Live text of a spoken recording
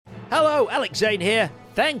Hello, Alex Zane here.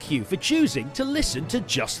 Thank you for choosing to listen to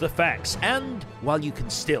Just the Facts. And while you can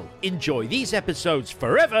still enjoy these episodes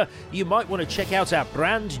forever, you might want to check out our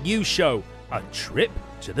brand new show, A Trip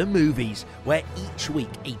to the Movies, where each week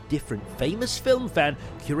a different famous film fan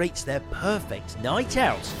curates their perfect night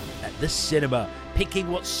out at the cinema, picking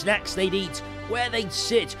what snacks they'd eat, where they'd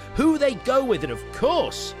sit, who they'd go with, and of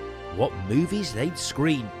course, what movies they'd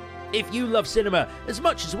screen. If you love cinema as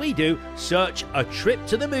much as we do, search A Trip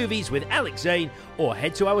to the Movies with Alex Zane or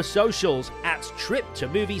head to our socials at Trip to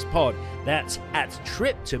Movies Pod. That's at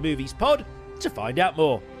Trip to Movies Pod to find out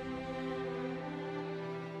more.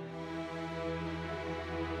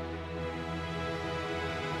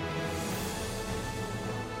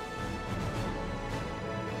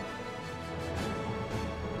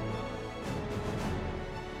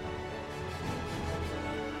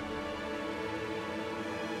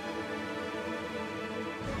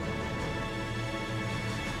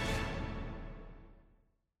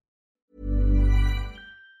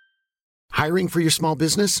 Hiring for your small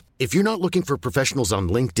business? If you're not looking for professionals on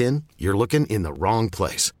LinkedIn, you're looking in the wrong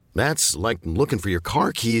place. That's like looking for your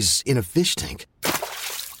car keys in a fish tank.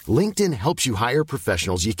 LinkedIn helps you hire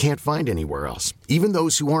professionals you can't find anywhere else, even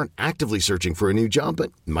those who aren't actively searching for a new job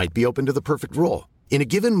but might be open to the perfect role. In a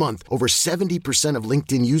given month, over 70% of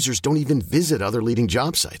LinkedIn users don't even visit other leading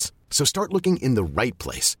job sites. So start looking in the right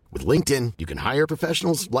place. With LinkedIn, you can hire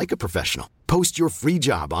professionals like a professional. Post your free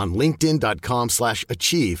job on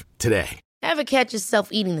linkedin.com/achieve today. Ever catch yourself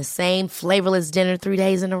eating the same flavorless dinner 3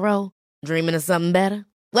 days in a row? Dreaming of something better?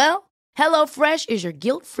 Well, HelloFresh is your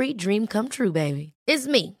guilt-free dream come true, baby. It's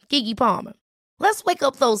me, Keke Palmer. Let's wake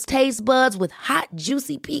up those taste buds with hot,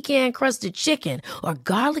 juicy pecan-crusted chicken or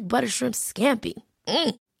garlic butter shrimp scampi.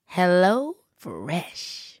 Hello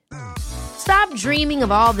Fresh. Stop dreaming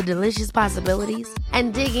of all the delicious possibilities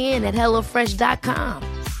and dig in at HelloFresh.com.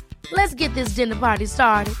 Let's get this dinner party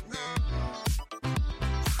started.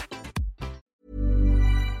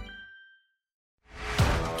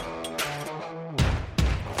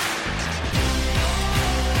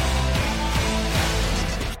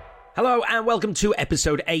 Hello and welcome to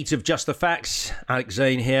episode 8 of Just the Facts. Alex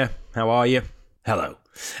Zane here. How are you? Hello.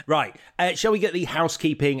 Right, shall we get the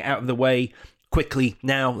housekeeping out of the way quickly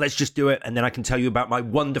now? Let's just do it, and then I can tell you about my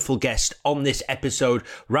wonderful guest on this episode,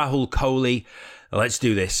 Rahul Kohli. Let's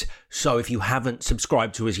do this. So if you haven't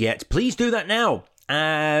subscribed to us yet, please do that now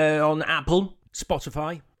on Apple,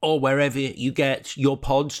 Spotify, or wherever you get your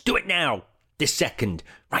pods. Do it now, this second,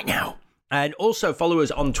 right now. And also follow us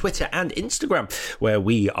on Twitter and Instagram, where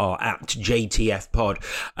we are at JTF Pod.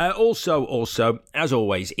 Also, as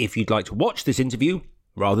always, if you'd like to watch this interview,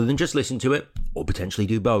 rather than just listen to it, or potentially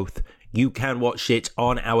do both, you can watch it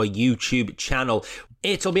on our YouTube channel.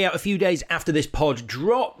 It'll be out a few days after this pod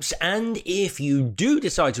drops, and if you do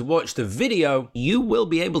decide to watch the video, you will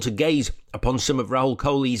be able to gaze upon some of Rahul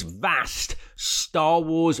Kohli's vast Star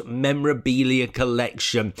Wars memorabilia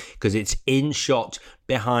collection, because it's in shot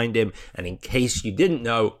behind him. And in case you didn't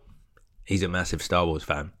know, he's a massive Star Wars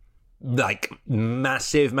fan. Like,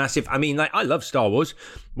 massive. I mean, like, I love Star Wars.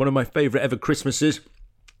 One of my favourite ever Christmases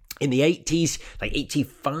in the 80s, like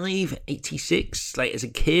 85, 86, like as a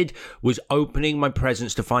kid, was opening my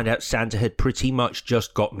presents to find out Santa had pretty much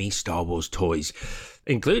just got me Star Wars toys,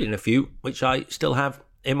 including a few which I still have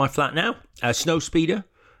in my flat now. A Snowspeeder,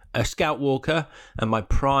 a Scout Walker, and my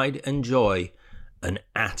pride and joy, an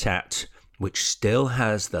AT-AT, which still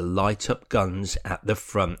has the light-up guns at the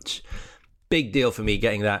front. Big deal for me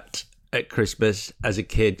getting that at Christmas as a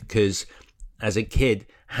kid, because as a kid,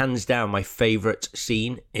 hands down, my favourite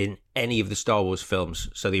scene in any of the Star Wars films,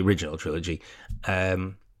 so the original trilogy,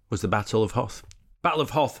 was the Battle of Hoth. Battle of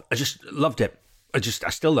Hoth, I just loved it. I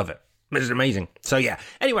still love it. It's amazing. So yeah,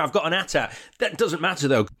 anyway, I've got an AT-AT. That doesn't matter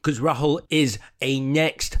though, because Rahul is a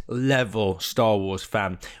next level Star Wars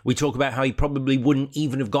fan. We talk about how he probably wouldn't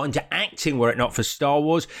even have got into acting were it not for Star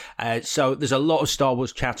Wars. So there's a lot of Star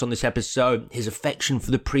Wars chat on this episode. His affection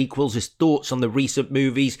for the prequels, his thoughts on the recent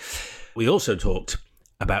movies. We also talked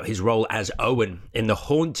about his role as Owen in The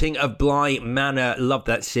Haunting of Bly Manor. Love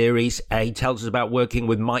that series. He tells us about working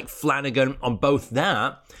with Mike Flanagan on both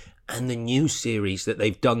that and the new series that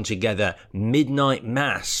they've done together, Midnight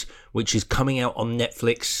Mass, which is coming out on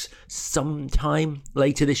Netflix sometime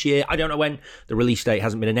later this year. I don't know when. The release date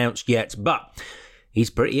hasn't been announced yet, but he's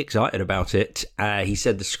pretty excited about it. He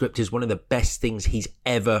said the script is one of the best things he's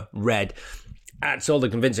ever read. That's all the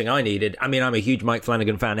convincing I needed. I mean, I'm a huge Mike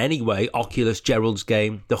Flanagan fan anyway. Oculus, Gerald's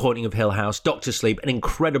Game, The Haunting of Hill House, Dr. Sleep, an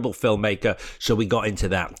incredible filmmaker. So we got into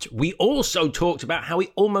that. We also talked about how he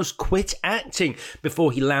almost quit acting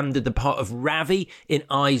before he landed the part of Ravi in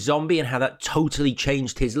iZombie and how that totally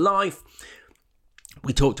changed his life.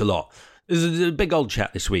 We talked a lot. This is a big old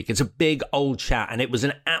chat this week. It's a big old chat, and it was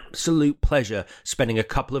an absolute pleasure spending a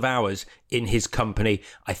couple of hours in his company.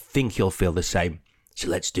 I think you'll feel the same. So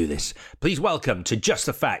let's do this. Please welcome to Just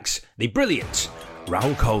the Facts, the brilliant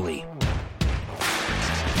Rahul Kohli.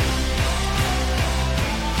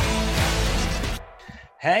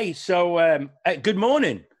 Hey, so good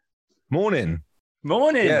morning. Morning.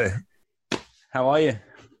 Yeah. How are you?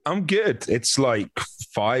 I'm good. It's like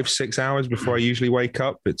 5-6 hours before I usually wake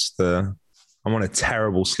up. I'm on a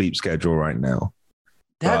terrible sleep schedule right now.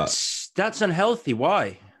 That's unhealthy.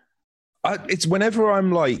 Why? It's whenever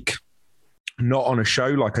I'm like not on a show.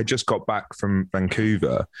 Like I just got back from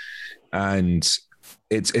Vancouver, and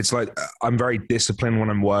it's like I'm very disciplined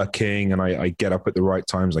when I'm working, and I get up at the right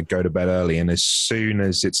times. I go to bed early, and as soon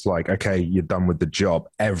as it's like, okay, you're done with the job,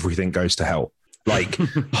 everything goes to hell. Like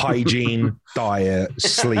hygiene, diet,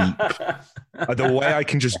 sleep. The way I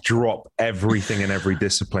can just drop everything and every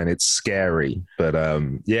discipline, it's scary. But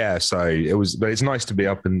but it's nice to be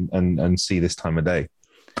up and see this time of day.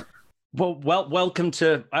 Well, welcome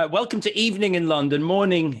to evening in London,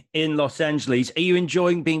 morning in Los Angeles. Are you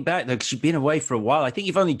enjoying being back though? Because you've been away for a while. I think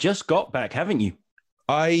you've only just got back, haven't you?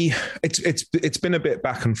 It's been a bit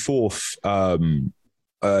back and forth.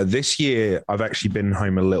 This year, I've actually been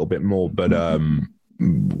home a little bit more, but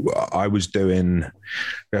I was doing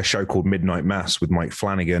a show called Midnight Mass with Mike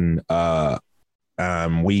Flanagan.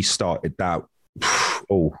 We started that.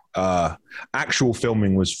 Actual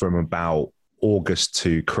filming was from about August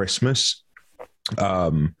to Christmas.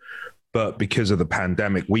 But because of the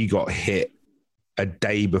pandemic, we got hit a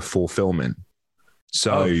day before filming.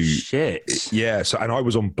 So, shit. Yeah. So, and I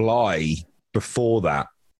was on Bly before that.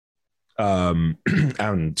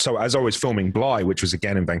 And so as I was filming Bly, which was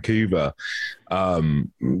again in Vancouver,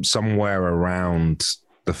 somewhere around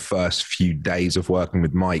the first few days of working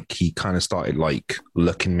with Mike, he kind of started like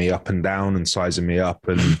looking me up and down and sizing me up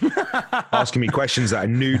and asking me questions that I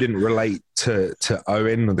knew didn't relate to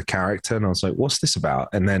Owen or the character. And I was like, what's this about?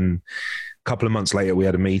 And then a couple of months later, we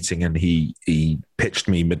had a meeting and he pitched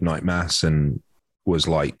me Midnight Mass and was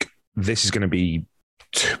like, this is going to be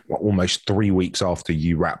almost 3 weeks after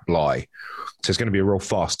you wrap Bly. So it's going to be a real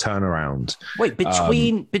fast turnaround. Wait,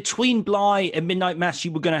 between Bly and Midnight Mass,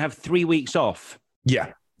 you were going to have 3 weeks off?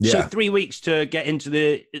 Yeah. So 3 weeks to get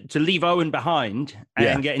to leave Owen behind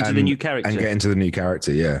and get into the new character. And get into the new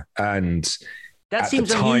character, yeah. And that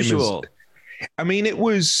seems unusual. It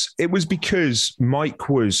was because Mike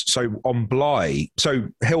was, so on Bly, so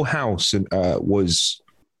Hill House was,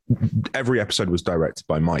 every episode was directed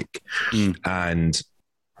by Mike. And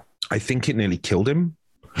I think it nearly killed him.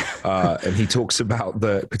 And he talks about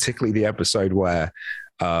particularly the episode where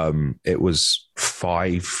it was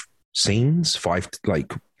 5 scenes, 5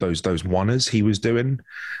 like those oneers he was doing.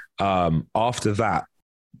 After that,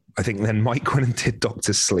 I think then Mike went and did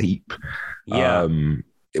Dr. Sleep. Yeah.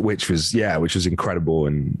 Which was incredible.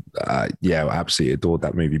 And I absolutely adored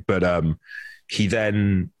that movie. But he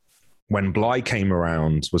then, when Bly came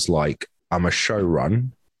around, was like, I'm a show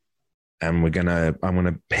run. And I'm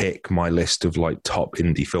gonna pick my list of like top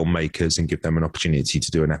indie filmmakers and give them an opportunity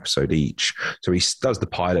to do an episode each. So he does the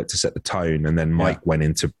pilot to set the tone, and then Mike went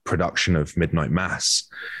into production of Midnight Mass.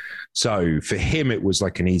 So for him, it was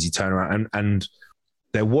like an easy turnaround, and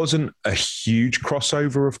there wasn't a huge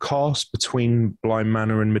crossover of cast between Blind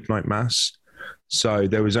Manor and Midnight Mass. So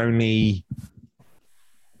there was only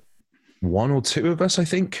 1 or 2 of us, I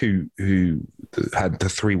think, who had the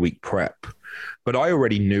 3-week prep. But I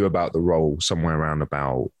already knew about the role somewhere around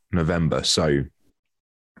about November. So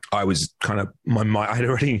I was kind of,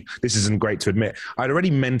 this isn't great to admit, I'd already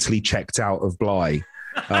mentally checked out of Bly.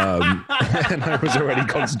 And I was already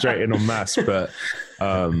concentrating on Mass. But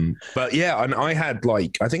yeah, and I had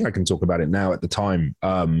I think I can talk about it now. At the time,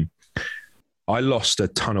 I lost a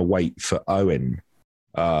ton of weight for Owen,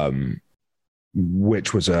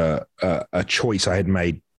 which was a choice I had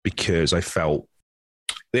made because I felt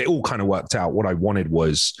it all kind of worked out. What I wanted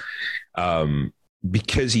was,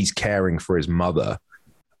 because he's caring for his mother,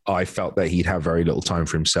 I felt that he'd have very little time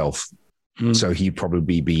for himself. So he'd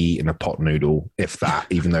probably be eating a pot noodle, if that,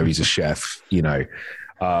 even though he's a chef,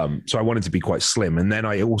 So I wanted to be quite slim. And then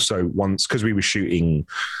I also because we were shooting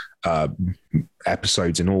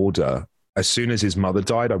episodes in order, as soon as his mother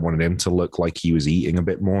died, I wanted him to look like he was eating a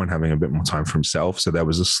bit more and having a bit more time for himself. So there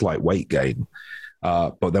was a slight weight gain.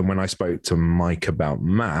 But then when I spoke to Mike about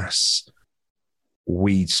mass,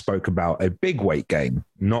 we spoke about a big weight gain,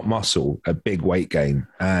 not muscle, a big weight gain.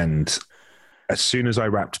 And as soon as I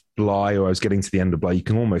wrapped Bly, or I was getting to the end of Bly, you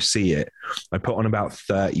can almost see it. I put on about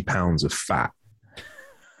 30 pounds of fat.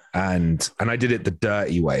 And I did it the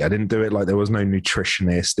dirty way. I didn't do it like there was no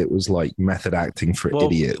nutritionist. It was like method acting for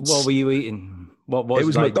idiots. What were you eating? It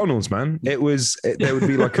was like, McDonald's, man. There would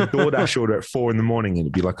be like a DoorDash order at 4 a.m. and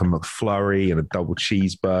it'd be like a McFlurry and a double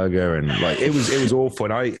cheeseburger. And like, it was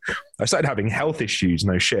awful. And I started having health issues,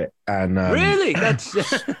 no shit. And really? That's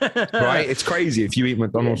right. It's crazy. If you eat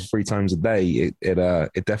McDonald's 3 times a day,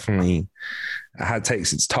 it definitely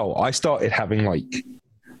takes its toll. I started having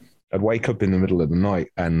I'd wake up in the middle of the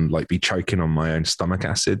night and like be choking on my own stomach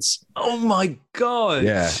acids. Oh my God.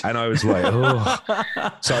 Yeah. And I was like, oh.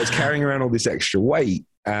 So I was carrying around all this extra weight,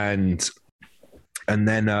 and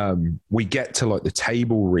then we get to like the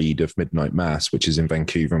table read of Midnight Mass, which is in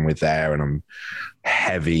Vancouver, and we're there, and I'm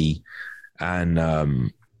heavy, and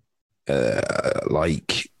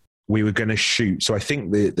like we were going to shoot. So I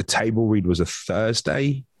think the table read was a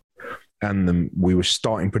Thursday, and then we were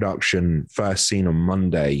starting production, first scene on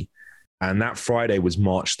Monday. And that Friday was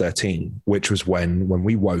March 13, which was when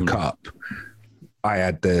we woke up. I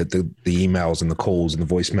had the emails and the calls and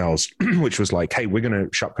the voicemails, which was like, hey, we're going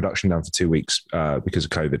to shut production down for 2 weeks because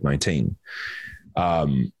of COVID-19.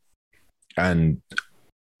 And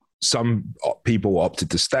some people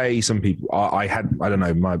opted to stay. Some people, I don't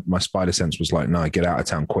know, my spider sense was like, no, get out of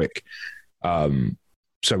town quick.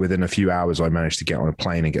 So within a few hours, I managed to get on a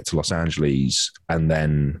plane and get to Los Angeles. And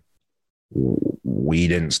then we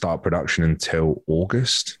didn't start production until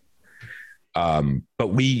August. But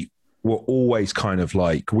we were always kind of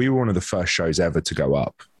like, we were one of the first shows ever to go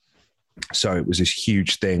up. So it was this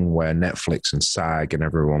huge thing where Netflix and SAG and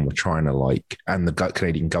everyone were trying to and the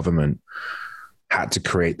Canadian government had to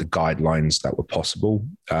create the guidelines that were possible.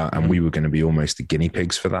 And we were going to be almost the guinea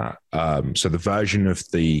pigs for that. So the version of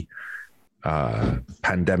the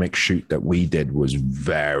pandemic shoot that we did was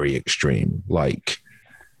very extreme,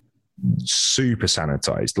 super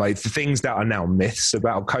sanitized, like the things that are now myths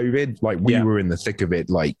about COVID. Like we were in the thick of it,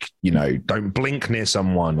 don't blink near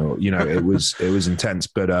someone, or it was intense.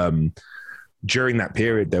 But during that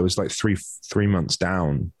period, there was like 3 to 4 months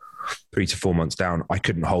down, I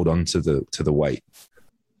couldn't hold on to the weight,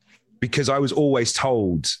 because I was always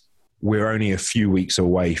told we're only a few weeks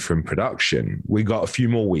away from production. We got a few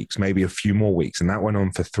more weeks, maybe a few more weeks, and that went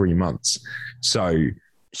on for 3 months. So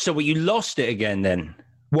you lost it again then?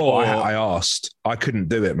 Well, I asked. I couldn't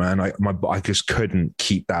do it, man. I just couldn't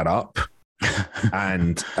keep that up.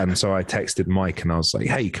 and so I texted Mike and I was like,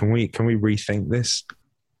 hey, can we rethink this?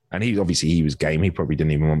 And he was game. He probably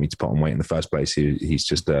didn't even want me to put on weight in the first place. He's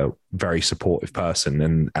just a very supportive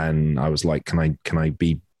person. And I was like, can I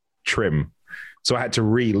be trim? So I had to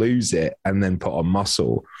lose it and then put on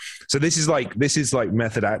muscle. So this is like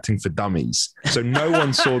method acting for dummies. So no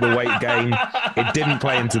one saw the weight gain. It didn't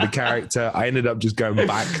play into the character. I ended up just going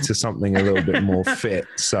back to something a little bit more fit.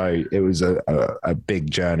 So it was a big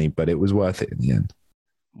journey, but it was worth it in the end.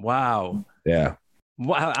 Wow. Yeah.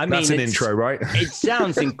 Wow. I mean, that's an intro, right? It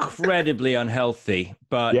sounds incredibly unhealthy,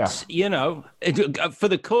 but for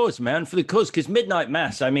the cause, man, for the cause. Because Midnight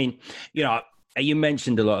Mass, I mean, you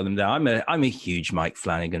mentioned a lot of them there. I'm a huge Mike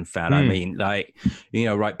Flanagan fan. I mean, right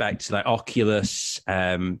back to Oculus,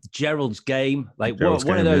 Gerald's Game,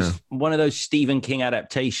 one of those Stephen King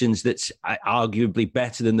adaptations that's arguably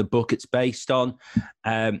better than the book it's based on.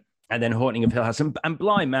 And then Haunting of Hill House and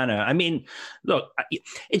Bly Manor. I mean, look,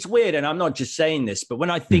 it's weird, and I'm not just saying this, but when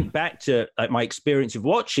I think back to my experience of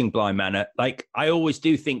watching Bly Manor, I always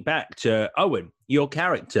do think back to Owen, your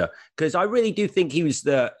character, because I really do think he was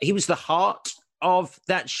the heart of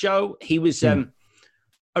that show. He was a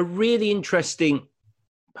really interesting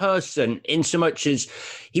person in so much as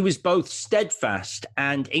he was both steadfast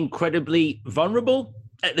and incredibly vulnerable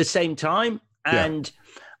at the same time. And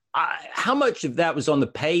how much of that was on the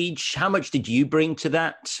page? How much did you bring to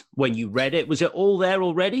that when you read it? Was it all there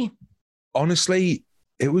already? Honestly,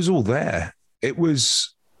 it was all there. It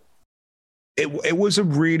was a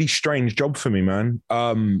really strange job for me, man.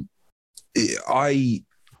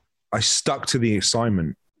 I stuck to the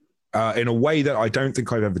assignment in a way that I don't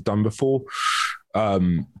think I've ever done before.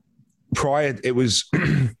 Prior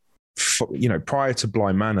to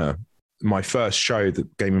Bly Manor, my first show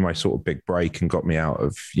that gave me my sort of big break and got me out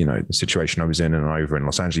of, the situation I was in and over in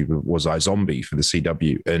Los Angeles was iZombie for the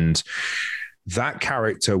CW. And that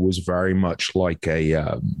character was very much like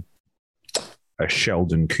a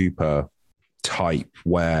Sheldon Cooper type,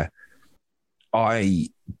 where I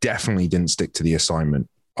definitely didn't stick to the assignment.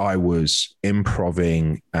 I was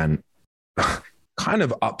improving and kind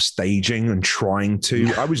of upstaging and trying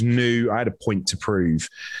to. I was new. I had a point to prove.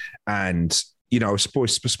 And, you know, I was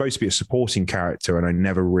supposed to be a supporting character, and I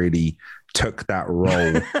never really took that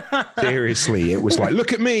role seriously. It was like,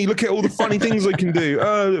 look at me, look at all the funny things I can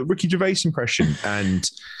do. Ricky Gervais impression. And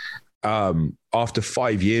after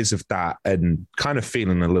 5 years of that and kind of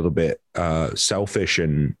feeling a little bit selfish,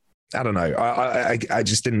 and I don't know, I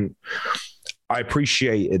just didn't. I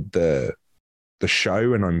appreciated the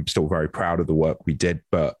show, and I'm still very proud of the work we did.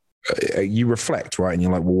 But you reflect, right? And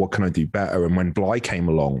you're like, well, what can I do better? And when Bly came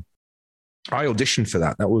along, I auditioned for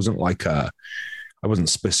that. That wasn't like I wasn't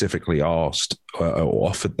specifically asked or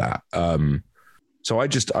offered that. So I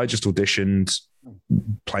just auditioned,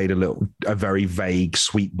 played a very vague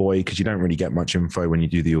sweet boy, because you don't really get much info when you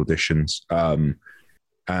do the auditions.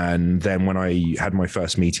 And then when I had my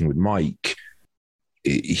first meeting with Mike,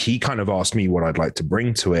 he kind of asked me what I'd like to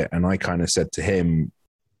bring to it. And I kind of said to him,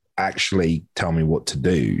 actually tell me what to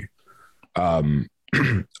do. I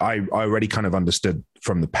already kind of understood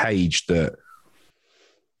from the page that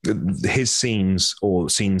his scenes, or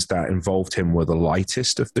scenes that involved him, were the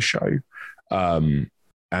lightest of the show. And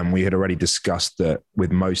we had already discussed that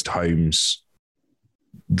with most homes,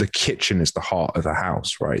 the kitchen is the heart of the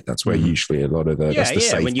house, right? That's where usually a lot of that's the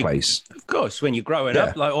safe place. Of course, when you're growing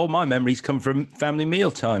up, like all my memories come from family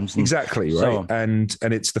meal times. Exactly, right? And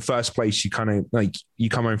it's the first place you kind of like, you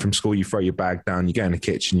come home from school, you throw your bag down, you go in the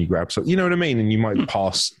kitchen, you grab something, you know what I mean? And you might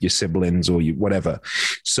pass your siblings or you whatever.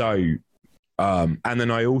 So, and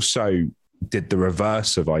then I also did the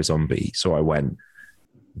reverse of iZombie. So I went,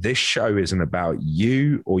 this show isn't about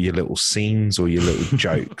you or your little scenes or your little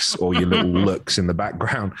jokes or your little looks in the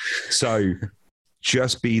background. So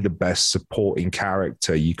just be the best supporting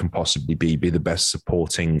character you can possibly be the best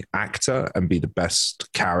supporting actor, and be the best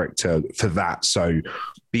character for that. So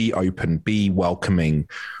be open, be welcoming,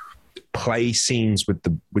 play scenes with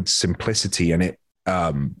simplicity, and it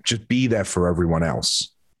just be there for everyone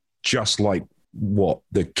else. Just like what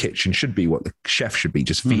the kitchen should be, what the chef should be.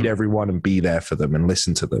 Just feed everyone and be there for them and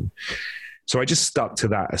listen to them. So I just stuck to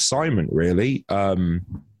that assignment, really. And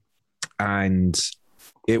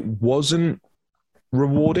it wasn't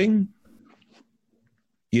rewarding.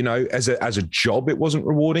 You know, as a job, it wasn't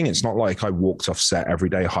rewarding. It's not like I walked off set every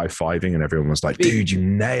day high-fiving and everyone was like, dude, you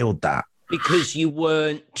nailed that. Because you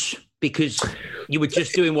were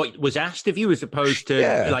just doing what was asked of you, as opposed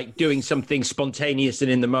to like doing something spontaneous and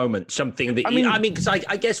in the moment, something that, because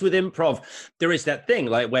I guess with improv, there is that thing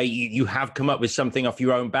like where you have come up with something off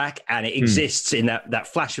your own back, and it exists in that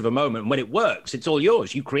flash of a moment. When it works, it's all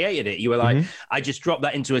yours. You created it. You were like, I just dropped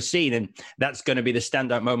that into a scene, and that's going to be the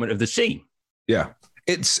standout moment of the scene. Yeah.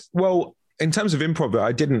 In terms of improv,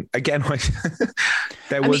 I didn't, again,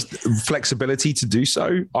 there was flexibility to do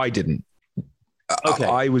so. I didn't. Okay.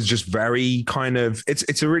 I was just very kind of,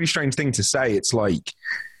 it's a really strange thing to say. It's like,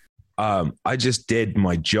 I just did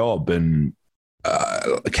my job and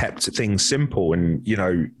kept things simple. And, you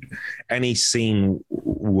know, any scene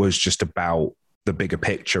was just about the bigger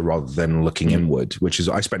picture rather than looking inward, which is,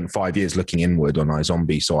 I spent 5 years looking inward on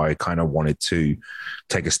iZombie. So I kind of wanted to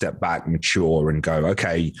take a step back, mature, and go,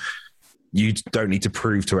 okay, you don't need to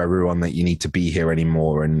prove to everyone that you need to be here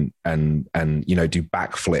anymore, and you know, do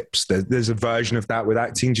backflips. There's a version of that with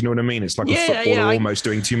acting. Do you know what I mean? It's like a footballer almost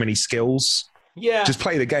doing too many skills. Yeah, just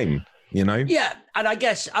play the game. You know? Yeah, and I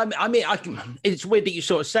guess it's weird that you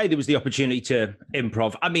sort of say there was the opportunity to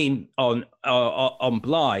improv. I mean, on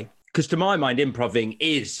Bly, because to my mind, improving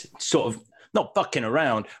is sort of not fucking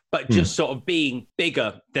around, but just sort of being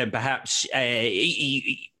bigger than perhaps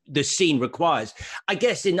the scene requires. I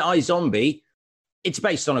guess in iZombie, it's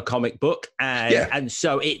based on a comic book, and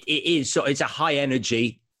so it is. So it's a high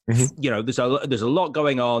energy. You know, there's a lot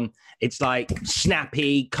going on. It's like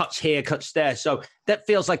snappy, cuts here, cuts there. So that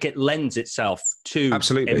feels like it lends itself to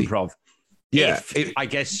improv. Yeah, I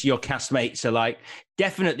guess your castmates are like,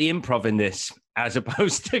 definitely improv in this, as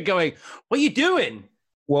opposed to going, what are you doing?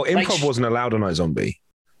 Well, improv wasn't allowed on iZombie.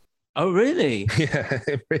 Oh, really? Yeah,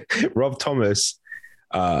 Rob Thomas.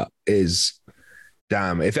 If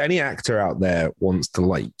any actor out there wants to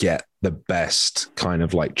like get the best kind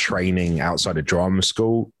of like training outside of drama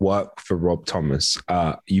school, work for Rob Thomas.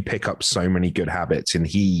 You pick up so many good habits, and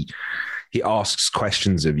he asks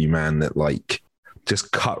questions of you, man, that like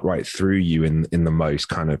just cut right through you in the most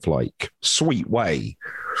kind of like sweet way.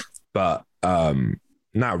 But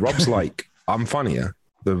now Rob's like, I'm funnier.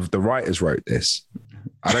 The writers wrote this.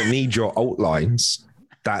 I don't need your alt lines.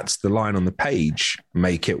 That's the line on the page.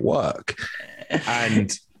 Make it work.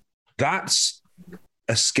 And that's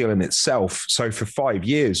a skill in itself. So for 5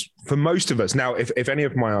 years, for most of us now, if any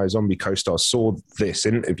of my iZombie co-stars saw this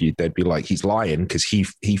interview, they'd be like, he's lying because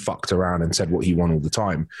he fucked around and said what he wanted all the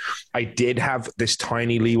time. I did have this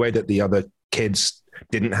tiny leeway that the other kids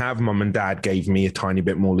didn't have. Mum and dad gave me a tiny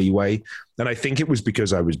bit more leeway. And I think it was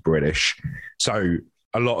because I was British. So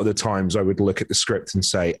a lot of the times I would look at the script and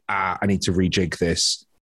say, I need to rejig this.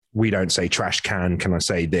 We don't say trash can. Can I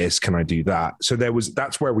say this? Can I do that? So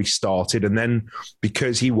that's where we started. And then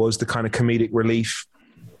because he was the kind of comedic relief,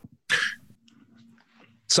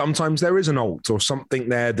 sometimes there is an alt or something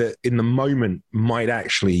there that in the moment might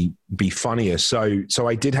actually be funnier. So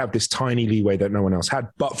I did have this tiny leeway that no one else had.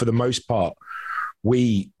 But for the most part,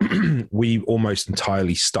 we almost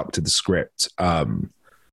entirely stuck to the script. I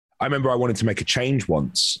remember I wanted to make a change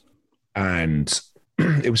once, and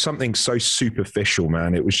it was something so superficial,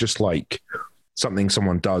 man. It was just like something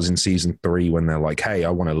someone does in season 3 when they're like, hey, I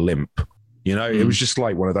want to limp. You know, It was just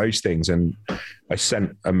like one of those things. And I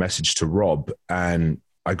sent a message to Rob and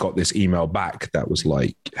I got this email back that was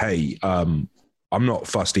like, hey, I'm not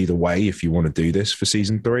fussed either way if you want to do this for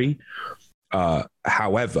season 3.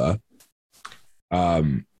 However,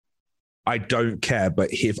 I don't care, but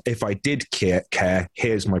if I did care,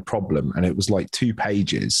 here's my problem. And it was like 2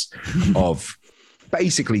 pages of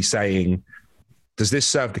basically saying, does this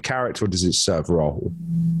serve the character or does it serve Rahul?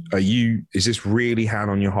 Is this really hand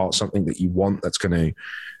on your heart something that you want that's going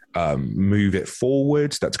to move it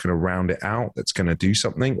forward, that's going to round it out, that's going to do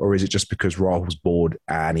something? Or is it just because Rahul's bored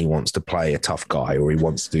and he wants to play a tough guy or he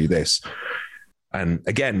wants to do this? And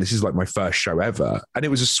again, this is like my first show ever. And it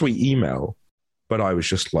was a sweet email, but I was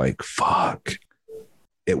just like, fuck.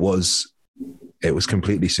 It was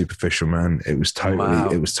completely superficial, man. It was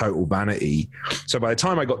total vanity. So by the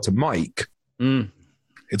time I got to Mike,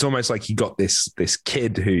 it's almost like he got this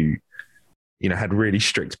kid who, you know, had really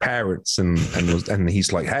strict parents and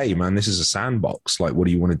he's like, hey man, this is a sandbox. Like, what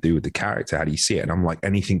do you want to do with the character? How do you see it? And I'm like,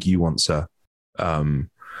 anything you want, sir. And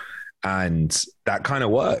that kind of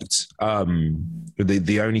worked.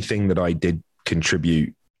 The only thing that I did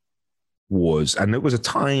contribute was, and it was a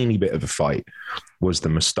tiny bit of a fight, was the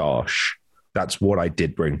moustache. That's what I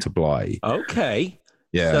did bring to Bly. Okay.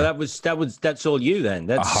 Yeah. So that's all you then.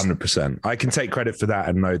 That's 100%. I can take credit for that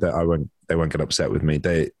and know that they won't get upset with me.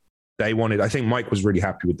 They wanted, I think Mike was really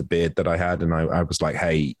happy with the beard that I had. And I was like,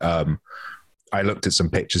 hey, I looked at some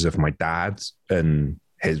pictures of my dad and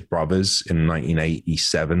his brothers in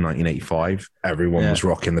 1987, 1985. Everyone was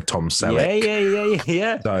rocking the Tom Selleck.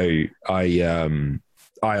 Yeah. So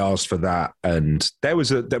I asked for that, and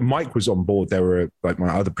Mike was on board. There were like my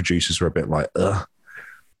other producers were a bit like, ugh,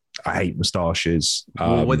 I hate moustaches.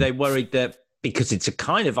 Were they worried that because it's a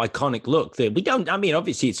kind of iconic look that we don't? I mean,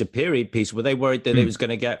 obviously it's a period piece. Were they worried that it was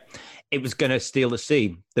going to steal the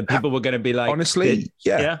scene? That people were going to be like, honestly,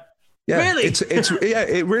 yeah. Really? It's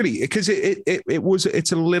it really, because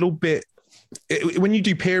it's a little bit when you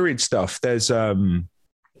do period stuff. There's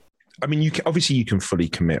I mean, you can fully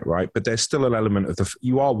commit, right? But there's still an element of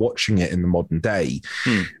you are watching it in the modern day,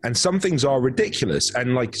 and some things are ridiculous.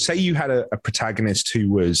 And like, say you had a protagonist who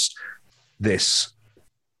was this,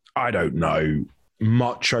 I don't know,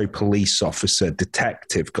 macho police officer,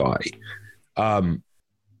 detective guy, and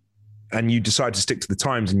you decide to stick to the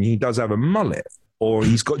times, and he does have a mullet, or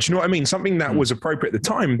he's got, do you know what I mean? Something that was appropriate at the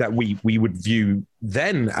time that we would view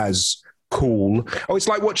then as cool. Oh, it's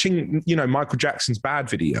like watching, you know, Michael Jackson's Bad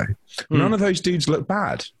video. None of those dudes look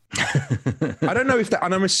bad. I don't know if that,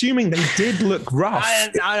 and I'm assuming they did look rough.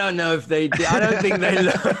 I don't know if they did. I don't think they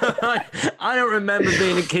look. I don't remember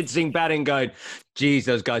being a kid seeing Bad and going, geez,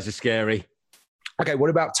 those guys are scary. Okay, what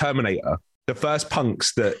about Terminator? The first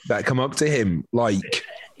punks that come up to him, like...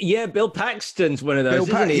 Yeah, Bill Paxton's one of those,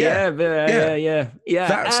 isn't he? Yeah.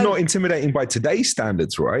 That's not intimidating by today's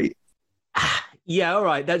standards, right? Yeah, all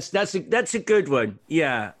right. That's a good one.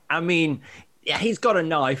 Yeah, I mean, he's got a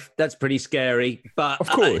knife. That's pretty scary. But of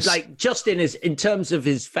course, like just in terms of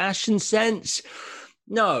his fashion sense,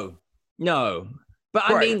 no. But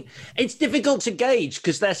I mean, it's difficult to gauge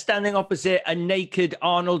because they're standing opposite a naked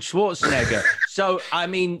Arnold Schwarzenegger. So I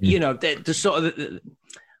mean, you know, the sort of.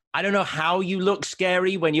 I don't know how you look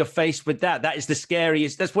scary when you're faced with that. That is the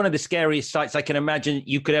scariest. That's one of the scariest sights I can imagine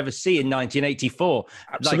you could ever see in 1984.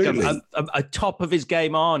 Absolutely. Like a top of his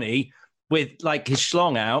game Arnie with like his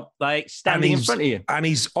schlong out, like standing in front of you. And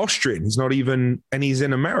he's Austrian. He's not even, and he's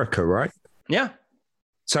in America, right? Yeah.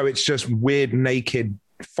 So it's just weird, naked,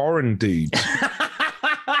 foreign dudes.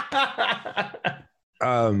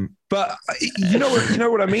 But you know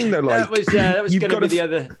what I mean though. Like that was going to be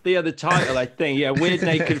the other title, I think. Yeah, weird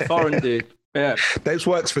naked foreign dude. Yeah. This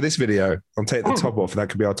works for this video. I'll take the top off. That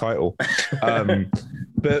could be our title.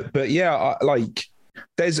 But yeah, like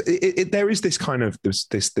there is this kind of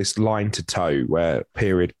this line to toe where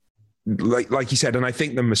period, like you said, and I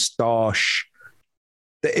think the moustache.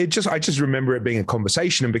 I just remember it being a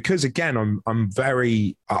conversation, and because again,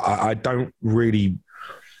 I don't really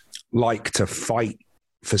like to fight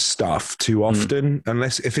for stuff too often,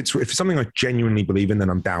 unless if it's something I genuinely believe in,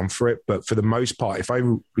 then I'm down for it. But for the most part, if I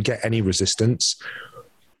get any resistance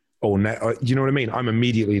or you know what I mean, I'm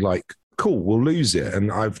immediately like, cool, we'll lose it.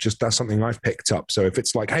 And that's something I've picked up. So if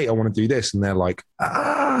it's like, hey, I want to do this, and they're like,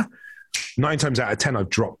 9 times out of 10, I've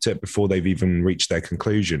dropped it before they've even reached their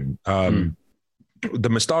conclusion.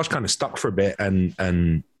 The moustache kind of stuck for a bit,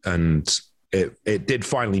 and it did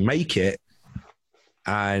finally make it.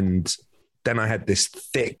 And then I had this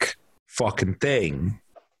thick fucking thing,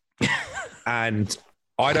 and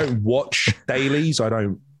I don't watch dailies. I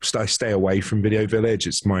stay away from Video Village.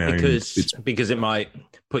 It's my own. Because it might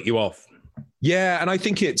put you off. Yeah. And I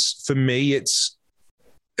think for me,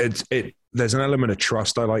 there's an element of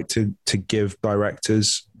trust I like to give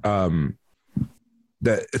directors.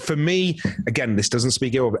 That for me, again, this doesn't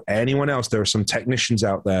speak ill of anyone else. There are some technicians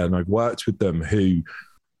out there, and I've worked with them who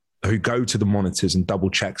go to the monitors and double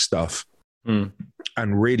check stuff and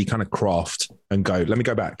really kind of craft and go, let me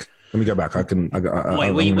go back. When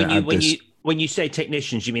you say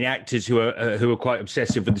technicians, you mean actors who are quite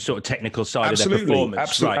obsessive with the sort of technical side of their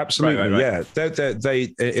performance? Absolutely. Right. Yeah.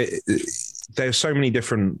 There's so many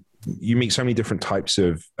different, you meet so many different types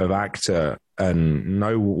of actor, and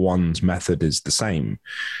no one's method is the same.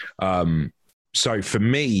 So for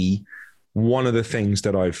me, one of the things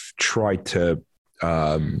that I've tried to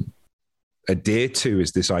adhere to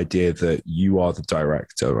is this idea that you are the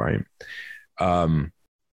director, right?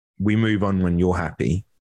 We move on when you're happy.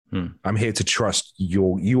 I'm here to trust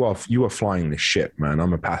you are flying this ship, man.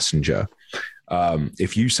 I'm a passenger.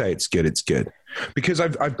 If you say it's good, it's good. Because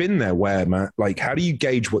I've been there where, man, like, how do you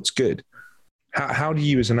gauge what's good? How do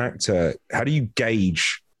you, as an actor, how do you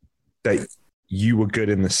gauge that you were good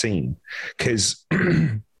in the scene? Because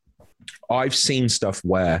I've seen stuff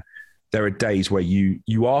where there are days where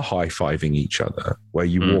you are high-fiving each other, where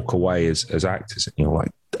you walk away as actors and you're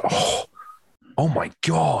like, oh my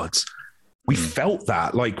God, we felt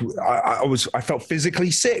that. Like I felt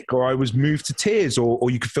physically sick, or I was moved to tears, or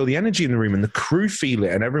you could feel the energy in the room and the crew feel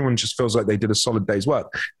it, and everyone just feels like they did a solid day's work.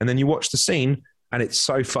 And then you watch the scene and it's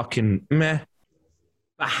so fucking meh.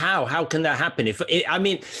 But how can that happen?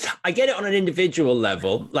 I get it on an individual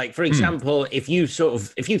level. Like, for example, if you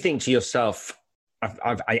think to yourself,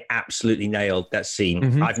 I absolutely nailed that scene.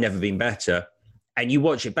 Mm-hmm. I've never been better. And you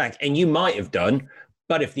watch it back, and you might have done,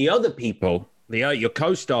 but if the other people, your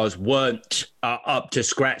co-stars, weren't up to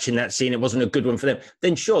scratch in that scene, it wasn't a good one for them,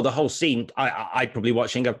 then sure, the whole scene, I'd probably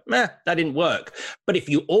watch and go, that didn't work. But if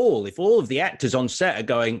all of the actors on set are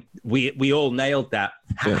going, we all nailed that,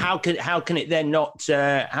 how can it then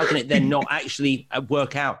not actually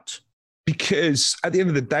work out? Because at the end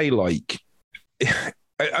of the day, like,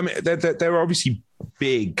 I mean, there are obviously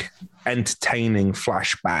big, entertaining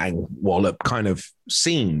flashbang wallop kind of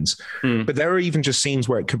scenes, but there are even just scenes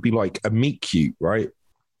where it could be like a meet cute, right?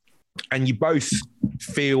 And you both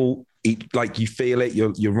feel like you feel it.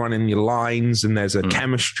 You're running your lines, and there's a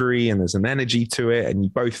chemistry and there's an energy to it, and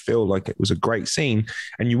you both feel like it was a great scene.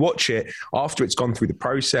 And you watch it after it's gone through the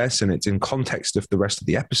process and it's in context of the rest of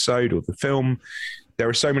the episode or the film. There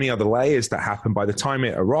are so many other layers that happen by the time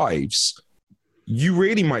it arrives. You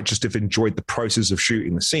really might just have enjoyed the process of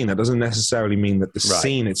shooting the scene. That doesn't necessarily mean that the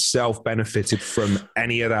scene itself benefited from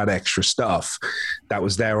any of that extra stuff that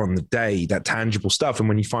was there on the day, that tangible stuff. And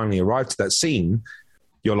when you finally arrive to that scene,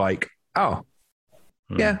 you're like,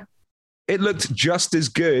 yeah, it looked just as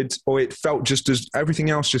good, or it felt just as, everything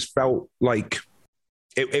else just felt like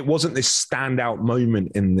it wasn't this standout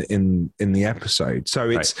moment in the episode. So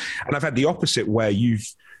it's, and I've had the opposite where you've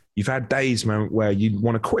had days, man, where you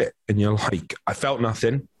want to quit and you're like, I felt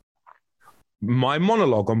nothing. My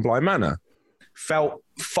monologue on Bly Manor felt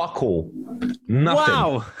fuck all. Nothing.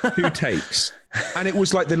 Wow. 2 takes. And it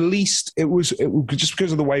was like the least, it was just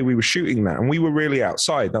because of the way we were shooting that. And we were really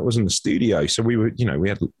outside. That was in the studio. So we were, we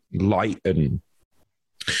had light, and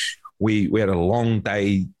we had a long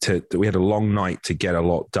day we had a long night to get a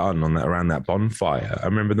lot done around that bonfire. I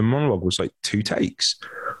remember the monologue was like 2 takes.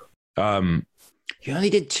 You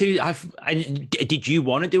only did 2. Did you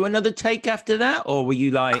want to do another take after that, or were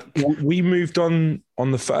you like? We moved on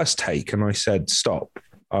the first take, and I said stop.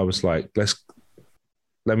 I was like, let's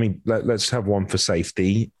have one for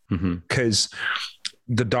safety, because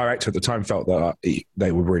the director at the time felt that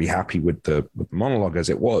they were really happy with the monologue as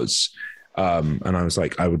it was, And I was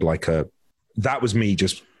like, I would like that was me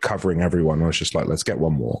just covering everyone. I was just like, let's get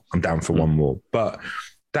one more. I'm down for one more. But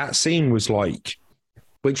that scene was like...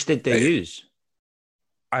 Which did they use?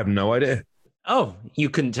 I have no idea. Oh, you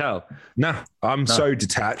couldn't tell? No, I'm so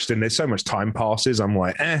detached, and there's so much time passes. I'm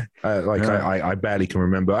like, I barely can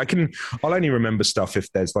remember. I'll only remember stuff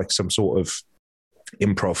if there's like some sort of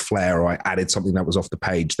improv flair, or I added something that was off the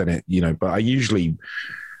page, then it, but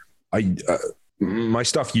my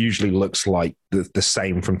stuff usually looks like the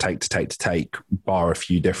same from take to take to take, bar a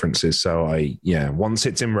few differences. So once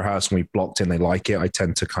it's in rehearsal and we've blocked in, they like it, I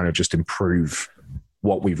tend to kind of just improve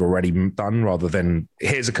what we've already done rather than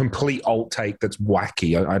here's a complete alt take that's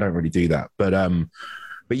wacky. I don't really do that. But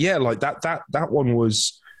yeah, like that one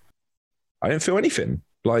was, I didn't feel anything.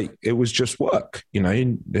 Like it was just work,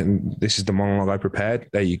 and this is the monologue I prepared.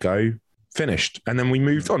 There you go. Finished. And then we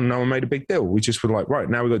moved on. No one made a big deal. We just were like, right,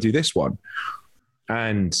 now we've got to do this one.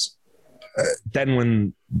 And then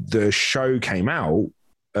when the show came out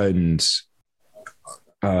and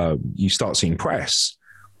you start seeing press,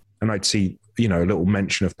 and I'd see, a little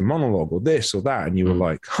mention of the monologue or this or that, and you were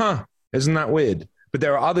like, isn't that weird? But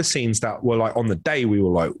there are other scenes that were like on the day we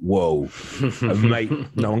were like, whoa, mate,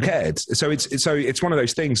 no one cared. So it's one of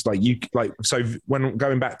those things so when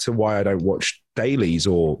going back to why I don't watch dailies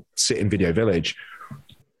or sit in Video Village,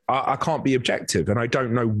 I can't be objective, and I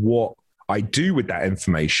don't know what I do with that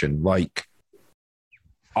information. Like,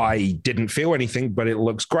 I didn't feel anything, but it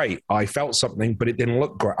looks great. I felt something, but it didn't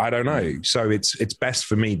look great. I don't know. So it's best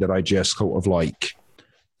for me that I just sort of like,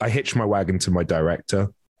 I hitch my wagon to my director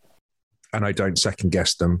and I don't second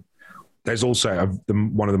guess them. There's also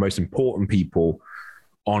one of the most important people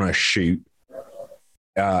on a shoot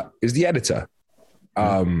is the editor.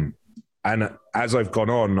 And as I've gone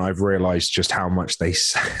on, I've realized just how much they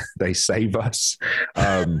save us.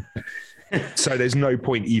 So there's no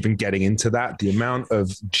point even getting into that. The amount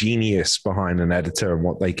of genius behind an editor and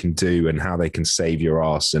what they can do and how they can save your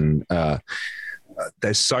ass. And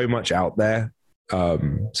there's so much out there.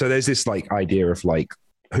 So there's this like idea of like,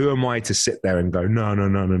 who am I to sit there and go, no,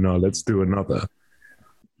 let's do another.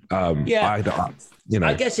 I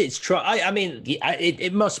guess it's I mean,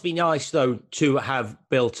 it must be nice though to have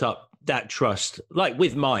built up that trust, like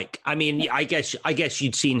with Mike. I mean, I guess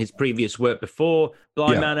you'd seen his previous work before,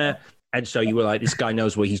 Bly Manor. And so you were like, this guy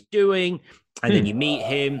knows what he's doing. And then you meet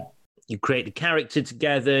him, you create the character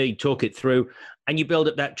together, you talk it through, and you build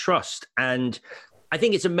up that trust. And I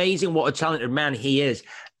think it's amazing what a talented man he is.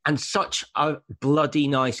 And such a bloody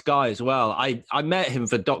nice guy as well. I met him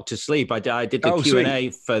for Dr. Sleep. I did the Q&A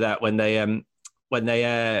for that when they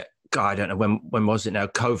God, I don't know, when was it now?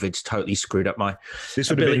 COVID's totally screwed up my This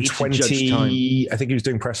would have been 20, I think he was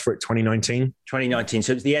doing press for it 2019. 2019,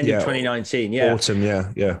 so it's the end of 2019, yeah. Autumn,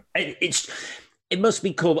 yeah. It must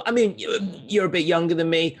be cool. I mean, you're a bit younger than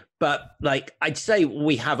me, but like I'd say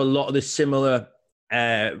we have a lot of the similar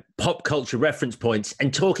pop culture reference points.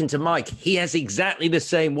 And talking to Mike, he has exactly the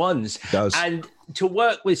same ones. Does. And to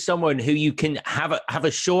work with someone who you can have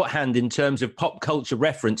a shorthand in terms of pop culture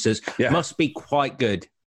references must be quite good.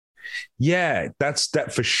 Yeah, that's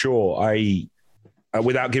that for sure. I,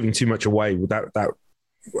 without giving too much away, that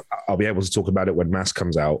I'll be able to talk about it when Mass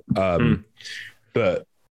comes out. But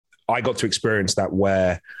I got to experience that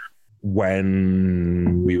where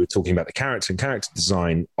when we were talking about the character and character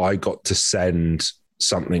design, I got to send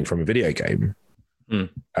something from a video game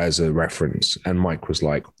as a reference. And Mike was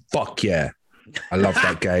like, fuck yeah, I love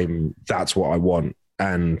that game. That's what I want.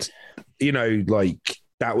 And, like,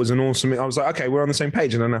 that was an awesome. I was like, okay, we're on the same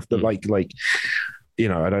page. And I don't have to I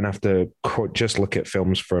don't have to just look at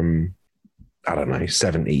films from, I don't know,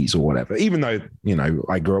 70s or whatever, even though,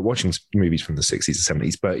 I grew up watching movies from the 60s and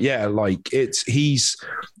 70s, but yeah, like he's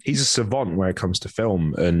a savant where it comes to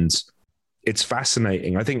film, and it's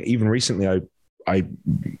fascinating. I think even recently I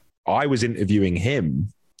was interviewing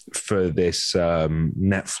him for this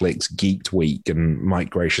Netflix Geeked Week, and Mike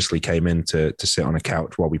graciously came in to sit on a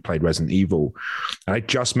couch while we played Resident Evil. And I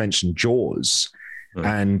just mentioned Jaws,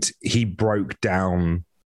 and he broke down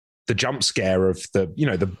the jump scare of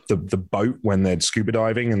the boat when they're scuba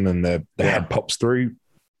diving and then the head pops through.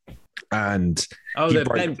 And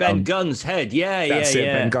Ben Gunn's head. That's it,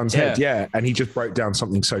 Ben Gunn's head. Yeah. And he just broke down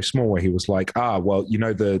something so small where he was like,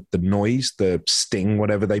 the noise, the sting,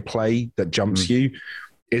 whatever they play that jumps you,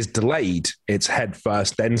 is delayed. It's head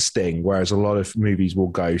first, then sting. Whereas a lot of movies will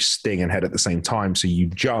go sting and head at the same time. So you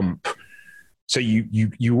jump. So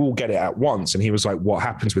you all get it at once. And he was like, what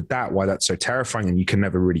happens with that? Why that's so terrifying and you can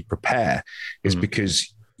never really prepare is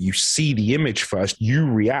because you see the image first, you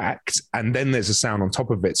react, and then there's a sound on top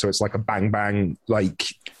of it. So it's like a bang, bang, like...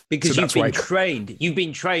 Because you've been trained. You've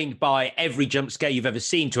been trained by every jump scare you've ever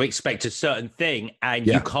seen to expect a certain thing, and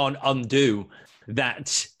you can't undo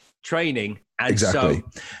that training. And so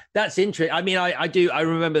that's interesting. I mean, I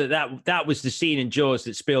remember that was the scene in Jaws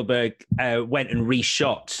that Spielberg went and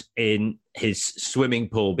reshot in his swimming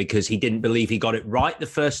pool because he didn't believe he got it right the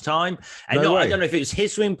first time. And I don't know if it was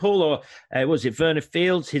his swimming pool or was it Verna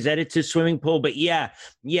Fields, his editor's swimming pool? But yeah,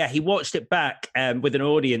 he watched it back with an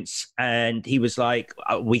audience and he was like,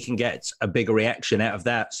 we can get a bigger reaction out of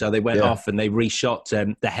that. So they went off and they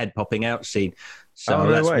reshot the head popping out scene.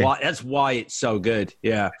 So that's why it's so good.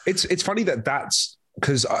 Yeah. It's funny that's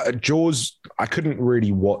because Jaws, I couldn't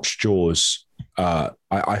really watch Jaws.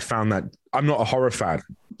 I found that I'm not a horror fan.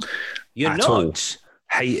 You're not? All.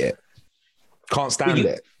 Hate it. Can't stand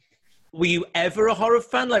it. Were you ever a horror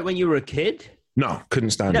fan like when you were a kid? No, couldn't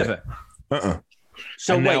stand it. Never?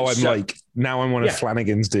 So now I'm one of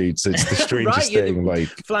Flanagan's dudes. It's the strangest thing. Like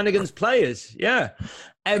Flanagan's Players. Yeah.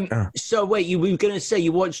 So wait, you were going to say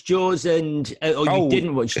you watched Jaws you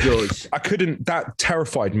didn't watch Jaws? I couldn't. That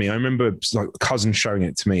terrified me. I remember like cousin showing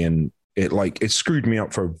it to me, and it screwed me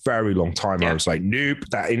up for a very long time. I was like, nope,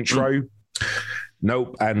 that intro,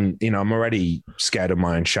 nope. And I'm already scared of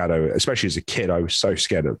my own shadow. Especially as a kid, I was so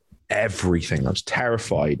scared of everything. I was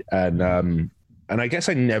terrified, and I guess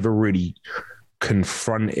I never really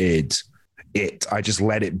confronted it. I just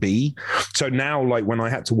let it be. So now, like when I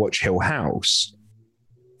had to watch Hill House,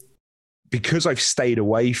 because I've stayed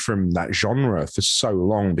away from that genre for so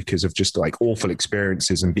long because of just like awful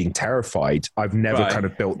experiences and being terrified, I've never kind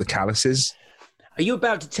of built the calluses. Are you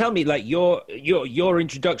about to tell me like your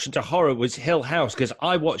introduction to horror was Hill House? Because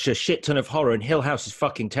I watch a shit ton of horror and Hill House is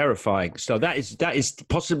fucking terrifying. So that is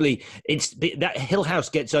possibly that Hill House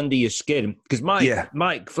gets under your skin because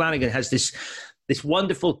Mike Flanagan has this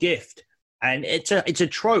wonderful gift. And it's a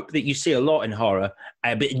trope that you see a lot in horror,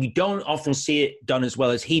 but you don't often see it done as well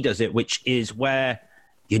as he does it, which is where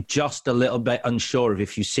you're just a little bit unsure of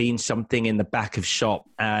if you've seen something in the back of shop,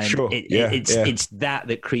 and it's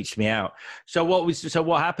that creeps me out. So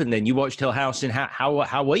what happened then? You watched Hill House, and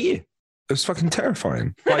how were you? It was fucking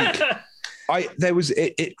terrifying. Like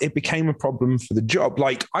it became a problem for the job.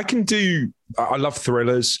 Like I love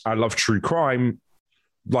thrillers, I love true crime.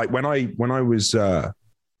 Like when I was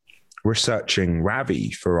researching Ravi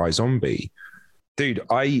for iZombie, dude,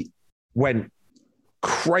 I went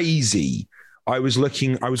crazy. I was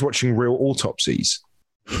watching Real Autopsies,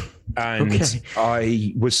 and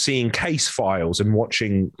I was seeing case files and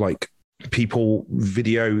watching like people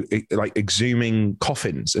video, like exhuming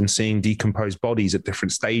coffins and seeing decomposed bodies at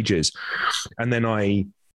different stages. And then I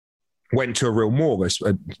went to a real morgue.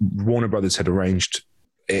 Warner Brothers had arranged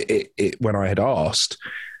it when I had asked.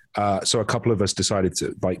 So a couple of us decided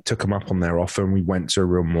to took them up on their offer, and we went to a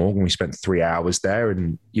real morgue and we spent 3 hours there.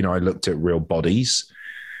 And, I looked at real bodies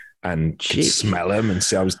and could smell them and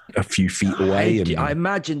see I was a few feet away. I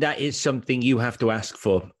imagine that is something you have to ask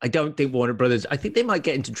for. I don't think Warner Brothers, I think they might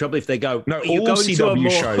get into trouble if they go, no, all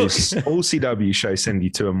CW shows send you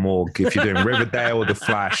to a morgue. If you're doing Riverdale or The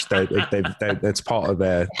Flash, that's part of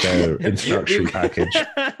their introductory package.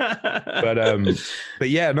 But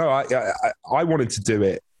yeah, no, I wanted to do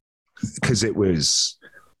it because it was,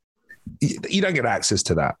 you don't get access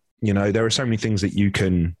to that. There are so many things that you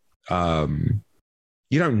can,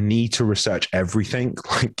 you don't need to research everything.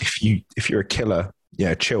 Like if you're a killer,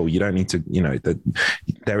 chill. You don't need to,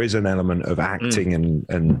 there is an element of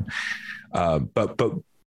acting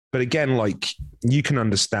but again, like you can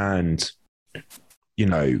understand,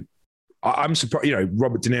 I'm surprised,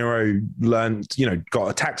 Robert De Niro learned, got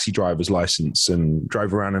a taxi driver's license and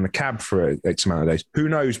drove around in a cab for X amount of days. Who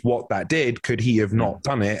knows what that did? Could he have not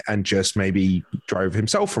done it and just maybe drove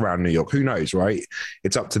himself around New York? Who knows, right?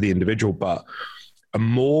 It's up to the individual, but a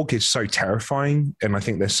morgue is so terrifying. And I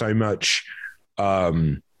think there's so much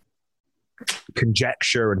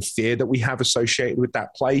conjecture and fear that we have associated with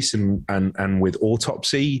that place and with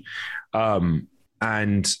autopsy. And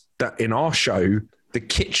that in our show, the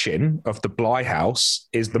kitchen of the Bly House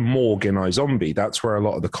is the morgue in iZombie. That's where a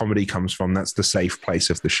lot of the comedy comes from. That's the safe place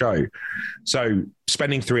of the show. So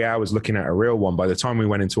spending 3 hours looking at a real one, by the time we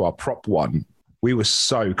went into our prop one, we were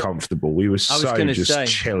so comfortable. We were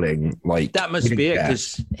chilling. Like that must be it,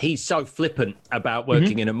 because he's so flippant about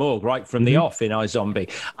working in a morgue right from the off in iZombie.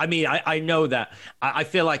 I mean, I know that. I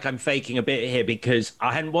feel like I'm faking a bit here because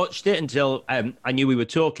I hadn't watched it until I knew we were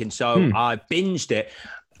talking. So I binged it.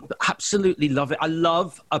 Absolutely love it. I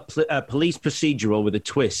love a police procedural with a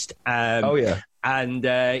twist. And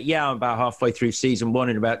I'm about halfway through season 1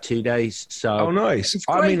 in about 2 days. So nice. It's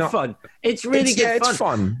great fun. It's really good fun. It's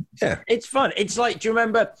fun. Yeah. It's fun. It's like, do you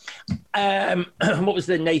remember what was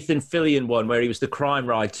the Nathan Fillion one where he was the crime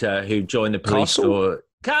writer who joined the police?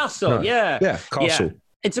 Castle. No. Yeah, Castle. Yeah.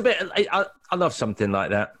 It's a bit. I love something like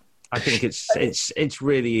that. I think it's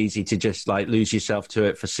really easy to just like lose yourself to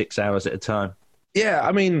it for 6 hours at a time. Yeah,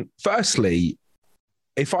 I mean, firstly,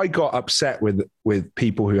 if I got upset with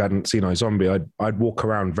people who hadn't seen iZombie, I'd walk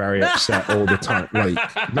around very upset all the time. Like,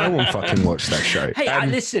 no one fucking watched that show. Hey,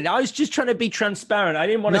 listen, I was just trying to be transparent. I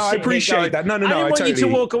didn't want to. No, I appreciate that. No. I didn't want you to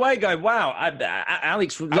walk away going, "Wow,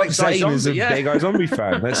 Alex Zane is a big iZombie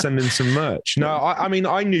fan. Let's send in some merch." No, I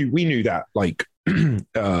mean, we knew that. Like,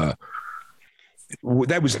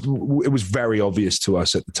 it was very obvious to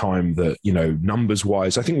us at the time that, you know, numbers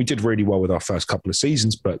wise, I think we did really well with our first couple of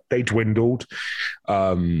seasons, but they dwindled.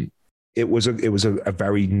 It was a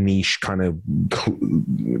very niche kind of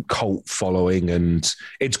cult following, and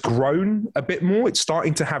it's grown a bit more. It's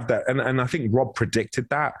starting to have that, and I think Rob predicted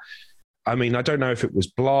that. I mean, I don't know if it was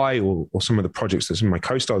Bly or some of the projects that some of my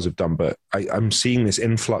co-stars have done, but I'm seeing this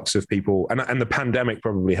influx of people, and the pandemic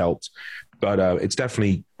probably helped, but it's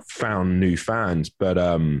definitely found new fans. But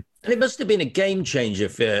and it must have been a game changer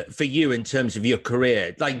for you in terms of your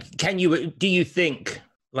career. Like, do you think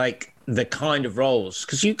like the kind of roles,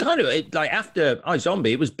 because you kind of like after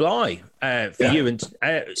iZombie, it was Bly for you, and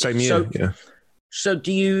same year. So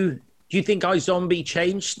do you think iZombie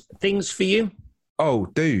changed things for you? Oh,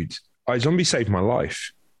 dude. iZombie saved my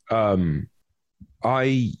life. I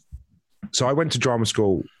went to drama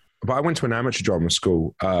school, but I went to an amateur drama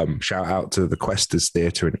school. Shout out to the Questers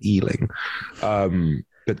Theatre in Ealing.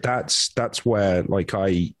 But that's where like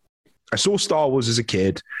I saw Star Wars as a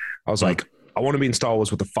kid. I was like, I want to be in Star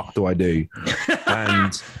Wars. What the fuck do I do?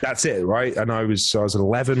 And that's it, right? And I was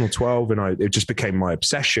 11 or 12, and it just became my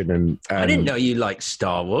obsession. And I didn't know you liked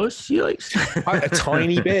Star Wars. You like a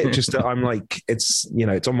tiny bit. Just I'm like, it's, you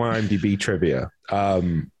know, it's on my IMDb trivia.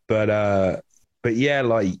 But yeah,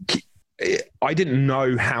 like I didn't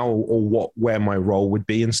know how or where my role would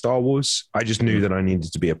be in Star Wars. I just knew that I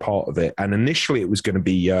needed to be a part of it. And initially, it was going to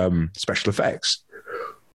be special effects.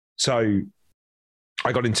 So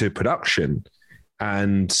I got into production,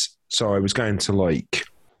 and so I was going to like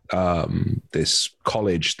this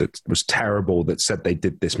college that was terrible that said they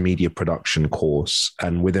did this media production course,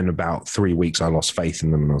 and within about 3 weeks I lost faith in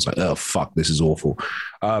them, and I was like, oh fuck, this is awful.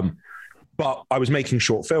 But I was making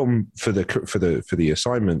short film for the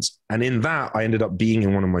assignments, and in that I ended up being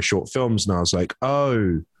in one of my short films, and I was like,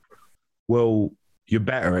 oh, well, you're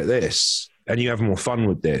better at this and you have more fun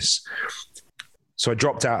with this. So I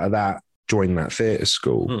dropped out of that, joined that theatre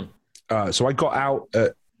school. So I got out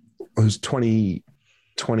at, I was 20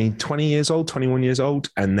 years old, 21 years old,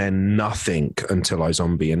 and then nothing until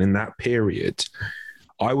iZombie. And in that period,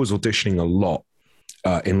 I was auditioning a lot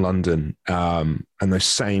in London, and those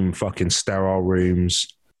same fucking sterile rooms.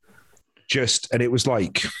 And it was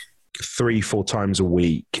like 3-4 times a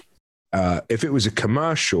week. If it was a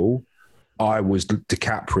commercial, I was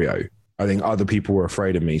DiCaprio. I think other people were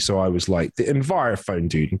afraid of me. So I was like the Envirophone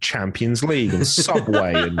dude and Champions League and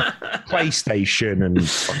Subway and PlayStation and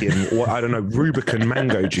fucking, I don't know, Rubicon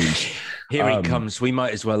mango juice. Here he comes. We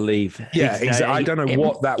might as well leave. Yeah, exactly. I don't know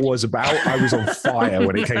what that was about. I was on fire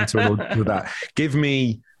when it came to that. Give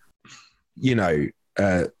me, you know,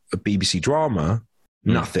 a BBC drama,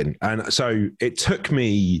 nothing. And so it took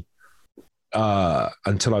me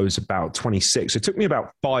until I was about 26. It took me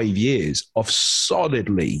about 5 years of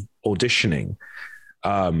solidly auditioning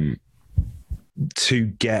to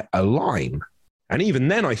get a line. And even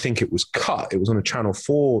then, I think it was cut. It was on a Channel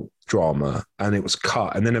 4 drama, and it was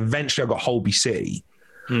cut. And then eventually I got Holby City.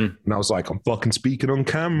 And I was like, I'm fucking speaking on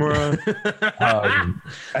camera.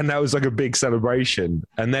 And that was like a big celebration.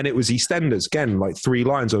 And then it was EastEnders, again, like 3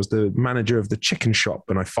 lines. I was the manager of the chicken shop,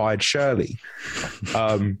 and I fired Shirley.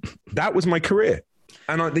 That was my career.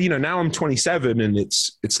 And you know, now I'm 27, and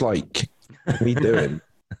it's like, what are you doing?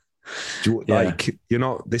 Like, you're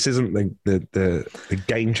not, this isn't the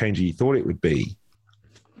game changer you thought it would be.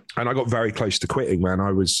 And I got very close to quitting, man.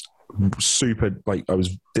 I was super, like, I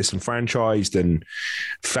was disenfranchised and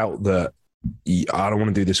felt that I don't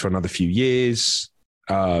want to do this for another few years.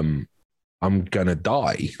 I'm going to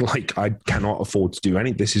die. Like, I cannot afford to do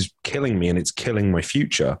anything. This is killing me, and it's killing my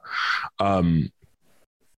future. And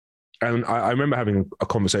I remember having a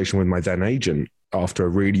conversation with my then agent after a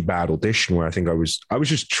really bad audition where I think I was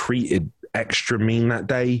just treated extra mean that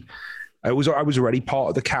day. I was already part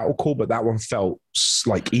of the cattle call, but that one felt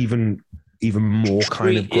like even more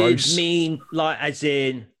kind of gross. Mean, like, as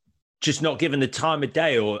in, just not given the time of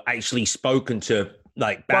day, or actually spoken to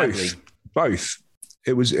like badly? Both.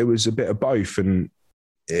 It was a bit of both, and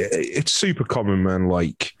it's super common, man.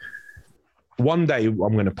 Like one day I'm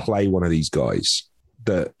going to play one of these guys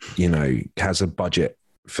that, you know, has a budget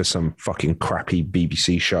for some fucking crappy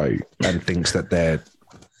BBC show and thinks that they're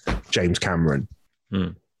James Cameron.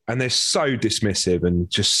 And they're so dismissive and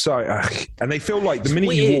just so, and they feel like the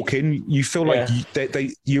minute you walk in, you feel like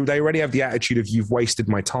they already have the attitude of you've wasted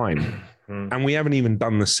my time, and we haven't even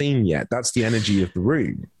done the scene yet. That's the energy of the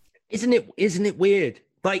room. Isn't it weird?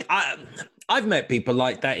 Like I've met people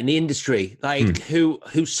like that in the industry, like who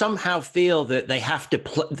somehow feel that they have to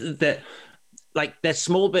that. Like the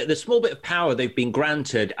small bit of power they've been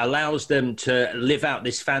granted allows them to live out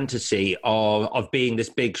this fantasy of being this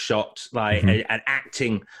big shot, like and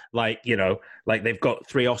acting like, you know, like they've got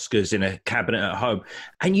 3 Oscars in a cabinet at home,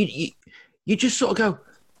 and you just sort of go,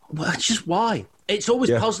 well, just why? It's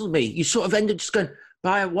always puzzled me. You sort of end up just going,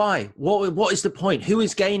 why? What is the point? Who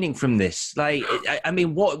is gaining from this? Like, I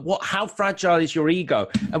mean, what? How fragile is your ego,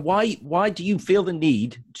 and why do you feel the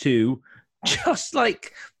need to just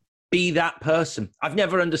like be that person? I've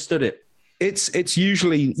never understood it. It's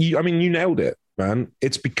usually, I mean, you nailed it, man.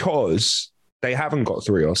 It's because they haven't got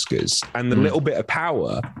 3 Oscars, and the little bit of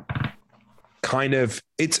power kind of,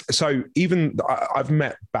 it's so even I've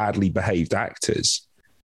met badly behaved actors,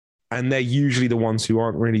 and they're usually the ones who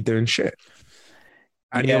aren't really doing shit.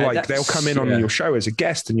 And you're like, they'll come in on your show as a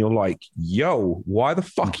guest, and you're like, yo, why the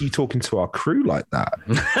fuck are you talking to our crew like that?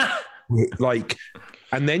 Like,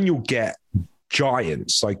 and then you'll get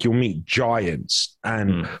giants, like you'll meet giants,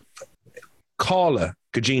 and Carla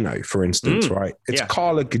Gugino, for instance, right? It's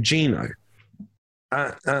Carla Gugino.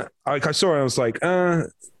 Like I saw her, I was like,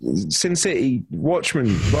 Sin City,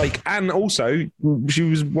 Watchmen, like, and also she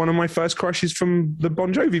was one of my first crushes from the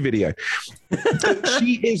Bon Jovi video.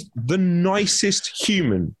 She is the nicest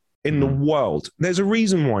human in the world. There's a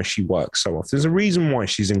reason why she works so often. There's a reason why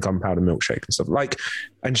she's in Gunpowder Milkshake and stuff, like,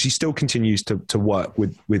 and she still continues to work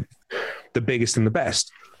with the biggest and the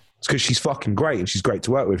best. It's because she's fucking great, and she's great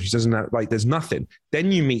to work with. She doesn't have, like, there's nothing.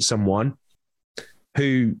 Then you meet someone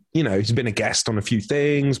who, you know, has been a guest on a few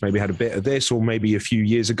things, maybe had a bit of this, or maybe a few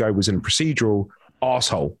years ago was in a procedural,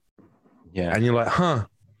 arsehole. Yeah. And you're like, huh,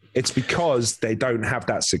 it's because they don't have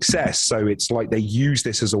that success. So it's like they use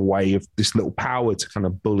this as a way of this little power to kind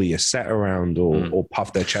of bully a set around or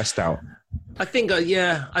puff their chest out. I think,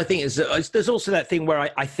 I think there's also that thing where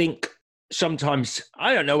I think sometimes,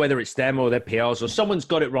 I don't know whether it's them or their PRs or someone's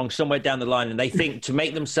got it wrong somewhere down the line, and they think to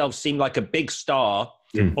make themselves seem like a big star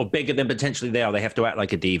or bigger than potentially they are, they have to act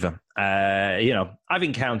like a diva. You know, I've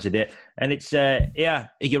encountered it, and it's,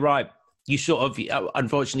 you're right. You sort of,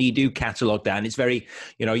 unfortunately, you do catalog that, and it's very,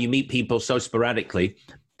 you know, you meet people so sporadically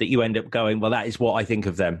that you end up going, well, that is what I think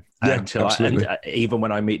of them even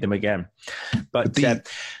when I meet them again. But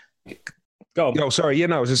go on. Oh, sorry. Yeah,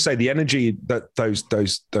 no, I was just saying the energy that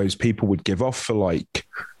those people would give off for like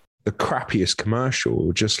the crappiest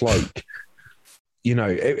commercial, just like, you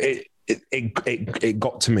know, it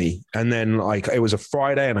got to me. And then like it was a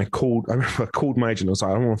Friday, and I remember I called my agent. I was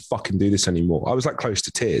like, I don't want to fucking do this anymore. I was like close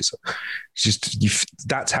to tears. It's just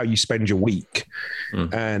that's how you spend your week.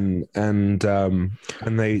 And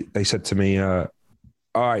they said to me, all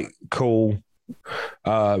right, cool.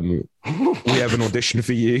 We have an audition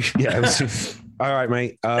for you. Yeah. All right,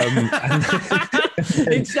 mate.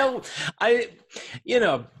 It's so,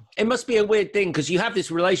 it must be a weird thing, because you have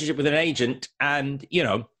this relationship with an agent, and you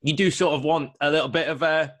know you do sort of want a little bit of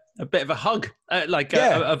a hug,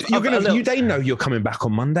 they know you're coming back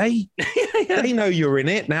on Monday. They know you're in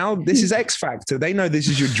it now. This is X Factor. They know this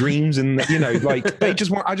is your dreams, and you know, like I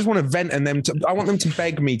just want to vent, and I want them to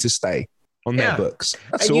beg me to stay on their books.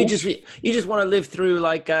 That's and all. You just want to live through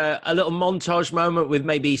like a little montage moment with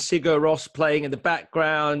maybe Sigur Rós playing in the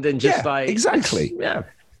background, and just exactly. Yeah.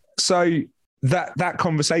 So that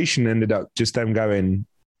conversation ended up just them going,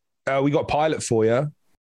 we got a pilot for you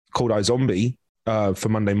called iZombie for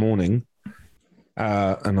Monday morning.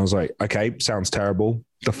 And I was like, okay, sounds terrible.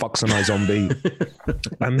 The fuck's an iZombie?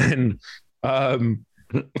 And then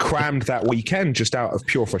crammed that weekend just out of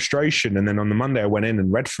pure frustration. And then on the Monday I went in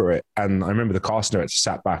and read for it. And I remember the cast director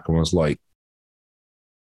sat back and was like,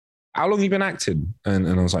 how long have you been acting? And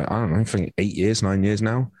I was like, I don't know, I think 8 years, 9 years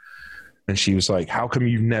now. And she was like, how come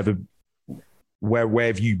you've never... Where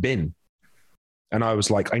have you been? And I was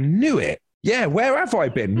like, I knew it. Yeah, where have I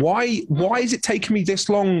been? Why is it taking me this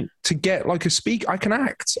long to get like a speak? I can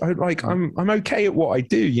act. I'm okay at what I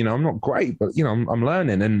do. You know, I'm not great, but you know, I'm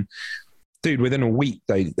learning. And dude, within a week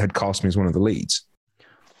they had cast me as one of the leads.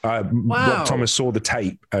 Rob Thomas saw the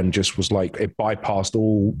tape and just was like, it bypassed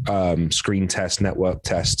all screen tests,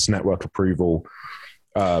 network approval.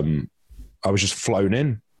 I was just flown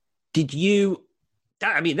in. Did you,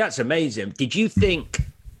 that's amazing. Did you think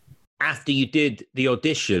after you did the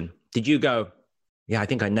audition, did you go, yeah, I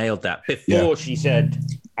think I nailed that before she said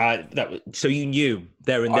so you knew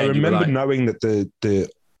there and then? I remember knowing that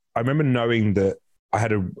I remember knowing that I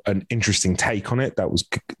had an interesting take on it. That was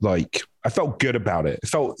like, I felt good about it.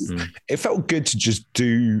 It felt good to just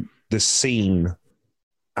do the scene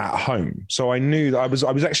at home. So I knew that I was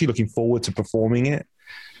actually looking forward to performing it,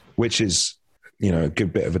 which is, a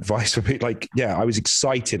good bit of advice for people. Like, yeah, I was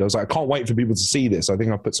excited. I was like, I can't wait for people to see this. I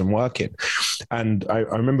think I'll put some work in. And I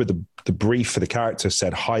remember the brief for the character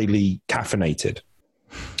said highly caffeinated.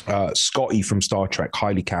 Scotty from Star Trek,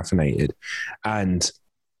 highly caffeinated. And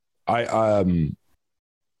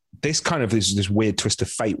this weird twist of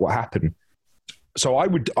fate, what happened. So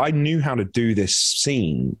I knew how to do this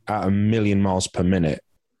scene at 1,000,000 miles per minute.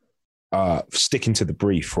 Sticking to the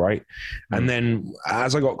brief, right? And then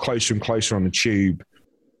as I got closer and closer on the tube,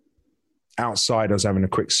 outside, I was having a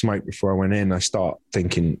quick smoke before I went in. I start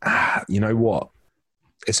thinking, you know what?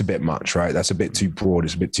 It's a bit much, right? That's a bit too broad.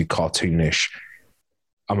 It's a bit too cartoonish.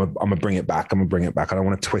 I'm gonna bring it back. I don't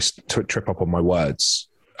want to trip up on my words.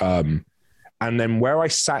 And then where I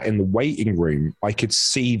sat in the waiting room, I could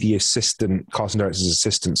see the casting director's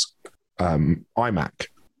assistant's iMac,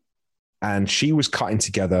 and she was cutting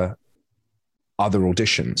together other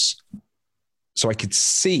auditions. So I could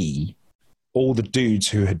see all the dudes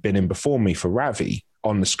who had been in before me for Ravi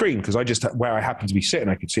on the screen, because where I happened to be sitting,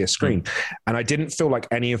 I could see a screen. And I didn't feel like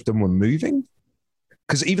any of them were moving,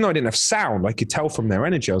 because even though I didn't have sound, I could tell from their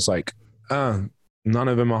energy. I was like, none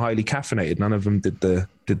of them are highly caffeinated. None of them did the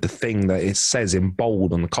thing that it says in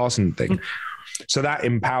bold on the casting thing. So that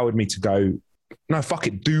empowered me to go, no, fuck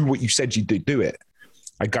it, do what you said you do it.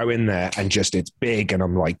 I go in there and just, it's big, and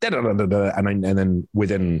I'm like, da, da, da, da, da, and then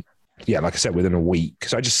within a week,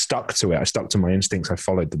 because I just stuck to it. I stuck to my instincts. I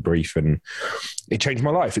followed the brief, and it changed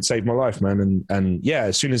my life. It saved my life, man. And yeah,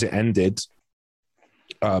 as soon as it ended,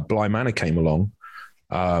 Bly Manor came along.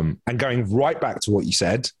 And going right back to what you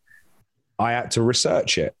said, I had to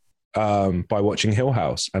research it by watching Hill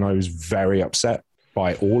House, and I was very upset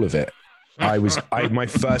by all of it. My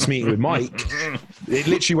first meeting with Mike, it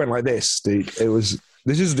literally went like this, dude.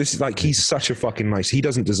 This is like, he's such a fucking nice. He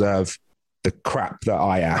doesn't deserve the crap that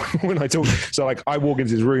I am when I talk. So like, I walk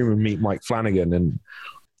into his room and meet Mike Flanagan, and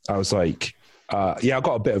I was like, yeah, I've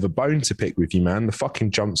got a bit of a bone to pick with you, man. The fucking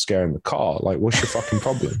jump scare in the car. Like, what's your fucking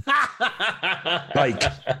problem? Like,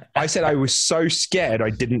 I said I was so scared I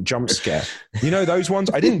didn't jump scare. You know those ones?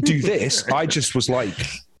 I didn't do this. I just was like,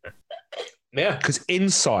 yeah. Because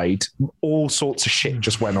inside, all sorts of shit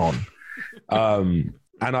just went on. And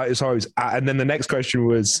then the next question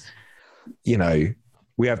was,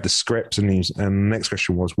 we have the scripts, and the next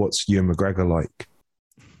question was, what's Ewan McGregor like?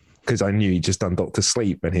 Because I knew he'd just done Dr.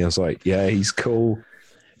 Sleep, and he was like, yeah, he's cool,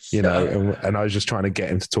 and I was just trying to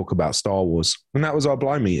get him to talk about Star Wars, and that was our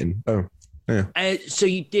Bly meeting. Oh, yeah. So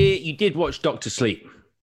you did watch Dr. Sleep?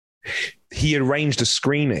 He arranged a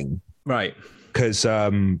screening, right? Because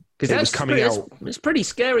it was coming out. It's pretty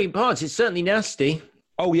scary in parts. It's certainly nasty.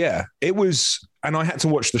 Oh yeah, it was. And I had to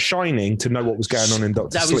watch The Shining to know what was going on in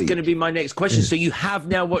Dr. Sleep. That was going to be my next question. So you have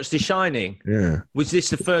now watched The Shining. Yeah. Was this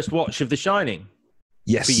the first watch of The Shining?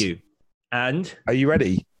 Yes. For you. And? Are you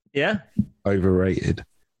ready? Yeah. Overrated.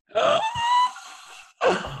 I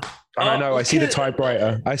know. I see the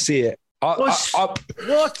typewriter. I see it. What?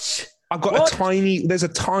 I've got there's a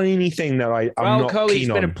tiny thing that I'm not Coley, keen it's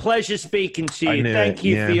on. been a pleasure speaking to you. Thank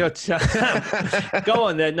you for your time. Go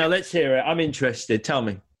on then. No, let's hear it. I'm interested. Tell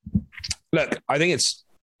me. Look, I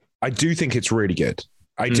do think it's really good.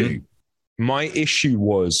 I do. My issue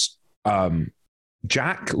was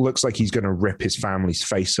Jack looks like he's going to rip his family's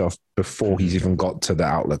face off before he's even got to the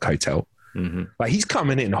Outlook Hotel. Mm-hmm. Like, he's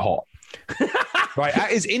coming in hot. Right,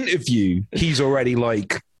 at his interview, he's already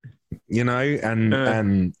like, and I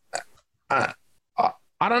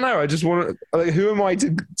don't know. I just want to. Who am I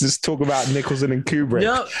to just talk about Nicholson and Kubrick?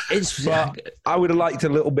 No, but I would have liked a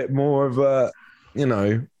little bit more of a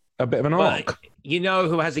bit of an arc. You know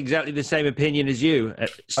who has exactly the same opinion as you?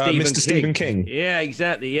 Mr. Stephen King. Yeah,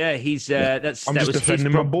 exactly. Yeah, he's I'm just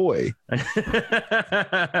defending my boy.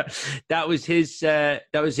 That was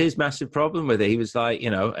his massive problem with it. He was like,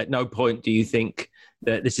 at no point do you think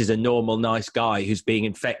that this is a normal, nice guy who's being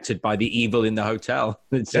infected by the evil in the hotel.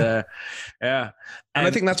 It's yeah. And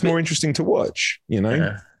I think that's more interesting to watch,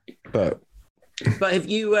 Yeah. But have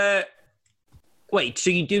you Wait, so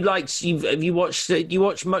you do like? Have you watched? Do you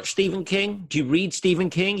watch much Stephen King? Do you read Stephen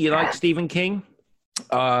King? You like Stephen King?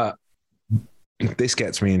 This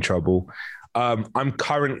gets me in trouble. I'm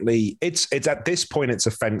currently. It's at this point. It's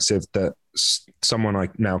offensive that someone I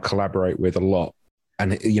now collaborate with a lot,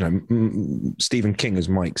 and Stephen King is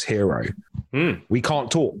Mike's hero. We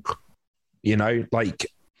can't talk. Like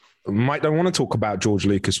Mike don't want to talk about George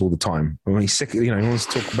Lucas all the time. When he's sick, he wants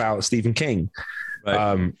to talk about Stephen King.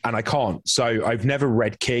 Right. And I can't. So I've never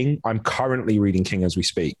read King. I'm currently reading King as we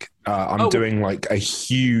speak. I'm doing like a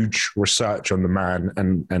huge research on the man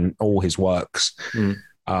and all his works,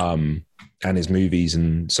 and his movies.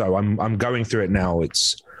 And so I'm going through it now.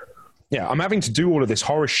 I'm having to do all of this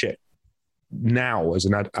horror shit now as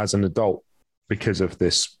an adult because of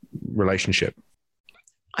this relationship.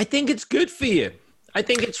 I think it's good for you. I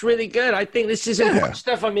think it's really good. I think this is important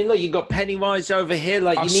stuff. I mean, look, you got Pennywise over here.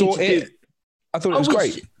 Like I thought it was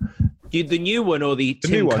great. The new one or the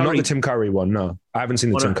Tim new one, Curry? Not the Tim Curry one. No, I haven't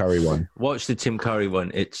seen the Tim Curry one. Watch the Tim Curry one.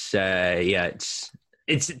 It's that's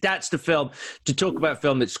the film. To talk about a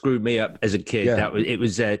film that screwed me up as a kid. Yeah. It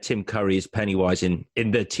was Tim Curry as Pennywise in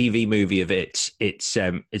the TV movie of it. It's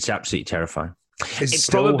absolutely terrifying. It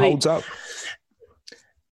still holds up.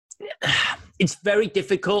 It's very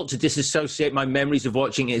difficult to disassociate my memories of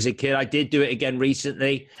watching it as a kid. I did do it again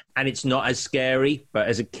recently, and it's not as scary. But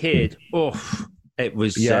as a kid, it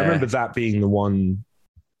was. Yeah, I remember that being the one.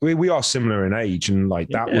 We are similar in age, and like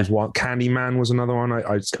that was one. Candyman was another one. These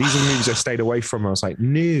are movies I stayed away from. I was like,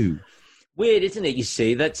 no. Weird, isn't it? You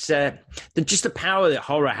see, that's just the power that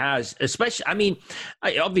horror has. Especially, I mean,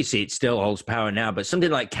 obviously it still holds power now, but something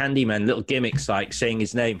like Candyman, little gimmicks like saying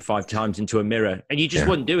his name 5 times into a mirror, and you just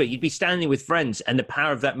wouldn't do it. You'd be standing with friends, and the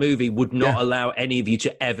power of that movie would not allow any of you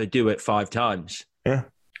to ever do it 5 times. Yeah,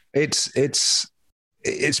 it's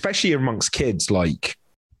especially amongst kids, like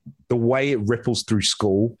the way it ripples through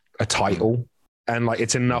school, a title. And like,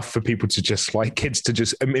 it's enough for people to just like kids to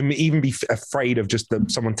just even be afraid of just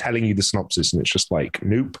someone telling you the synopsis. And it's just like,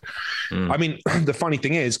 nope. I mean, the funny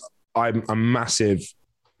thing is I'm a massive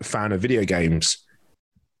fan of video games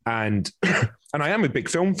and I am a big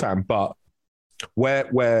film fan, but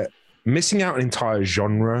we're missing out an entire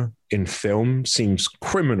genre in film seems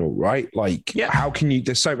criminal, right? Like, how can you,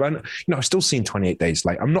 I've still seen 28 Days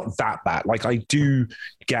Late. I'm not that bad. Like I do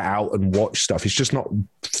get out and watch stuff. It's just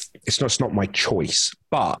not my choice,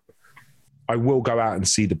 but I will go out and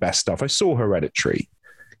see the best stuff. I saw Hereditary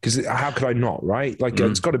because how could I not, right? Like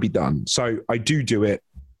it's got to be done. So I do it.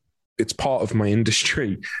 It's part of my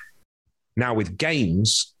industry. Now with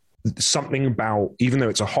games, something about, even though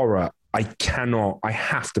it's a horror, I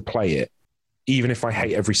have to play it, even if I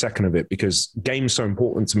hate every second of it, because games so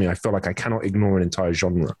important to me. I feel like I cannot ignore an entire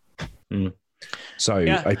genre. So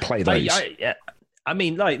I play those. I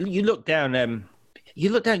mean, like you look down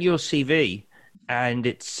your CV, and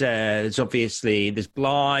there's obviously there's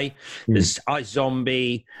Bly, there's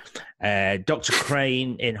iZombie, Dr.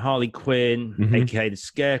 Crane in Harley Quinn, aka the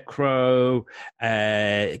Scarecrow,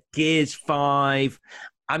 Gears 5.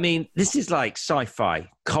 I mean, this is like sci-fi,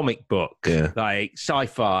 comic book, like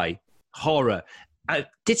sci-fi, horror.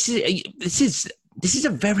 This is a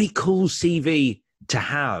very cool CV to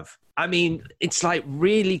have. I mean, it's like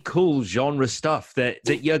really cool genre stuff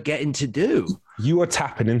that you're getting to do. You are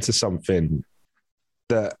tapping into something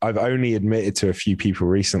that I've only admitted to a few people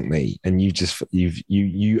recently, and you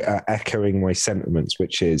are echoing my sentiments,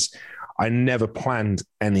 which is I never planned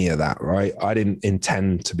any of that, right? I didn't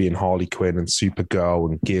intend to be in Harley Quinn and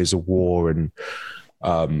Supergirl and Gears of War, and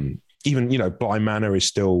even Bly Manor is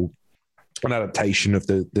still an adaptation of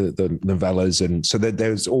the novellas, and so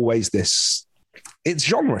there's always this. It's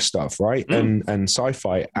genre stuff, right? And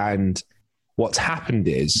sci-fi, and what's happened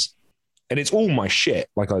is, and it's all my shit.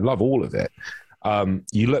 Like I love all of it. I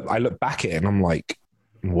look back at it and I'm like,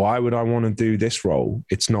 why would I want to do this role?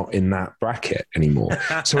 It's not in that bracket anymore.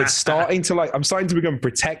 So it's starting to I'm starting to become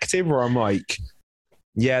protective, where I'm like,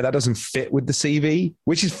 yeah, that doesn't fit with the CV,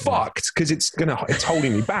 which is fucked because it's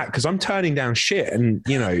holding me back because I'm turning down shit, and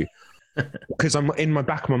because I'm in my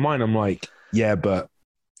back of my mind, I'm like, yeah, but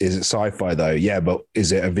is it sci-fi though? Yeah, but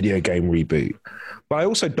is it a video game reboot? But I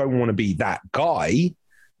also don't want to be that guy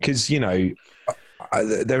because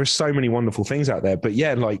there are so many wonderful things out there. But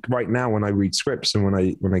yeah, like right now when I read scripts and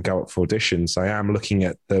when I go up for auditions, I am looking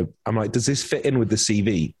at I'm like, does this fit in with the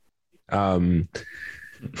CV?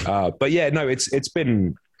 But yeah, no, it's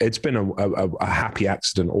been a happy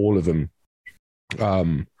accident, all of them.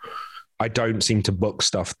 I don't seem to book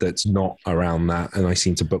stuff that's not around that, and I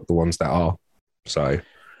seem to book the ones that are. So,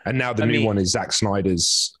 and now the new one is Zack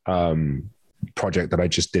Snyder's project that I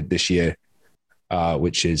just did this year.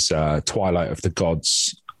 which is Twilight of the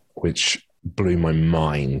Gods, which blew my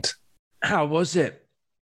mind. How was it?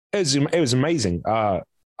 It was amazing.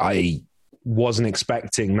 I wasn't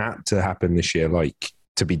expecting that to happen this year, like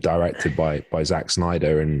to be directed by Zack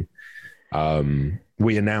Snyder, and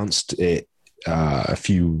we announced it a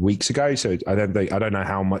few weeks ago. So I don't know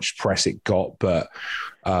how much press it got, but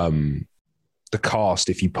the cast,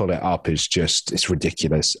 if you pull it up, it's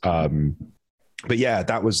ridiculous. But yeah,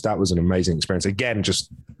 that was an amazing experience. Again,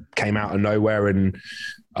 just came out of nowhere and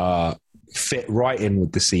fit right in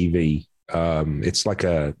with the CV. It's like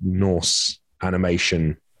a Norse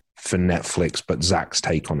animation for Netflix, but Zach's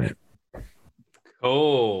take on it.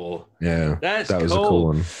 Cool. Yeah, that was cool. A cool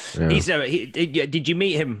one. Yeah. Did you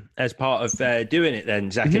meet him as part of doing it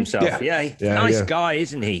then, Zach himself? Yeah, nice guy,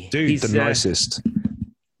 isn't he? Dude, he's the nicest.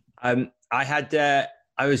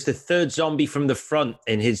 I was the third zombie from the front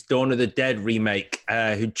in his Dawn of the Dead remake,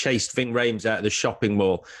 who chased Ving Rhames out of the shopping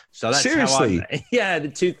mall. So that's seriously,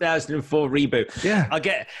 the 2004 reboot. Yeah, I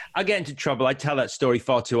get into trouble. I tell that story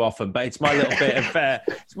far too often, but it's my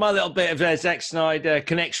little bit of Zack Snyder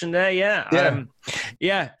connection there. Yeah.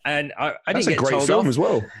 And I that's didn't get a great told film off. as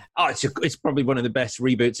well. Oh, it's probably one of the best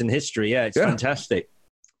reboots in history. Yeah, it's fantastic.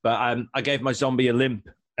 But I gave my zombie a limp,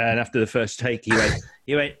 and after the first take, he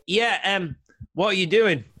went, what are you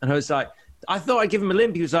doing? And I was like, I thought I'd give him a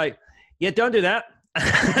limp. He was like, yeah, don't do that.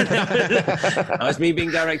 That was me being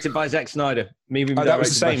directed by Zack Snyder. That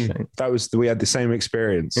was the same. We had the same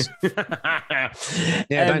experience.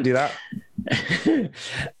 Don't do that.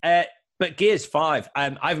 But Gears 5,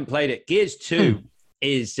 I haven't played it. Gears 2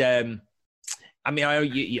 is, I know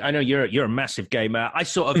you're a massive gamer.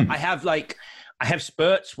 I have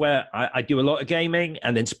spurts where I do a lot of gaming,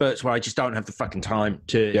 and then spurts where I just don't have the fucking time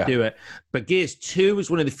to do it. But Gears 2 was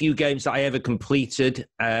one of the few games that I ever completed.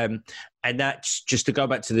 And that's just to go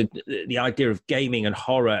back to the idea of gaming and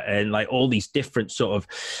horror and like all these different sort of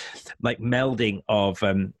like melding of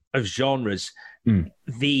genres.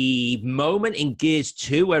 The moment in Gears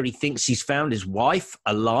 2 where he thinks he's found his wife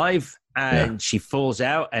alive and she falls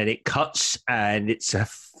out and it cuts and it's a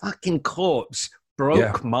fucking corpse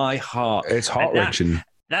broke my heart. It's heart-wrenching.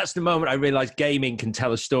 That's the moment I realized gaming can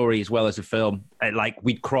tell a story as well as a film. Like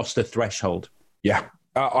we'd crossed the threshold. Yeah.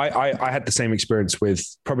 I had the same experience with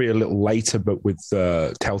probably a little later, but with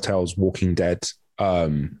Telltale's Walking Dead,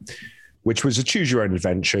 which was a choose your own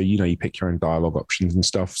adventure. You know, you pick your own dialogue options and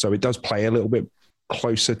stuff. So it does play a little bit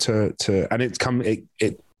closer to and it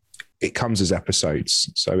comes as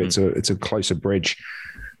episodes. So it's a closer bridge.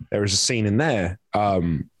 There is a scene in there.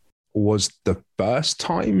 Was the first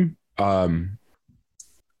time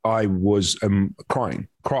I was crying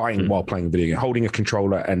while playing a video game, holding a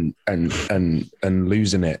controller and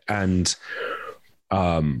losing it. And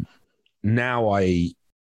now I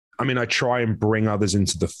try and bring others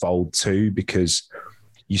into the fold too, because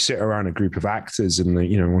you sit around a group of actors and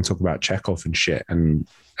want to talk about Chekhov and shit, and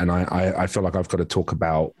I feel like I've got to talk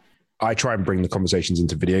about. I try and bring the conversations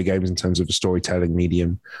into video games in terms of a storytelling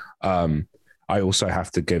medium. I also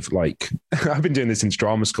have to give I've been doing this since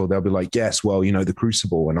drama school. They'll be like, yes, well, the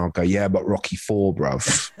Crucible. And I'll go, yeah, but Rocky IV,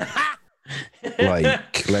 bruv.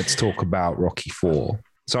 Let's talk about Rocky IV.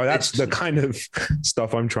 So that's the kind of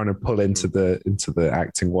stuff I'm trying to pull into the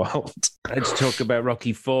acting world. Let's talk about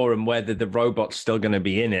Rocky IV and whether the robot's still going to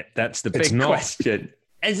be in it. That's the big question.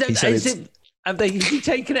 Have they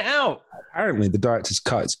taken it out? Apparently the director's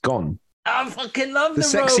cut, it's gone. I fucking love the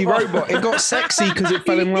sexy robot. It got sexy because it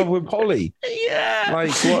fell in love with Polly. Yeah.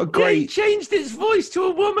 What a great... He changed its voice to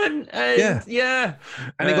a woman. And,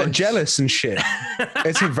 And it got jealous and shit.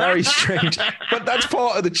 It's a very strange... But that's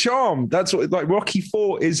part of the charm. That's what... Rocky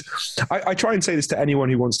IV is... I try and say this to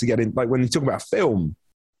anyone who wants to get in... when you talk about film,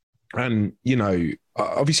 and,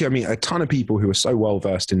 obviously, I mean, a ton of people who are so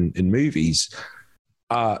well-versed in movies...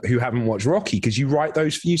 who haven't watched Rocky, because you write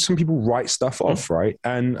those for you. Some people write stuff off, right?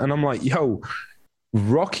 And I'm like,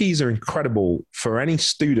 Rockies are incredible for any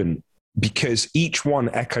student because each one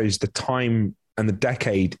echoes the time and the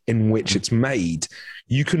decade in which it's made.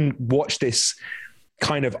 You can watch this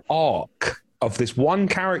kind of arc of this one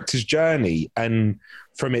character's journey, and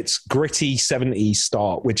from its gritty 70s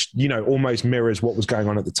start, which, almost mirrors what was going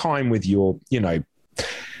on at the time with your,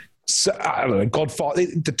 So, I don't know, Godfather,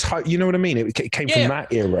 you know what I mean? It came from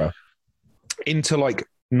that era into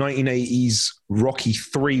 1980s Rocky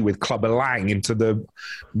 3 with Clubber Lang, into the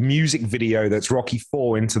music video that's Rocky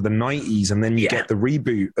 4 into the 90s. And then you get the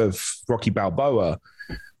reboot of Rocky Balboa,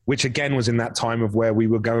 which again was in that time of where we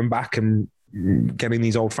were going back and getting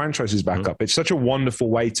these old franchises back up. It's such a wonderful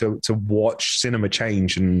way to watch cinema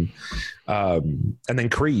change. And then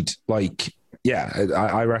Creed,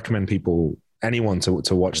 I recommend people anyone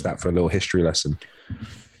to watch that for a little history lesson.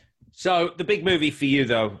 So the big movie for you,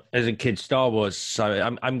 though, as a kid, Star Wars.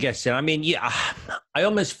 So I'm guessing. I mean, yeah, I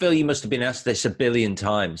almost feel you must have been asked this a billion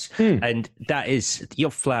times, and that is your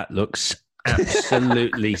flat looks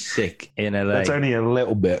absolutely sick in LA. That's only a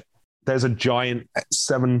little bit. There's a giant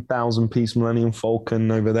 7,000 piece Millennium Falcon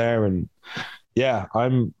over there, and yeah,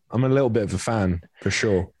 I'm a little bit of a fan for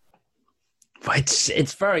sure.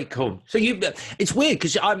 It's very cool. So it's weird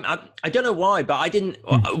because I don't know why, but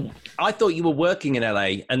I thought you were working in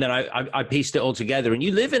LA, and then I pieced it all together. And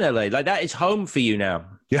you live in LA, like that is home for you now.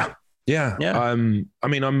 Yeah. I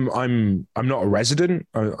mean, I'm not a resident.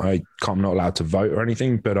 I'm not allowed to vote or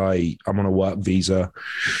anything, but I'm on a work visa,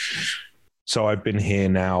 so I've been here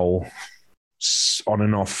now on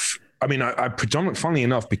and off. I mean, I predominantly, funnily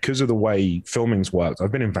enough, because of the way filming's worked,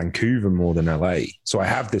 I've been in Vancouver more than LA. So I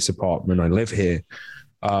have this apartment, I live here.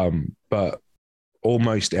 But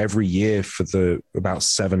almost every year for about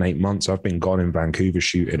 7-8 months, I've been gone in Vancouver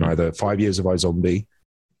shooting either 5 years of iZombie,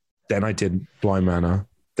 then I did Bly Manor,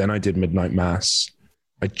 then I did Midnight Mass.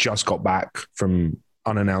 I just got back from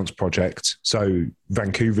unannounced project. So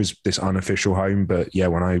Vancouver's this unofficial home, but yeah,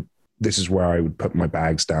 this is where I would put my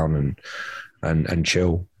bags down and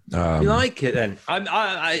chill. You like it then? I'm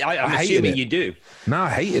assuming you do. No, I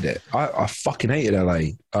hated it. I fucking hated LA.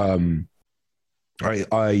 I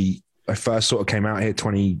first sort of came out here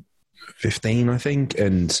 2015, I think,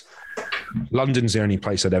 and London's the only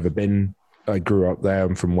place I'd ever been. I grew up there.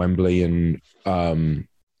 I'm from Wembley, and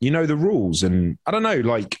you know the rules. And I don't know,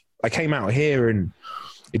 like I came out here and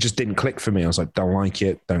it just didn't click for me. I was like, don't like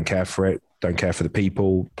it, don't care for it, don't care for the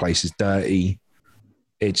people. Place is dirty.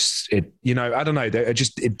 I don't know.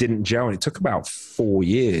 It didn't gel, and it took about 4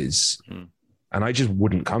 years, and I just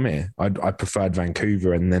wouldn't come here. I preferred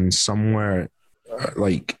Vancouver, and then somewhere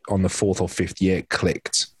like on the 4th or 5th year, it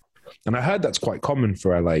clicked. And I heard that's quite common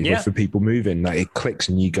for LA, for people moving, that it clicks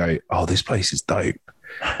and you go, oh, this place is dope.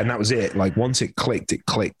 And that was it. Like once it clicked.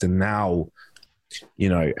 And now, you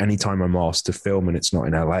know, anytime I'm asked to film and it's not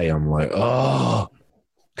in LA, I'm like, oh,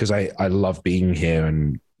 because I love being here,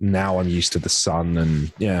 and now I'm used to the sun,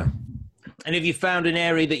 and yeah. And have you found an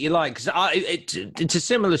area that you like? Because it's a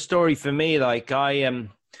similar story for me. Like I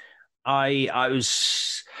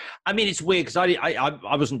was, I mean, it's weird because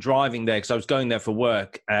I wasn't driving there because I was going there for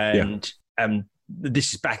work, and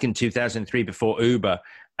this is back in 2003 before Uber.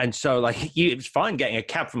 And so, like, it was fine getting a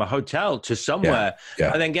cab from a hotel to somewhere,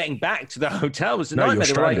 and then getting back to the hotel was a nightmare.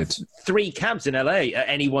 There were like 3 cabs in LA at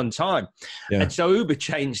any one time, and so Uber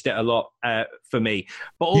changed it a lot for me.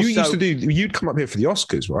 But also, you'd come up here for the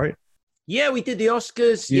Oscars, right? Yeah, we did the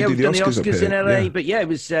Oscars. We've done the Oscars in LA. But it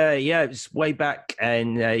was way back,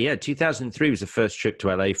 and 2003 was the first trip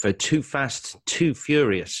to LA for Too Fast, Too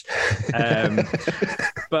Furious. But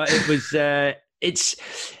it was,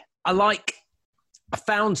 I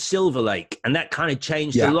found Silver Lake, and that kind of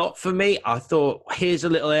changed a lot for me. I thought, here's a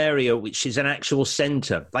little area which is an actual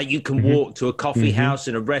center. Like you can walk to a coffee house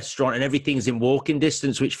and a restaurant, and everything's in walking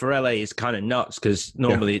distance, which for LA is kind of nuts because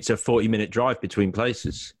normally it's a 40-minute drive between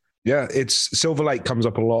places. Yeah, Silver Lake comes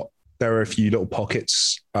up a lot. There are a few little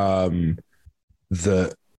pockets that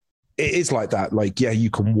it is like that. Like, you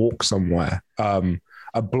can walk somewhere.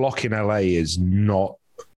 A block in LA is not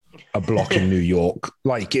a block in New York.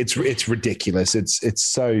 Like it's ridiculous. It's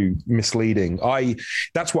so misleading.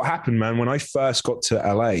 That's what happened, man. When I first got to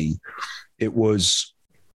LA, I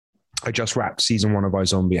just wrapped season 1 of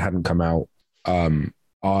iZombie. It hadn't come out.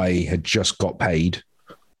 I had just got paid.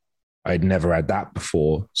 I'd never had that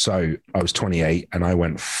before. So I was 28 and I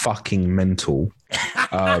went fucking mental.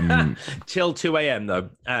 Till 2 a.m. though,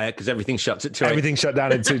 because everything shuts at 2 a.m. Everything shut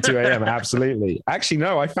down at 2 a.m. Absolutely. Actually,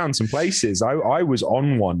 no, I found some places. I was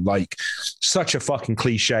on one, like such a fucking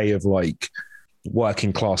cliche of like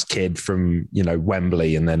working class kid from,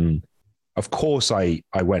 Wembley. And then of course I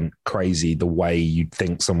went crazy the way you'd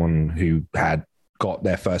think someone who had got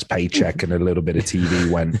their first paycheck and a little bit of TV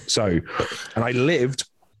went. So, and I lived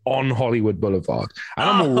on Hollywood Boulevard, and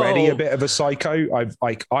I'm already a bit of a psycho.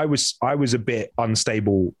 I was a bit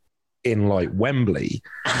unstable in like Wembley,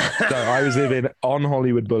 so I was living on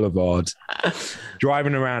Hollywood Boulevard,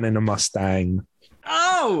 driving around in a Mustang.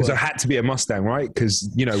 Because I had to be a Mustang, right?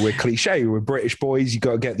 Because we're cliche, we're British boys. You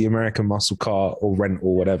got to get the American muscle car or rent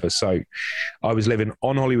or whatever. So I was living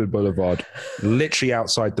on Hollywood Boulevard, literally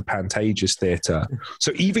outside the Pantages Theatre.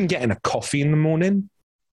 So even getting a coffee in the morning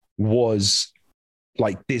was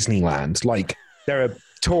like Disneyland. Like there are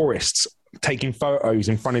tourists taking photos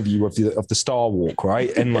in front of you of the Star Walk,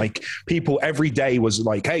 right? And like people every day was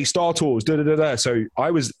like, hey, Star Tours, da da da da. So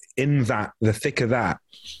I was in the thick of that,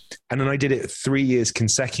 and then I did it 3 years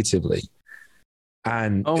consecutively.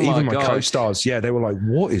 And Oh even my my God. co-stars, they were like,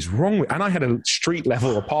 what is wrong with, and I had a street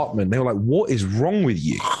level apartment. They were like, what is wrong with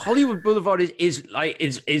you? Hollywood Boulevard is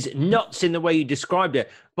nuts in the way you described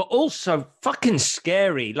it, but also fucking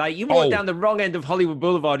scary. Like you walk down the wrong end of Hollywood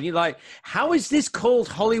Boulevard and you're like, how is this called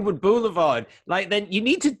Hollywood Boulevard? Like then you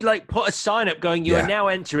need to like put a sign up going, you are now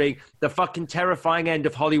entering the fucking terrifying end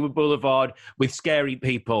of Hollywood Boulevard with scary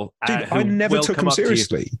people. Dude, I never took them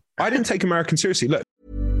seriously. I didn't take American seriously. Look.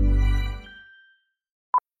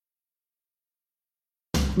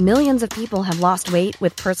 Millions of people have lost weight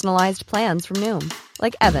with personalized plans from Noom.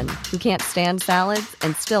 Like Evan, who can't stand salads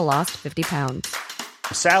and still lost 50 pounds.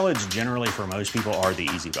 Salads generally for most people are the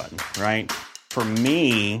easy button, right? For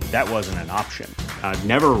me, that wasn't an option. I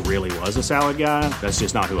never really was a salad guy. That's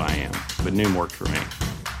just not who I am. But Noom worked for me.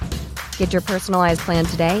 Get your personalized plan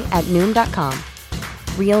today at Noom.com.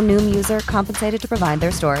 Real Noom user compensated to provide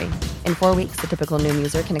their story. In 4 weeks, the typical Noom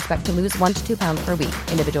user can expect to lose 1 to 2 pounds per week.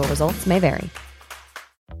 Individual results may vary.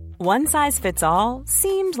 One size fits all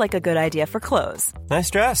seemed like a good idea for clothes.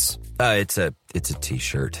 Nice dress. It's a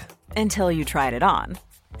t-shirt. Until you tried it on.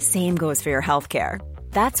 Same goes for your healthcare.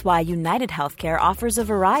 That's why United Healthcare offers a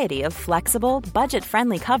variety of flexible,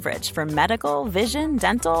 budget-friendly coverage for medical, vision,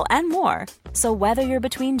 dental, and more. So whether you're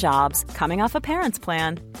between jobs, coming off a parent's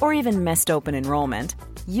plan, or even missed open enrollment,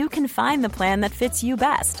 you can find the plan that fits you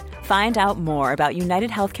best. Find out more about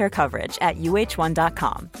United Healthcare coverage at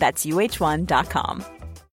uh1.com. That's uh1.com.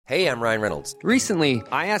 Hey, I'm Ryan Reynolds. Recently,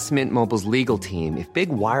 I asked Mint Mobile's legal team if big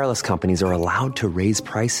wireless companies are allowed to raise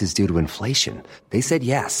prices due to inflation. They said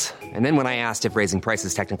yes. And then when I asked if raising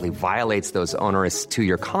prices technically violates those onerous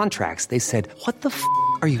 2-year contracts, they said, what the f***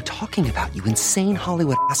 are you talking about, you insane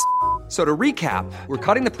Hollywood ass f- So to recap, we're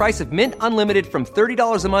cutting the price of Mint Unlimited from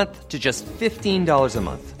 $30 a month to just $15 a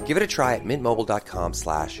month. Give it a try at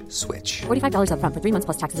mintmobile.com/switch. $45 up front for 3 months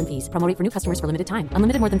plus taxes and fees. Promo rate for new customers for limited time.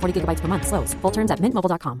 Unlimited more than 40 gigabytes per month. Slows full terms at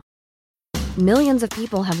mintmobile.com. Millions of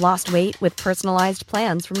people have lost weight with personalized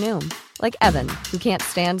plans from Noom. Like Evan, who can't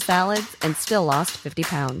stand salads and still lost 50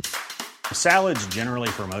 pounds. Salads generally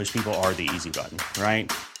for most people are the easy button,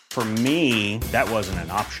 right? For me, that wasn't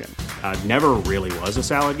an option. I never really was a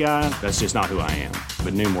salad guy. That's just not who I am.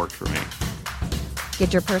 But Noom worked for me.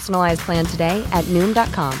 Get your personalized plan today at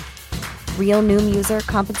Noom.com. Real Noom user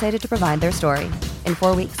compensated to provide their story. In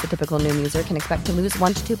 4 weeks, the typical Noom user can expect to lose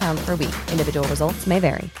 1 to 2 pounds per week. Individual results may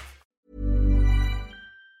vary.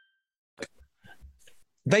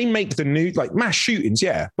 They make the news, like mass shootings,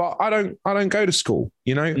 but I don't go to school,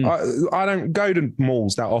 you know. I don't go to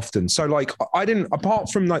malls that often, so like I didn't,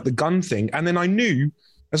 apart from like the gun thing, and then I knew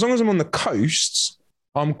as long as I'm on the coasts,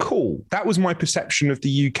 I'm cool. That was my perception of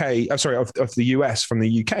the UK, of the US from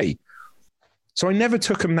the UK. So I never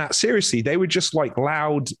took them that seriously. They were just like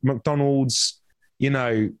loud McDonald's, you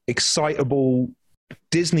know, excitable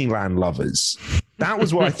Disneyland lovers. That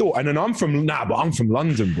was what I thought. And then I'm from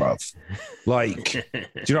London, bruv. Like, do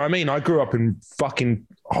you know what I mean? I grew up in fucking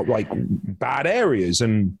like bad areas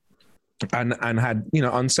and had, you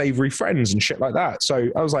know, unsavory friends and shit like that. So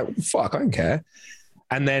I was like, fuck, I don't care.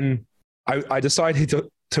 And then I decided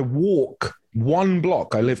to walk 1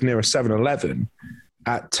 block. I live near a 7-Eleven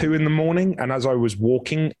at 2 a.m. And as I was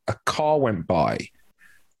walking, a car went by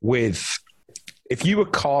with, if you were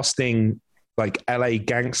casting like LA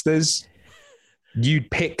gangsters,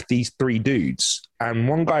 you'd pick these 3 dudes. And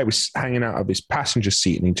one guy was hanging out of his passenger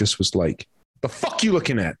seat and he just was like, the fuck you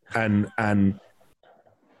looking at? And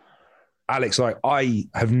Alex, like, I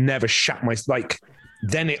have never shat my, like,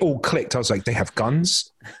 then it all clicked. I was like, they have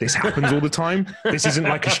guns. This happens all the time. This isn't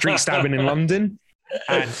like a street stabbing in London.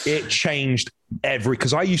 And it changed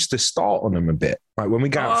because I used to start on them a bit. Like when we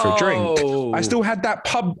go out for a drink, I still had that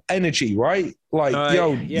pub energy, right? Like,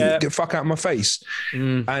 get the fuck out of my face.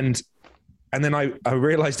 And then I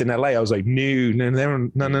realized in LA, I was like, no.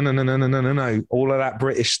 All of that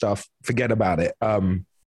British stuff, forget about it.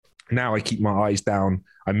 Now I keep my eyes down.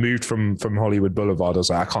 I moved from Hollywood Boulevard. I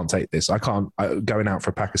was like, I can't take this. Going out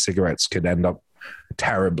for a pack of cigarettes could end up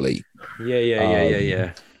terribly.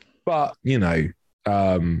 Yeah. But, you know,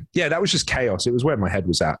 that was just chaos. It was where my head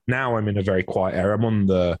was at. Now I'm in a very quiet area. I'm on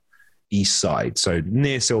the east side, so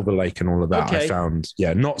near Silver Lake and all of that. Okay. I found,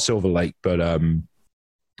 not Silver Lake, but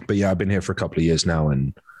yeah, I've been here for a couple of years now,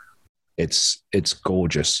 and it's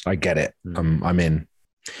gorgeous. I get it. I'm in.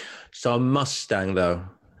 So a Mustang, though.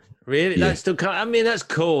 Really? Yeah. That's still. I mean, that's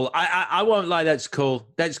cool. I won't lie. That's cool.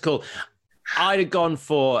 That's cool. I'd have gone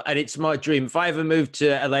for, and it's my dream, if I ever moved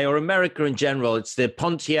to LA or America in general, it's the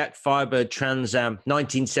Pontiac Firebird Trans Am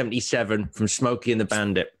 1977 from Smokey and the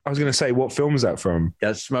Bandit. I was going to say, what film is that from?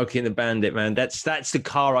 That's Smokey and the Bandit, man. That's the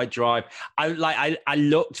car I drive. I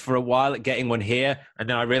looked for a while at getting one here, and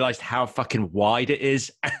then I realized how fucking wide it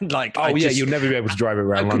is. And like, you'll never be able to drive it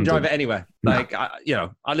around London. I couldn't drive it anywhere. Like,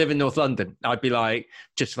 I live in North London. I'd be like,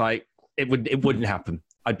 it wouldn't happen.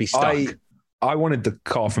 I'd be stuck. I wanted the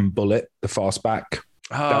car from Bullet, the fastback.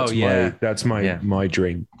 Oh, That's my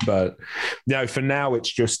dream. But no, for now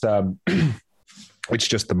it's just it's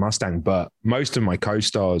just the Mustang. But most of my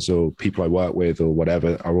co-stars or people I work with or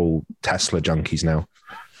whatever are all Tesla junkies now.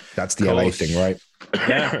 That's the LA thing, right?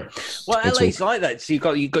 Yeah. Well, LA's like that. So you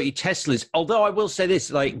got your Teslas. Although I will say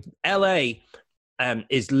this, like LA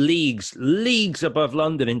is leagues above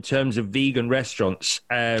London in terms of vegan restaurants.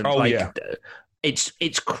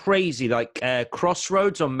 It's crazy. Like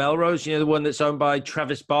Crossroads on Melrose, the one that's owned by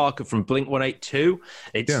Travis Barker from Blink-182.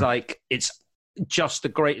 It's just the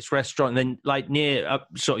greatest restaurant. And then like near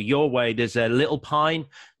sort of your way, there's a Little Pine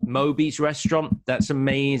Moby's restaurant. That's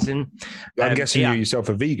amazing. I'm guessing you yourself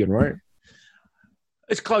a vegan, right?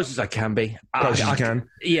 As close as I can be. Close as you can.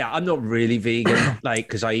 Yeah, I'm not really vegan,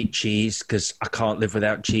 because I eat cheese because I can't live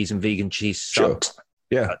without cheese, and vegan cheese sucks. Sure.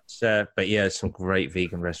 Yeah, but yeah, some great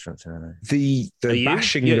vegan restaurants in LA. The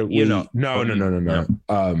bashing that we no.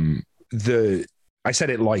 I said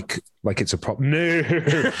it like it's a problem. No.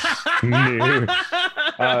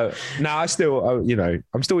 I still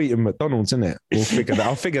I'm still eating McDonald's, isn't it?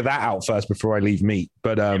 I'll figure that out first before I leave meat.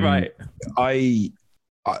 But right.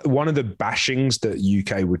 One of the bashings that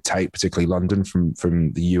UK would take, particularly London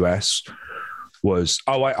from the US, was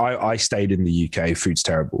I stayed in the UK. Food's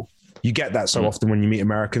terrible. You get that so often when you meet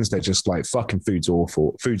Americans, they're just like, fucking food's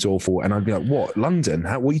awful. And I'd be like, what? London?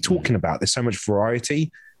 What are you talking about? There's so much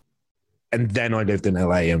variety. And then I lived in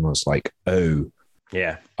LA and I was like, oh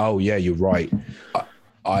yeah, you're right.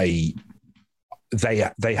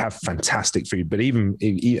 They have fantastic food, but even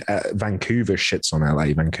Vancouver shits on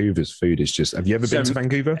LA. Vancouver's food is just, have you ever been to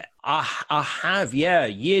Vancouver? I have, yeah.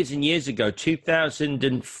 Years and years ago,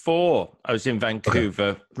 2004, I was in Vancouver.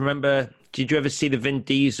 Okay. Remember, did you ever see the Vin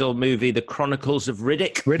Diesel movie, The Chronicles of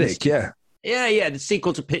Riddick? Riddick, yeah. Yeah, the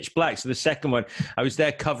sequel to Pitch Black. So the second one, I was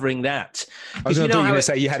there covering that. I was going to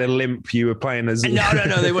say you had a limp. You were playing as...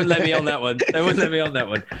 No, they wouldn't let me on that one.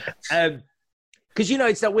 Because,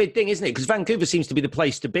 it's that weird thing, isn't it? Because Vancouver seems to be the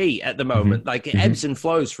place to be at the moment. Like, it ebbs and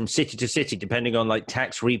flows from city to city, depending on, like,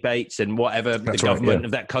 tax rebates and whatever the government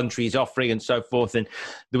of that country is offering and so forth. And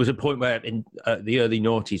there was a point where, in the early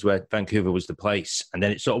noughties, where Vancouver was the place. And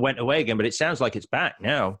then it sort of went away again. But it sounds like it's back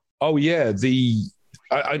now. Oh, yeah.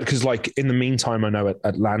 Because, like, in the meantime, I know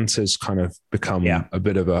Atlanta's kind of become a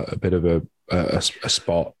bit of a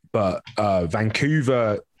spot. But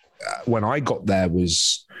Vancouver, when I got there,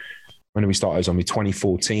 was... When we started, it was only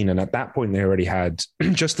 2014. And at that point, they already had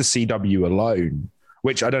just the CW alone,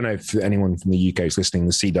 which I don't know if anyone from the UK is listening.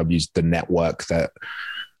 The CW's the network that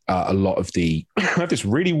a lot of the... I have this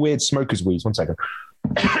really weird smoker's wheeze. 1 second.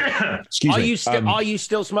 Excuse me. Are you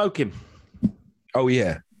still smoking? Oh,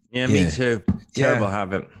 yeah. Yeah, me too. Terrible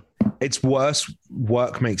habit. It's worse.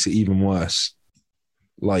 Work makes it even worse.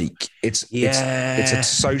 Like, it's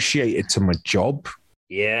associated to my job.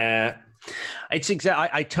 Yeah. It's exactly.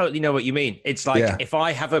 I totally know what you mean. It's like if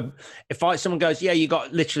someone goes, you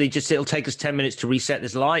got literally just, it'll take us 10 minutes to reset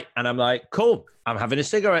this light. And I'm like, cool, I'm having a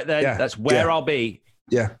cigarette then. Yeah. That's where I'll be.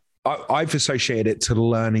 Yeah. I've associated it to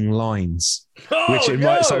learning lines,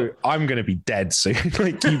 so I'm going to be dead soon.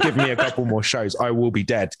 Like, you give me a couple more shows, I will be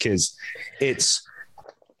dead, because it's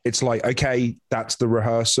like, okay, that's the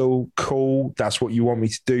rehearsal. Cool. That's what you want me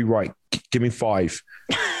to do. Right. Give me 5.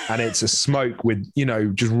 And it's a smoke with,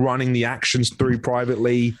 just running the actions through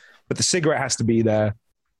privately, but the cigarette has to be there.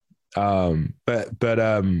 But what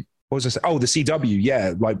was I saying? Oh, the CW.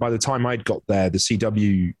 Yeah. Like, by the time I'd got there, the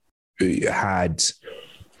CW had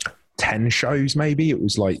 10 shows, maybe. It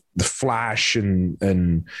was like The Flash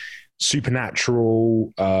and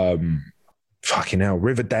Supernatural, fucking hell,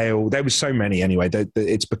 Riverdale. There was so many anyway.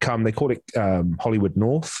 It's become, they called it Hollywood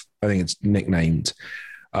North. I think it's nicknamed.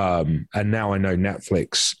 And now I know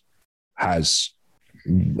Netflix has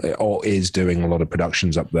or is doing a lot of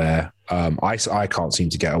productions up there. I can't seem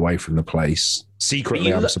to get away from the place.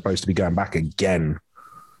 Secretly, I'm supposed to be going back again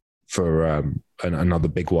for another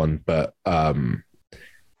big one. But I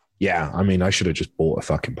mean, I should have just bought a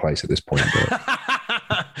fucking place at this point. But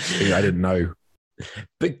I didn't know.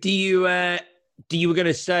 But do you were going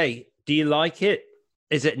to say, do you like it?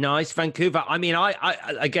 Is it nice, Vancouver? I mean, I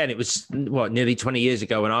again, it was nearly 20 years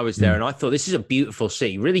ago when I was there, and I thought this is a beautiful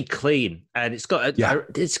city, really clean, and it's got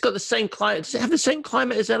it's got the same climate. Does it have the same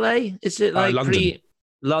climate as LA? Is it like London?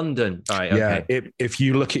 London, right? Okay. Yeah. If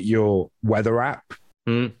you look at your weather app,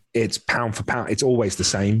 it's pound for pound. It's always the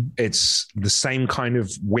same. It's the same kind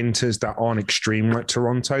of winters that aren't extreme like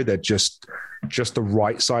Toronto. They're just the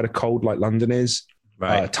right side of cold, like London is.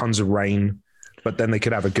 Right. Tons of rain, but then they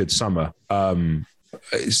could have a good summer.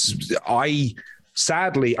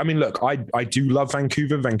 Sadly, I mean, look, I do love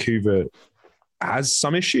Vancouver. Vancouver has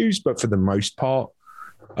some issues, but for the most part,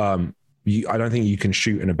 I don't think you can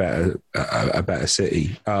shoot in a better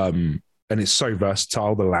city. And it's so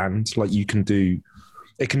versatile, the land. Like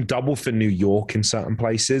it can double for New York in certain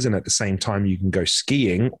places, and at the same time you can go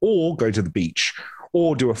skiing or go to the beach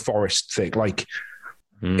or do a forest thing, like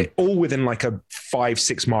all within like a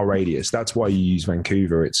 5-6 mile radius. That's why you use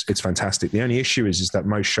Vancouver. It's fantastic. The only issue is that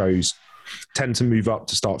most shows tend to move up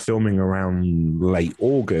to start filming around late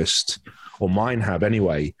August, or mine have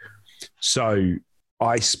anyway. So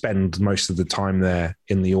I spend most of the time there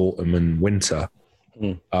in the autumn and winter.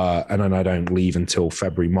 And then I don't leave until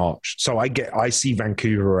February, March. So I see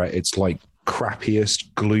Vancouver at its like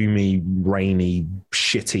crappiest, gloomy, rainy,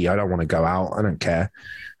 shitty. I don't want to go out. I don't care.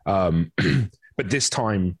 But this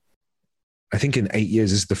time, I think in 8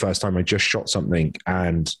 years, this is the first time I just shot something,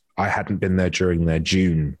 and I hadn't been there during their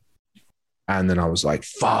June. And then I was like,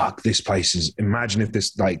 fuck, this place is, imagine if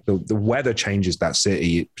this, like the weather changes that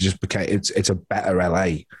city, it just became, it's a better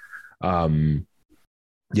LA.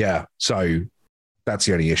 Yeah. So that's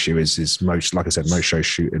the only issue is most, like I said, most shows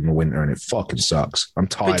shoot in the winter and it fucking sucks. I'm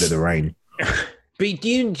tired of the rain. But do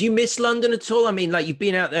you miss London at all? I mean, like you've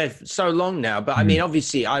been out there so long now, but I mean,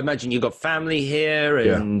 obviously I imagine you've got family here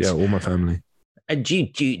and yeah, all my family. And do you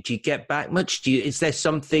get back much? Is there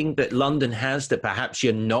something that London has that perhaps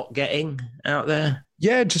you're not getting out there?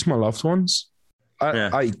 Yeah, just my loved ones.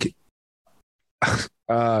 We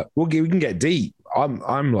can get deep.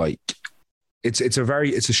 I'm like, it's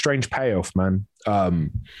a strange payoff, man.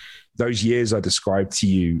 Those years I described to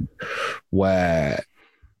you where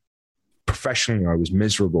professionally I was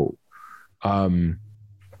miserable. I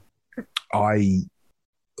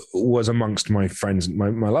was amongst my friends,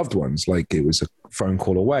 my loved ones. Like it was a phone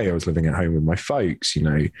call away. I was living at home with my folks, you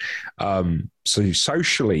know. So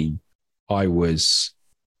socially, I was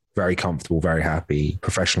very comfortable, very happy.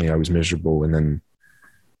 Professionally, I was miserable. And then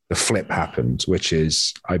the flip happened, which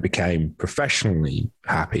is I became professionally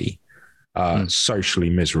happy, socially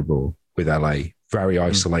miserable with LA, very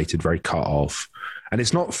isolated, very cut off. And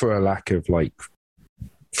it's not for a lack of like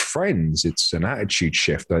friends, it's an attitude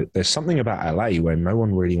shift. There's something about LA where no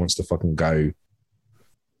one really wants to fucking go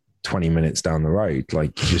 20 minutes down the road.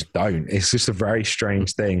 Like you just don't. It's just a very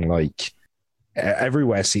strange thing. Like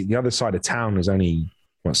everywhere, see the other side of town is only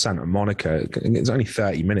Santa Monica. It's only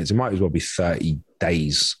 30 minutes. It might as well be 30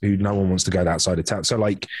 days. No one wants to go that side of town. So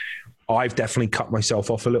like I've definitely cut myself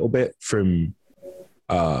off a little bit from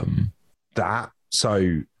that.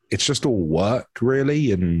 So it's just all work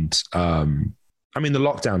really. And I mean, the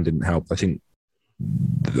lockdown didn't help. I think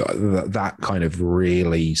that kind of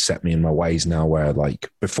really set me in my ways now where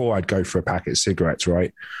like before I'd go for a packet of cigarettes,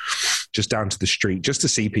 right? Just down to the street, just to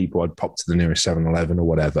see people, I'd pop to the nearest 7-Eleven or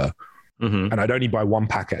whatever. And I'd only buy one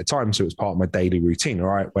pack at a time. So it was part of my daily routine. All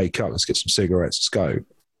right, wake up, let's get some cigarettes, let's go.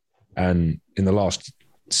 And in the last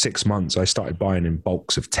 6 months, I started buying in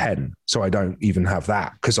bulks of 10. So I don't even have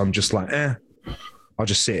that because I'm just like, I'll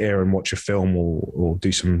just sit here and watch a film or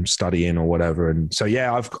do some studying or whatever. And so,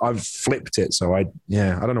 yeah, I've flipped it. So I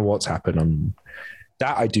don't know what's happened.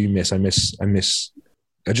 That I do miss. I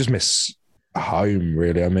just miss home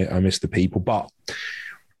really. I miss the people, but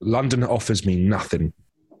London offers me nothing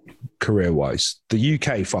career wise. The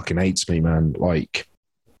UK fucking hates me, man. Like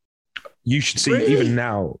you should see really? Even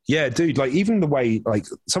now. Yeah, dude, like even the way, like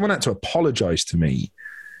someone had to apologize to me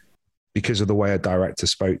because of the way a director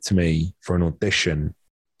spoke to me for an audition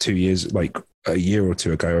 2 years, like a year or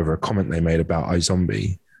two ago over a comment they made about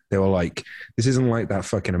iZombie. They were like, this isn't like that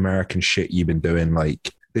fucking American shit you've been doing.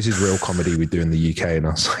 Like, this is real comedy we do in the UK. And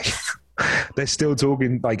I was like, they're still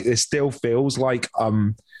talking, like, it still feels like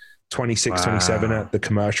 26, 27 at the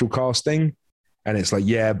commercial casting. And it's like,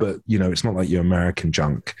 yeah, but, you know, it's not like your American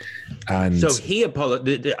junk. And so he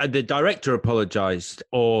the director apologized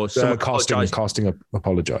or someone casting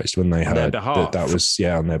apologized when they heard that was,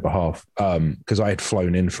 on their behalf. Because I had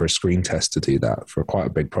flown in for a screen test to do that for quite a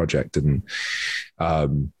big project. And I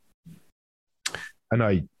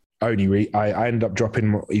ended up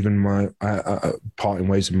dropping even my parting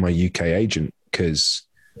ways with my UK agent because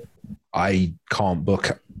I can't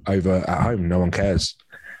book over at home. No one cares.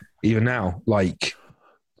 Even now, like,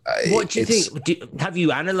 what do you think? Have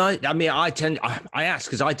you analyzed? I mean, I ask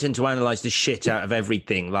because I tend to analyze the shit out of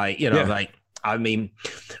everything. Like, you know, like, I mean,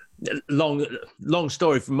 long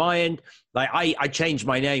story from my end. Like, I changed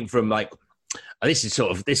my name from like, this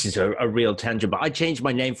is a real tangent, but I changed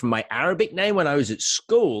my name from my Arabic name when I was at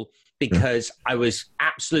school because I was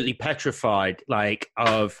absolutely petrified, like,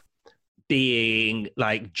 of being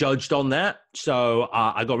like judged on that. So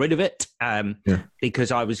I got rid of it because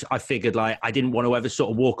I figured like I didn't want to ever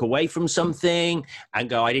sort of walk away from something and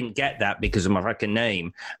go, I didn't get that because of my fucking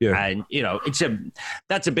name. Yeah. And you know,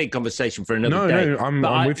 that's a big conversation for another day. No,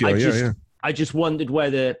 I'm with you. I just wondered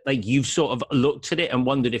whether like you've sort of looked at it and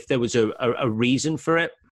wondered if there was a reason for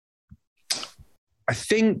it. I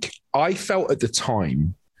think I felt at the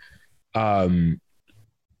time,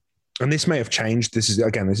 and this may have changed. This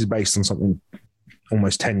is based on something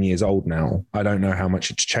almost 10 years old now. I don't know how much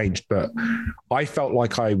it's changed, but I felt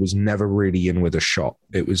like I was never really in with a shot.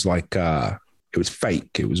 It was like, it was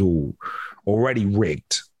fake. It was all already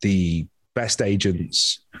rigged. The best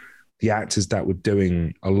agents, the actors that were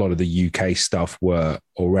doing a lot of the UK stuff were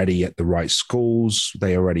already at the right schools.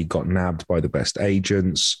 They already got nabbed by the best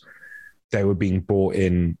agents. They were being brought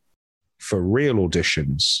in for real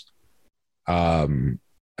auditions.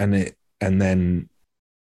 And then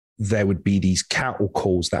there would be these cattle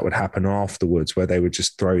calls that would happen afterwards where they would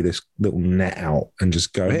just throw this little net out and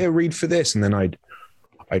just go, here, read for this. And then I'd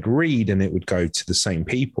read and it would go to the same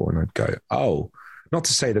people. And I'd go, oh, not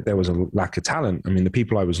to say that there was a lack of talent. I mean, the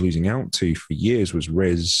people I was losing out to for years was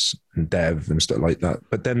Riz and Dev and stuff like that.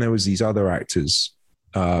 But then there was these other actors.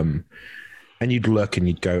 And you'd look and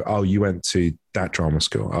you'd go, oh, you went to that drama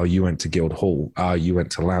school. Oh, you went to Guildhall. Oh, you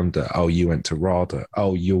went to Lambda. Oh, you went to RADA.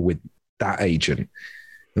 Oh, you're with that agent.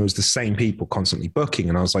 It was the same people constantly booking.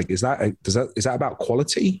 And I was like, is that about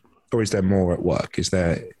quality or is there more at work?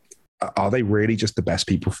 Are they really just the best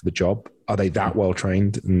people for the job? Are they that well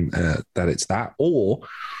trained and that it's that? Or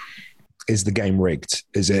is the game rigged?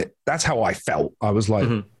 That's how I felt. I was like,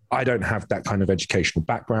 I don't have that kind of educational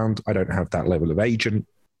background. I don't have that level of agent.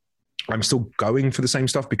 I'm still going for the same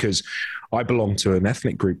stuff because I belong to an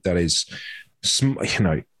ethnic group that is,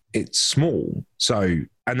 it's small. So,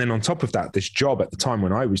 and then on top of that, this job at the time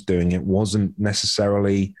when I was doing it wasn't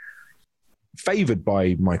necessarily favored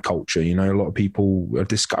by my culture. You know, a lot of people are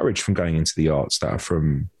discouraged from going into the arts that are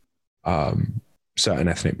from certain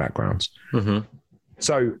ethnic backgrounds.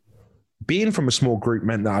 So being from a small group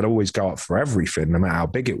meant that I'd always go up for everything, no matter how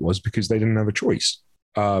big it was, because they didn't have a choice.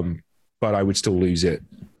 But I would still lose it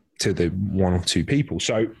to the one or two people.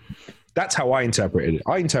 So that's how I interpreted it.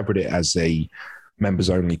 I interpret it as a members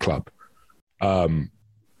only club. And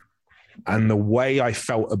the way I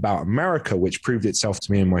felt about America, which proved itself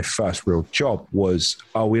to me in my first real job, was,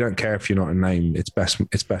 oh, we don't care if you're not a name. It's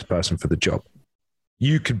best person for the job.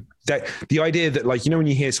 The idea that, like, you know, when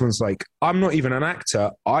you hear someone's like, I'm not even an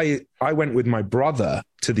actor. I went with my brother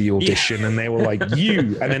to the audition and they were like, you,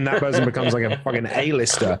 and then that person becomes like a fucking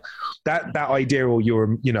A-lister. That idea, or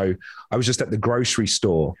I was just at the grocery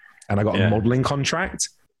store and I got a modeling contract.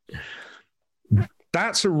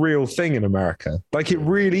 That's a real thing in America. Like, it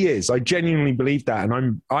really is. I genuinely believe that.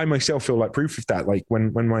 And I myself feel like proof of that. Like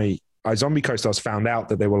when my iZombie co-stars found out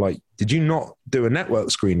that, they were like, did you not do a network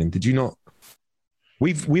screening? Did you not?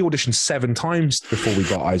 We auditioned 7 times before we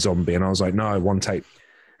got iZombie. And I was like, no, one take.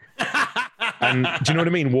 And do you know what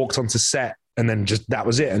I mean? Walked onto set and then just, that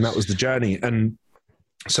was it. And that was the journey. And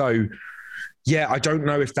so, yeah, I don't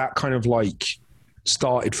know if that kind of like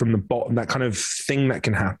started from the bottom, that kind of thing that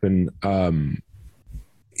can happen. I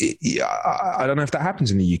don't know if that happens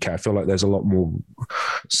in the UK. I feel like there's a lot more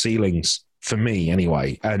ceilings for me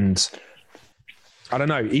anyway. And I don't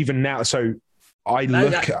know, even now. So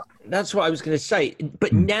that's what I was going to say.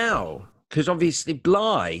 But now, because obviously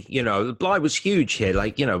Bly was huge here.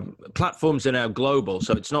 Like, platforms are now global.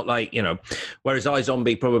 So it's not like, whereas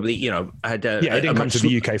iZombie probably, had it didn't come to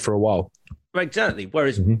the UK for a while. Exactly.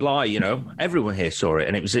 Whereas Bly, everyone here saw it,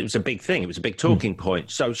 and it was a big thing. It was a big talking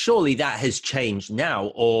point. So surely that has changed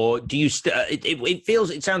now, or do you still?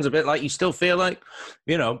 It sounds a bit like you still feel like,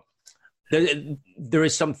 there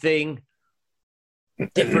is something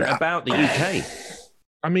different about the UK.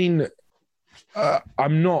 I mean,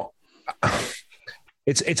 I'm not.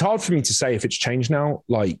 It's hard for me to say if it's changed now.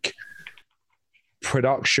 Like,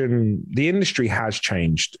 production, the industry has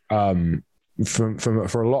changed.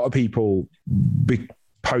 For a lot of people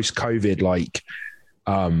post COVID, like,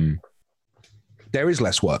 there is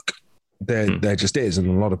less work. There just is. And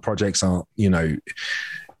a lot of projects are,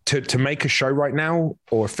 to make a show right now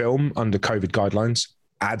or a film under COVID guidelines,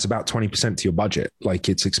 adds about 20% to your budget. Like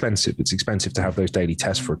it's expensive. It's expensive to have those daily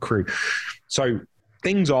tests for a crew. So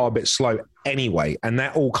things are a bit slow anyway. And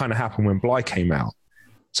that all kind of happened when Bly came out.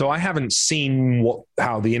 So I haven't seen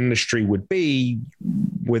how the industry would be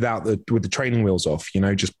with the training wheels off,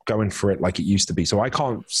 just going for it like it used to be. So I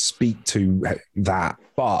can't speak to that,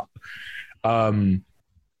 but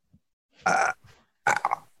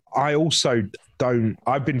I also don't.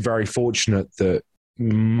 I've been very fortunate that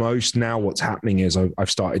what's happening is I've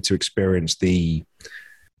started to experience the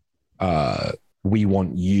we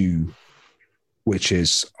want you, which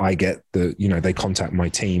is I get they contact my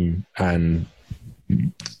team and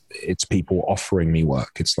it's people offering me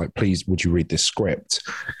work. It's like, please, would you read this script?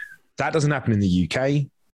 That doesn't happen in the UK,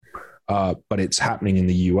 but it's happening in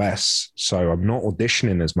the US. So I'm not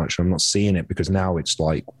auditioning as much. I'm not seeing it because now it's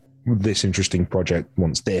like this interesting project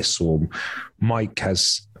wants this, or Mike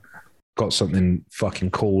has got something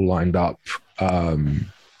fucking cool lined up.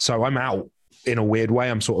 So I'm out in a weird way.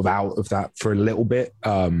 I'm sort of out of that for a little bit.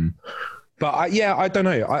 But I don't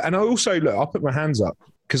know. And I also, look, I'll put my hands up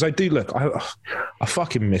because I do look, I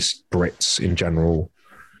fucking miss Brits in general.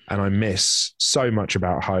 And I miss so much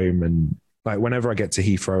about home. And like whenever I get to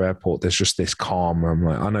Heathrow Airport, there's just this calm where I'm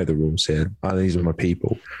like, I know the rules here. These are my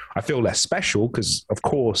people. I feel less special because, of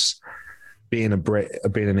course, being a Brit,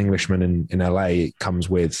 being an Englishman in LA, it comes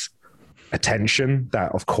with attention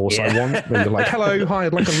that, of course, I want. When you're like, hello, hi,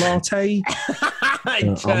 I'd like a latte.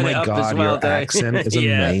 Oh my God, your accent is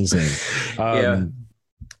amazing.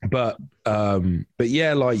 But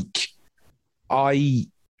yeah, like I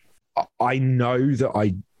know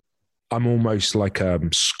that I'm almost like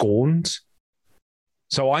scorned.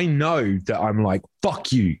 So I know that I'm like,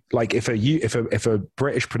 fuck you. Like if a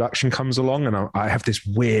British production comes along and I have this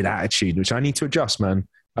weird attitude, which I need to adjust, man.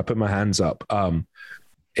 I put my hands up.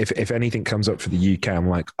 If anything comes up for the UK, I'm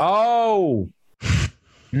like, oh,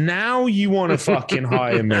 now you want to fucking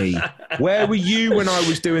hire me. Where were you when I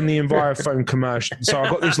was doing the Envirophone commercial? So I've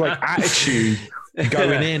got this like attitude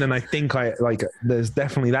going in, and I think there's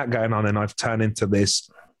definitely that going on, and I've turned into this,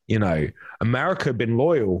 America had been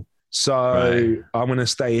loyal. So I'm going to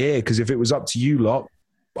stay here because if it was up to you lot,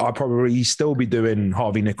 I'd probably still be doing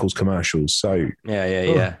Harvey Nichols commercials. So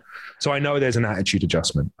yeah. So I know there's an attitude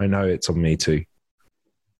adjustment. I know it's on me too.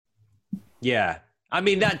 Yeah. I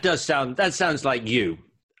mean, that sounds like you.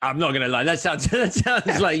 I'm not going to lie. That sounds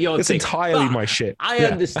like your it's thing. It's entirely my shit. I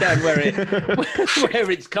understand where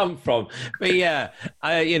it's come from. But yeah,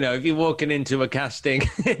 if you're walking into a casting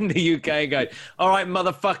in the UK going, all right,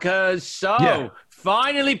 motherfuckers. So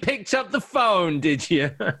finally picked up the phone, did you?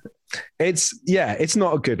 It's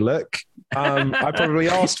not a good look. I probably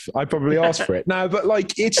asked for it. No, but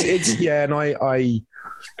like it's yeah. And I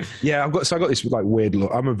got this like weird look.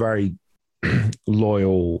 I'm a very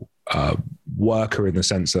loyal worker in the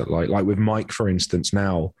sense that like with Mike, for instance,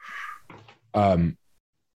 now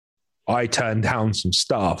I turned down some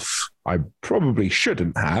stuff I probably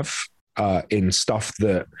shouldn't have in stuff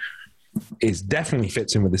that is definitely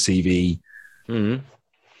fits in with the CV.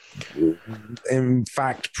 In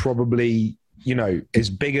fact, probably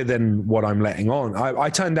is bigger than what I'm letting on. I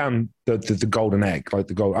turned down the golden egg, like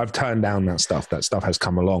the gold. I've turned down that stuff. That stuff has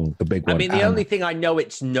come along, the big one. I mean, the only thing I know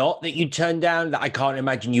it's not that you turned down that I can't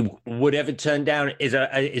imagine you would ever turn down is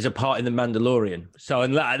a part in The Mandalorian. So,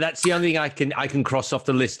 and that's the only thing I can cross off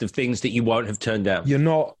the list of things that you won't have turned down. You're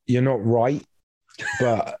not right,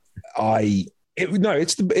 but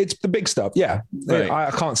it's the big stuff. Yeah, right.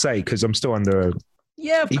 I can't say because I'm still under.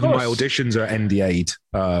 Yeah, of even course. My auditions are NDA'd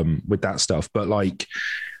with that stuff. But like,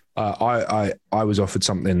 I was offered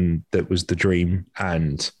something that was the dream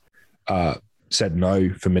and said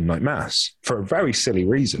no for Midnight Mass for a very silly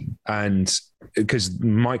reason. And because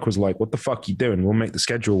Mike was like, "What the fuck are you doing? We'll make the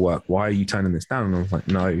schedule work. Why are you turning this down?" And I was like,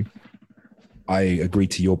 "No, I agreed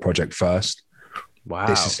to your project first. Wow,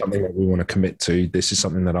 this is something that we want to commit to. This is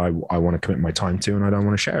something that I want to commit my time to, and I don't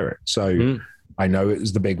want to share it. So I know it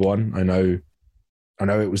was the big one. I know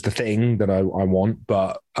it was the thing that I want,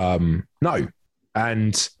 but no.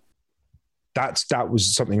 And that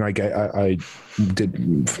was something I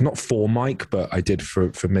did not for Mike, but I did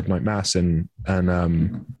for Midnight Mass. And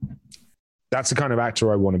that's the kind of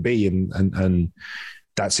actor I want to be. And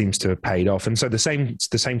that seems to have paid off. And so the same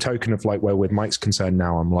token of like where with Mike's concerned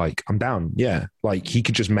now, I'm like, I'm down. Yeah. Like he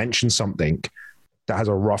could just mention something that has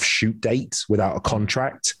a rough shoot date without a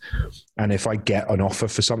contract. And if I get an offer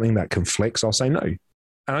for something that conflicts, I'll say no.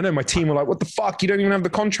 And I know my team were like, "What the fuck? You don't even have the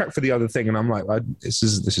contract for the other thing." And I'm like, "This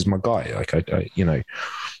is my guy." Like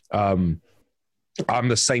I'm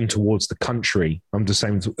the same towards the country. I'm the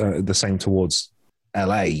same towards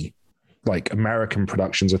LA. Like American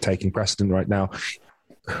productions are taking precedent right now.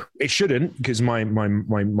 it shouldn't, because my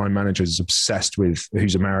manager is obsessed with,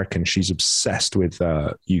 who's American. She's obsessed with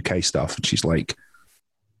UK stuff. She's like,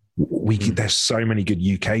 there's so many good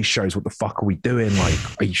UK shows. What the fuck are we doing?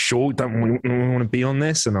 Like, are you sure? Don't we want to be on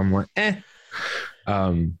this? And I'm like, yeah.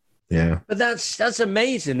 But that's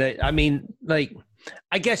amazing. I mean, like,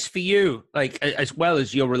 I guess for you, like, as well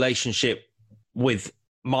as your relationship with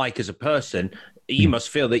Mike as a person, you must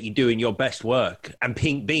feel that you're doing your best work and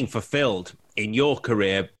being fulfilled in your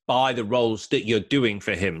career by the roles that you're doing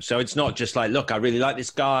for him. So it's not just like, look, I really like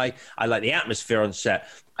this guy, I like the atmosphere on set.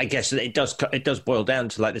 I guess it does boil down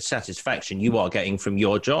to like the satisfaction you are getting from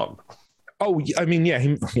your job. Oh, I mean,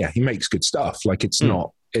 he makes good stuff. Like,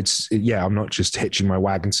 I'm not just hitching my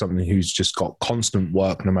wagon to something who's just got constant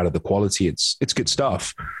work, no matter the quality. It's good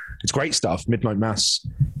stuff. It's great stuff. Midnight Mass,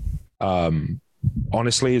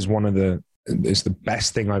 honestly, is the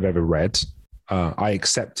best thing I've ever read. I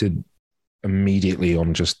accepted immediately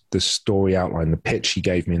on just the story outline, the pitch he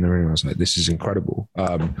gave me in the room. I was like, this is incredible.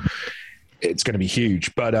 It's going to be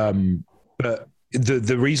huge. But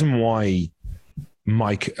the reason why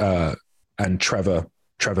Mike and Trevor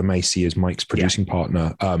Macy is Mike's producing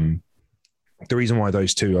partner, the reason why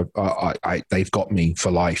those two they've got me for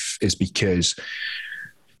life is because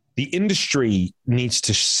the industry needs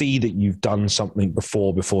to see that you've done something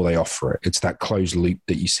before they offer it. It's that closed loop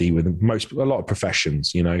that you see with a lot of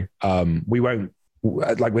professions, you know. We won't,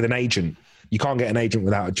 like with an agent, you can't get an agent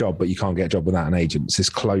without a job, but you can't get a job without an agent. It's this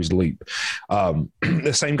closed loop.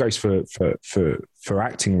 The same goes for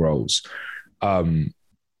acting roles.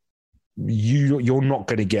 You're not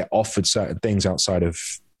going to get offered certain things outside of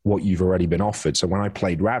what you've already been offered. So when I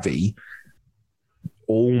played Ravi,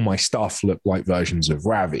 all my stuff looked like versions of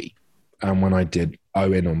Ravi. And when I did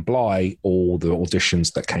Owen on Bly, all the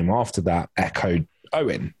auditions that came after that echoed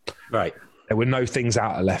Owen. Right. There were no things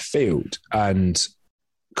out of left field. And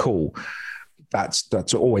cool. That's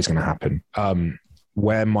always going to happen.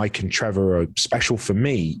 Where Mike and Trevor are special for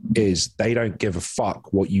me is they don't give a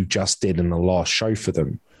fuck what you just did in the last show for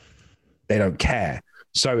them. They don't care.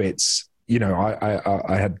 So it's, you know,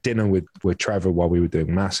 I had dinner with Trevor while we were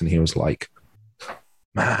doing Mass, and he was like,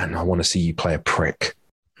 man, I want to see you play a prick.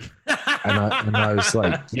 and I was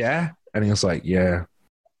like, yeah. And he was like, yeah.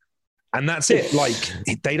 And that's it. Like,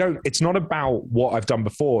 it's not about what I've done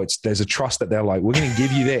before. There's a trust that they're like, we're going to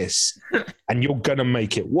give you this and you're going to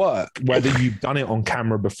make it work, whether you've done it on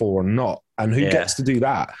camera before or not. And who gets to do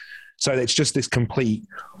that? So it's just this complete,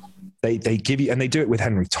 they give you, and they do it with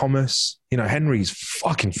Henry Thomas. You know, Henry's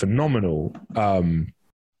fucking phenomenal.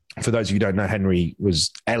 For those of you who don't know, Henry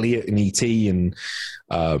was Elliot in E.T. and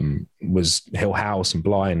was Hill House and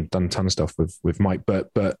Bly and done a ton of stuff with Mike. But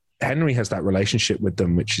Henry has that relationship with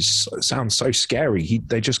them, which sounds so scary.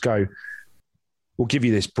 They just go, we'll give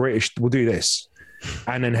you this British, we'll do this.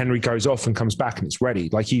 And then Henry goes off and comes back and it's ready.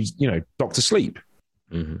 Like he's, you know, Dr. Sleep.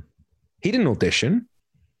 Mm-hmm. He didn't audition.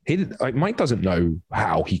 Mike doesn't know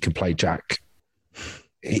how he can play Jack.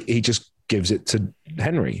 He just gives it to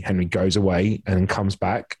Henry. Henry goes away and comes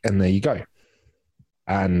back, and there you go.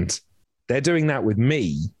 And they're doing that with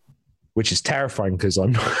me, which is terrifying because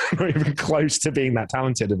I'm not even close to being that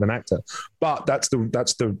talented of an actor. But that's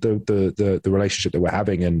the relationship that we're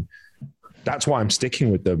having, and that's why I'm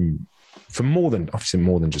sticking with them for more than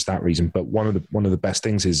just that reason. But one of the best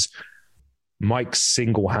things is Mike's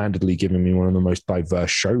single-handedly giving me one of the most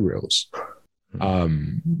diverse show reels.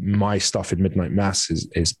 My stuff in Midnight Mass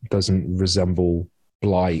doesn't resemble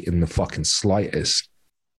Bly in the fucking slightest.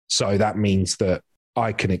 So that means that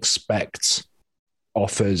I can expect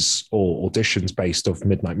offers or auditions based off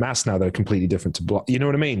Midnight Mass now that are completely different to Bly. You know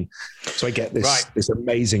what I mean? So I get this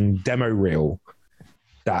amazing demo reel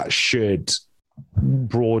that should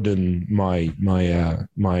broaden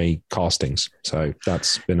my castings. So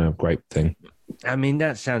that's been a great thing. I mean,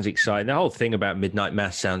 that sounds exciting. The whole thing about Midnight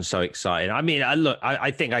Mass sounds so exciting. I mean, I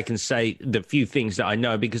think I can say the few things that I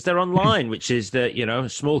know because they're online, which is that, you know, a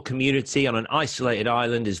small community on an isolated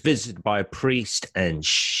island is visited by a priest and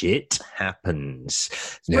shit happens.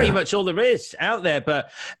 It's pretty much all there is out there.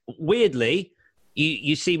 But weirdly,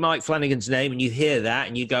 you see Mike Flanagan's name and you hear that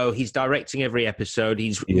and you go, he's directing every episode.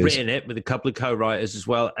 He's written it with a couple of co-writers as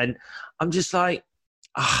well. And I'm just like,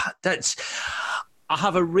 I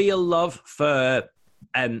have a real love for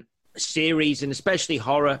series and especially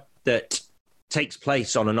horror that takes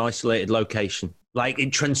place on an isolated location. Like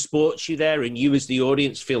it transports you there and you as the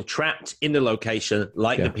audience feel trapped in the location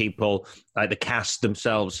like the people, like the cast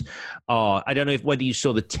themselves are. I don't know whether you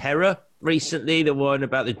saw The Terror recently, the one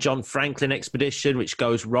about the John Franklin expedition, which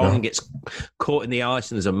goes wrong and gets caught in the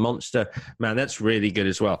ice and there's a monster. Man, that's really good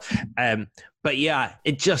as well. But yeah,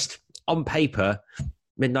 it just, on paper,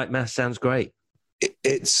 Midnight Mass sounds great.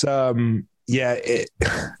 It's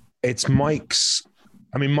Mike's.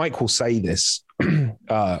 I mean, Mike will say this.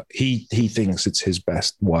 He thinks it's his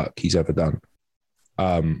best work he's ever done.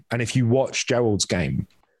 And if you watch Gerald's Game,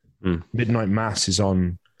 Midnight Mass is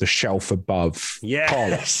on the shelf above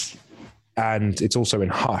Carlos. And it's also in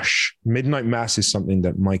Hush. Midnight Mass is something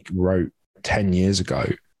that Mike wrote 10 years ago.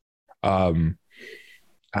 And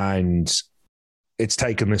it's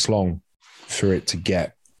taken this long for it to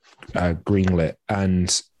get greenlit.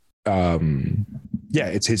 And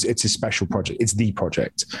it's his special project. It's the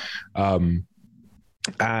project. And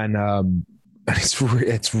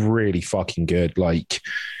it's really fucking good. Like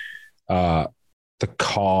the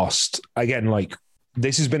cast, again, like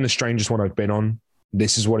this has been the strangest one I've been on.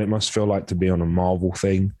 This is what it must feel like to be on a Marvel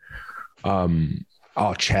thing. Our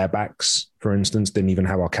chairbacks, for instance, didn't even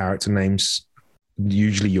have our character names.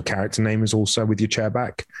 Usually your character name is also with your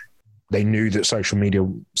chairback. They knew that social media,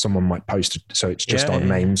 someone might post it, so it's just our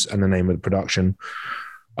names and the name of the production.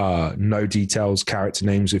 No details, character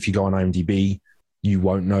names. If you go on IMDb, you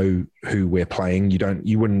won't know who we're playing.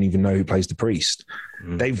 You wouldn't even know who plays the priest.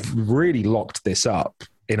 They've really locked this up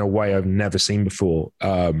in a way I've never seen before.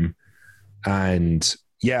 And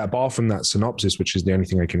yeah, apart from that synopsis, which is the only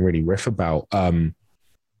thing I can really riff about,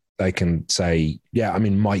 they can say, I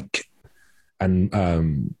mean, Mike and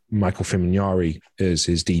Michael Fimignari is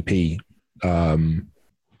his DP.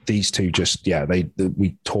 These two just,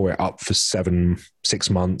 we tore it up for 6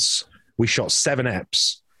 months. We shot 7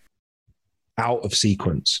 eps out of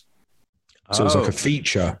sequence. So it was like a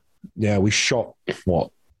feature. Yeah, we shot,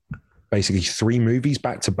 basically 3 movies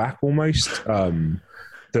back to back almost.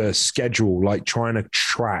 The schedule, like trying to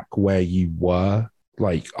track where you were.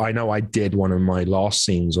 Like, I know I did one of my last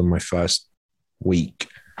scenes on my first week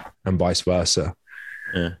and vice versa.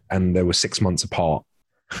 Yeah. And they were 6 months apart.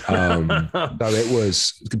 So it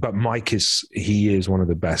was, but Mike is one of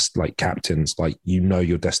the best, like, captains. Like, you know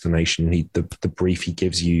your destination. The brief he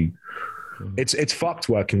gives you, it's fucked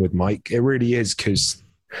working with Mike. It really is, because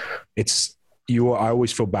I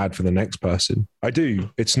always feel bad for the next person. I do.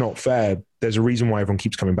 It's not fair. There's a reason why everyone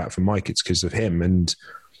keeps coming back for Mike. It's because of him. And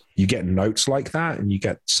you get notes like that and you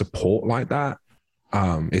get support like that.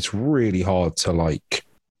 It's really hard to, like,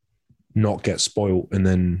 not get spoiled. And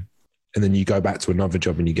then you go back to another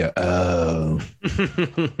job and you go, oh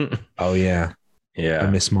yeah. I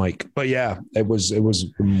miss Mike. But yeah, it was one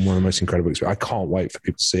of the most incredible experiences. I can't wait for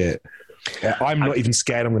people to see it. I'm not even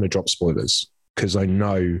scared I'm going to drop spoilers, because I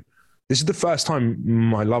know this is the first time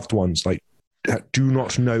my loved ones, like, do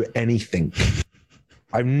not know anything.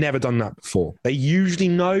 I've never done that before. They usually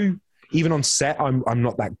know. Even on set, I'm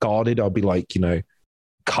not that guarded. I'll be like,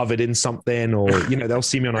 covered in something, or, they'll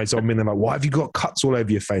see me on iZombie and they're like, why have you got cuts all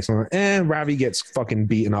over your face? I'm like, Ravi gets fucking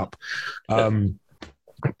beaten up. But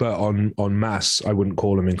on Mass, I wouldn't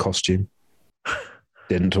call him in costume.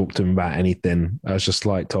 Didn't talk to him about anything. I was just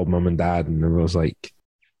like, told mum and dad, and I was like,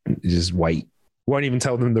 just wait. Won't even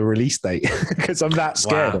tell them the release date because I'm that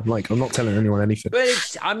scared. Wow. I'm like, I'm not telling anyone anything. But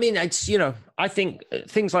I think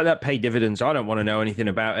things like that pay dividends. I don't want to know anything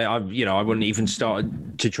about it. I wouldn't even start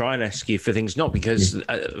to try and ask you for things, not because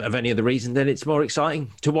of any other reason than it's more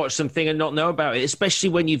exciting to watch something and not know about it, especially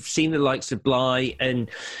when you've seen the likes of Bly and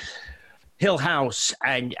Hill House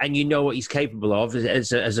and you know what he's capable of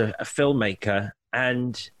as a filmmaker.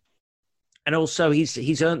 And also,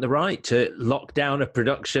 he's earned the right to lock down a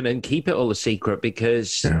production and keep it all a secret,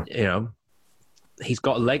 because he's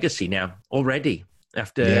got a legacy now already.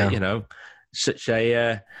 After such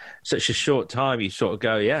a short time, you sort of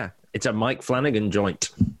go, it's a Mike Flanagan joint.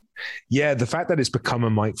 Yeah, the fact that it's become a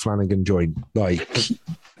Mike Flanagan joint, like,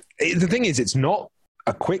 the thing is, it's not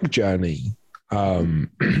a quick journey.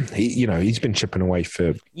 He's been chipping away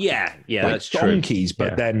for that's donkeys, true.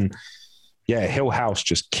 But then. Yeah, Hill House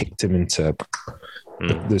just kicked him into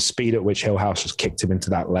the speed at which Hill House just kicked him into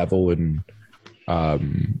that level, and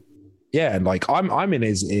and like I'm in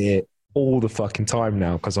his ear all the fucking time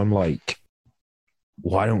now, because I'm like,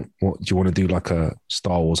 do you want to do like a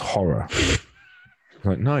Star Wars horror? I'm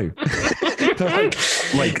like, no.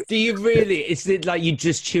 like, do you really? Is it like you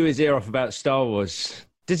just chew his ear off about Star Wars?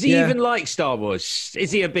 Does he even like Star Wars?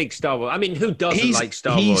 Is he a big Star Wars? I mean, who doesn't like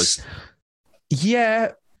Star Wars?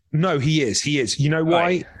 Yeah. No, he is. He is. You know why?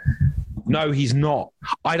 Right. No, he's not.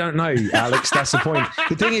 I don't know, Alex. That's the point.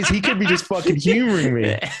 The thing is, he could be just fucking humoring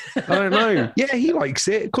me. I don't know. Yeah, he likes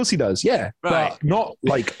it. Of course he does. Yeah. Right. But not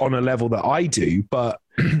like on a level that I do. But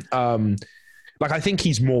like, I think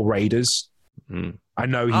he's more Raiders. I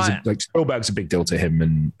know he's like, Spielberg's a big deal to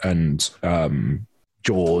him, and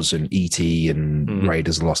Jaws and E.T. and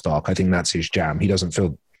Raiders of the Lost Ark. I think that's his jam. He doesn't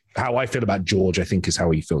feel how I feel about George, I think, is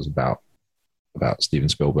how he feels about Steven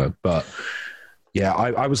Spielberg. But yeah,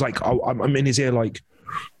 I was like, I'm in his ear, like,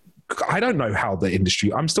 I don't know how the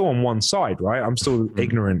industry. I'm still on one side, right? I'm still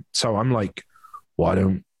ignorant, so I'm like, why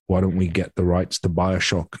don't we get the rights to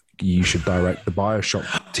BioShock? You should direct the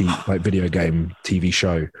BioShock video game TV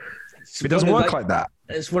show. It doesn't work like that.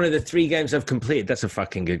 It's one of the 3 games I've completed. That's a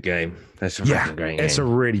fucking good game. That's a fucking great game. It's a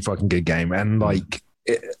really fucking good game. And like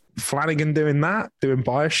Flanagan doing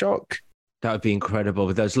BioShock. That would be incredible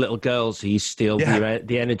with those little girls who you steal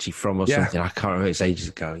the energy from or something. I can't remember. It's ages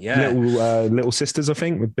ago. Yeah. Little sisters, I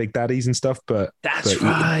think, with big daddies and stuff. But that's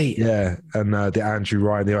right. Yeah. And the Andrew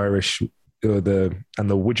Ryan, the Irish, and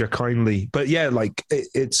the Would You Kindly. But yeah, like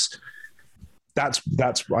that's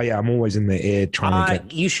why I'm always in the ear trying to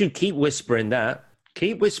get. You should keep whispering that.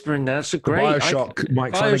 Keep whispering that. That's a great BioShock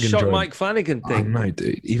Mike Flanagan thing. I know,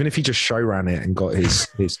 dude. Even if he just show ran it and got his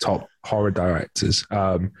top horror directors.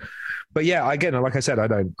 But yeah, again, like I said,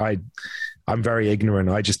 I'm very ignorant.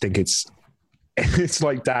 I just think it's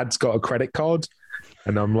like Dad's got a credit card,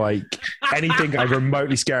 and I'm like, anything I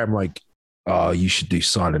remotely scare him, like, oh, you should do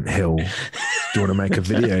Silent Hill. Do you want to make a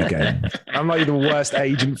video game? I'm like the worst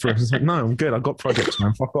agent for him. Like, no, I'm good. I've got projects,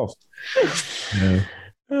 man. Fuck off.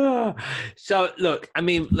 Yeah. So look, I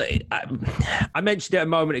mean, I mentioned it a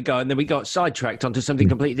moment ago, and then we got sidetracked onto something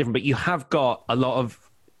completely different. But you have got a lot of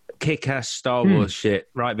kick-ass Star Wars shit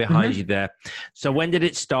right behind you there. So when did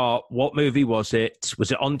it start? What movie was it?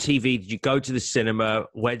 Was it on TV? Did you go to the cinema?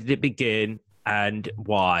 Where did it begin? And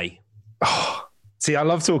why? Oh, see, I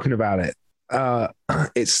love talking about it.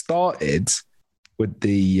 It started with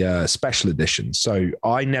the special edition. So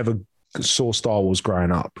I never saw Star Wars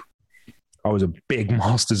growing up. I was a big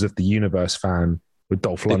Masters of the Universe fan with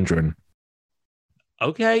Dolph Lundgren.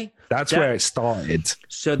 Okay. That's where it started.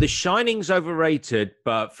 So The Shining's overrated,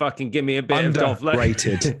 but fucking give me a bit of Dolph Lundgren.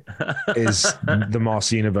 Underrated is the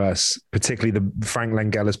Master Universe, particularly the Frank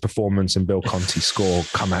Langella's performance and Bill Conti's score.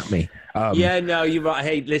 Come at me. No, you're right.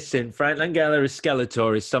 Hey, listen, Frank Langella as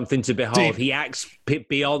Skeletor is something to behold. Dude, he acts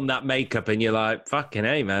beyond that makeup, and you're like, fucking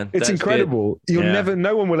hey, man. It's incredible. Good.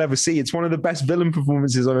 No one will ever see. It's one of the best villain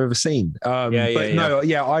performances I've ever seen.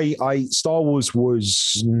 I Star Wars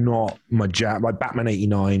was not my jam. Like Batman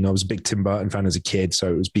 89, I was a big Tim Burton fan as a kid,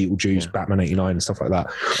 so it was Beetlejuice, Batman 89, and stuff like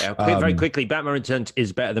that. Yeah, very quickly, Batman Returns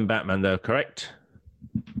is better than Batman, though, correct?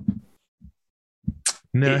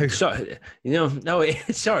 No, sorry,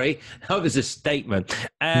 sorry, that was a statement.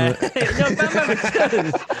 Batman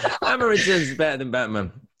Returns is better than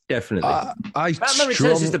Batman, definitely. Batman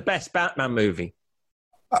Returns is the best Batman movie.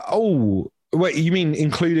 Wait, you mean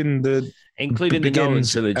including the Nolan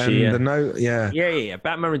trilogy? Yeah.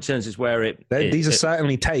 Batman Returns is where these are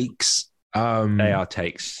certainly takes. They are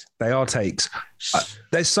takes.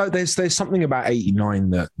 There's something about 89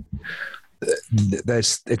 that.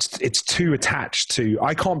 It's too attached to.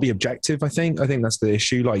 I can't be objective. I think that's the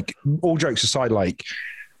issue. Like, all jokes aside, like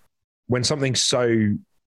when something's so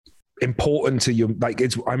important to you, like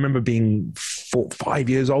I remember being 5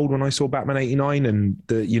 years old when I saw Batman 89, and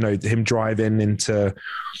him driving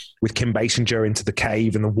with Kim Basinger into the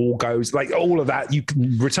cave, and the wall goes, like all of that.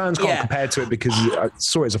 Returns can't compare to it because I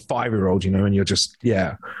saw it as a 5-year-old, and you're just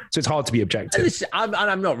so it's hard to be objective. Listen,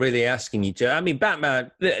 I'm not really asking you to. I mean,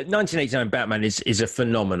 Batman, 1989 Batman is a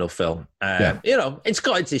phenomenal film. It's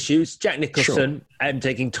got its issues. Jack Nicholson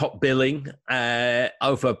taking top billing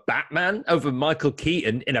over Batman, over Michael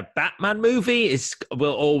Keaton in a Batman movie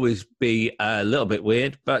will always be a little bit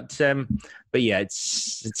weird. But yeah,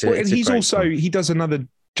 he does another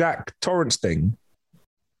Jack Torrance thing.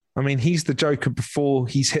 I mean, he's the Joker before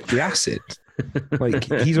he's hit the acid. Like,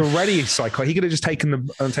 he's already a psycho. He could have just taken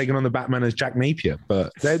on the Batman as Jack Napier.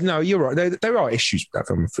 But no, you're right. There are issues with that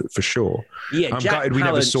film for sure. Yeah, I'm gutted we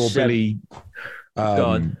never saw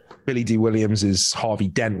Billy D. Williams' Harvey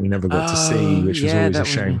Dent. We never got to see, which was always a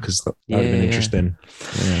shame because that would have been interesting.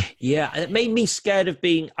 Yeah, it made me scared of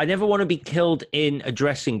I never want to be killed in a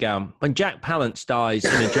dressing gown. When Jack Palance dies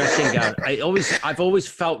in a dressing gown, I've always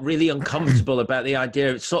felt really uncomfortable about the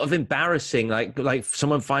idea. It's sort of embarrassing, like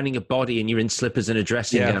someone finding a body and you're in slippers and a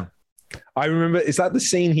dressing gown. I remember, is that the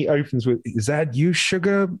scene he opens with? Is that you,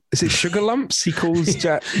 Sugar? Is it Sugar Lumps? He calls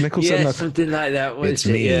Jack Nicholson. Yeah, something like that. It's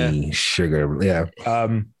me, Sugar. Yeah.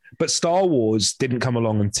 But Star Wars didn't come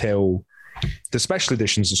along until the special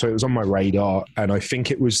editions, so it was on my radar, and I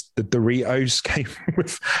think it was the Doritos came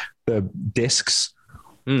with the discs.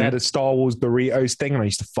 They had a Star Wars Doritos thing, and I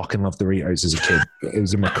used to fucking love Doritos as a kid. It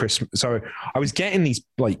was in my Christmas. So I was getting these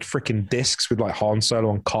like freaking discs with like Han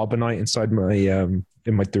Solo on carbonite inside my in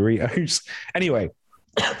my Doritos. Anyway,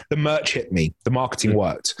 the merch hit me. The marketing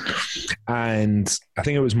worked. And I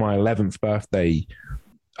think it was my 11th birthday.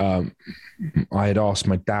 I had asked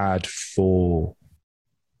my dad for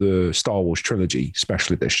the Star Wars trilogy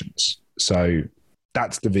special editions. So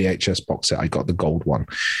that's the VHS box set. I got the gold one.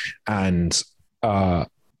 And I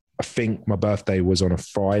think my birthday was on a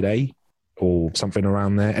Friday or something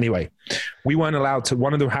around there. Anyway, we weren't allowed to,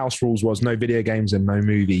 one of the house rules was no video games and no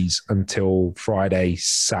movies until Friday,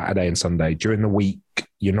 Saturday and Sunday. During the week,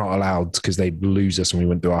 you're not allowed because they'd lose us and we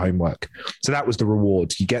wouldn't do our homework. So that was the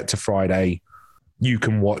reward. You get to Friday, you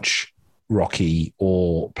can watch Rocky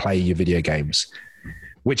or play your video games,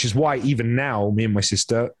 which is why even now, me and my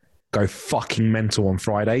sister go fucking mental on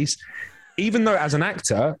Fridays. Even though as an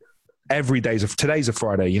actor, today's a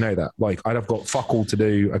Friday, you know that. Like, I'd have got fuck all to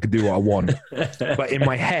do. I could do what I want. But in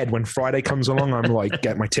my head, when Friday comes along, I'm like,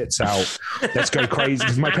 get my tits out. Let's go crazy.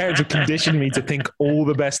 Because my parents have conditioned me to think all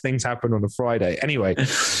the best things happen on a Friday. Anyway,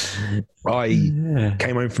 I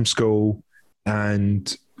came home from school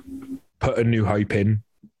and put A New Hope in.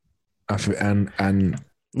 And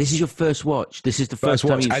this is your first watch. This is the first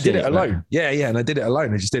time you've I seen did it alone. Man. Yeah. And I did it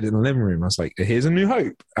alone. I just did it in the living room. I was like, here's A New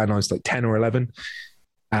Hope. And I was like 10 or 11.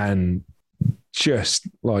 And just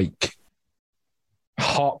like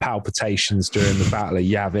heart palpitations during the Battle of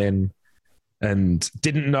Yavin, and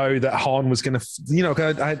didn't know that Han was going to, you know,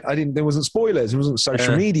 I didn't, there wasn't spoilers. It wasn't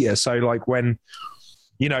social media. So like when,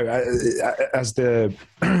 you know, as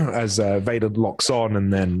Vader locks on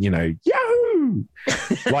and then, you know, Yahoo!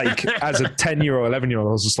 Like as a 10-year-old, 11-year-old,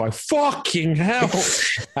 I was just like, fucking hell.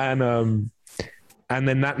 And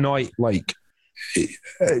then that night, like,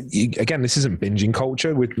 again, this isn't binging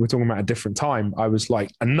culture. We're talking about a different time. I was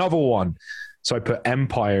like, another one. So I put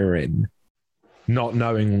Empire in, not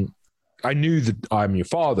knowing. I knew that I'm Your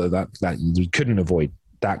Father, that you couldn't avoid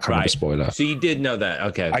that kind of a spoiler. So you did know that.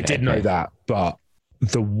 Okay. I did know that, but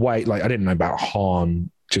the way, like, I didn't know about Han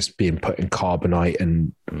just being put in carbonite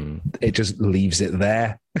and it just leaves it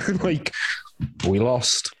there. Like, we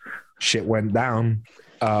lost. Shit went down.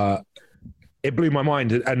 It blew my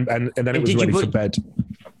mind, and then it was ready for bed.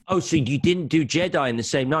 Oh, so you didn't do Jedi in the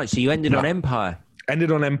same night, so you ended on Empire.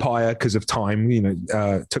 Ended on Empire because of time. You know,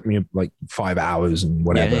 it took me like 5 hours and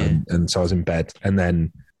whatever, and so I was in bed. And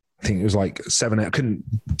then I think it was like 7. I couldn't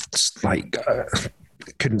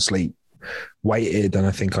sleep. Waited, and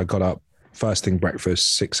I think I got up first thing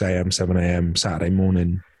breakfast, 6 a.m., 7 a.m. Saturday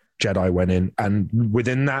morning. Jedi went in, and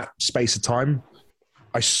within that space of time,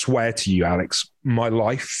 I swear to you, Alex, my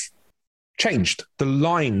life changed. The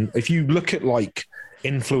line, if you look at like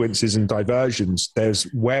influences and diversions, there's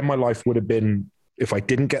where my life would have been if I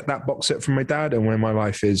didn't get that box set from my dad and where my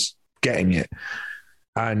life is getting it.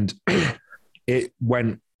 And it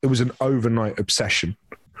was an overnight obsession.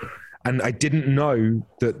 And I didn't know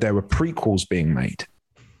that there were prequels being made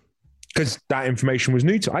because that information was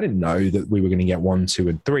new to. I didn't know that we were going to get 1, 2,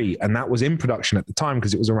 and 3. And that was in production at the time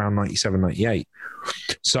because it was around 97, 98.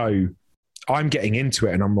 So I'm getting into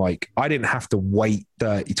it and I'm like, I didn't have to wait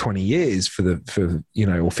 30, 20 years for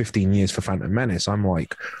or 15 years for Phantom Menace. I'm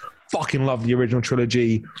like, fucking love the original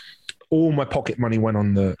trilogy. All my pocket money went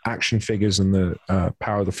on the action figures and the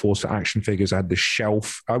Power of the Force for action figures. I had the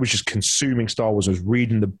shelf. I was just consuming Star Wars. I was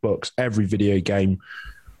reading the books, every video game.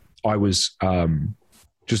 I was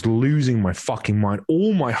just losing my fucking mind.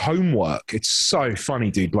 All my homework. It's so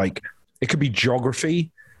funny, dude. Like, it could be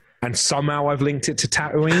geography, and somehow I've linked it to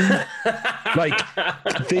Tatooine. Like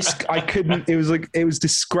this, I couldn't, it was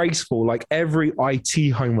disgraceful. Like every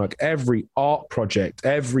IT homework, every art project,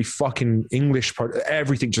 every fucking English project,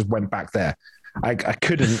 everything just went back there. I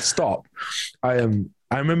couldn't stop. I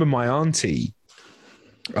remember my auntie,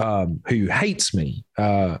 who hates me.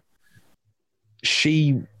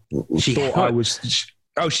 She thought I was,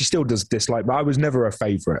 she still does dislike, but I was never a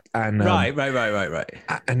favorite. And right.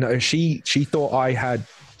 And she thought I had,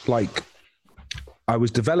 like, I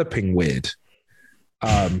was developing weird.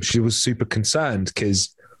 She was super concerned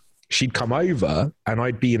because she'd come over and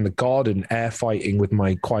I'd be in the garden air fighting with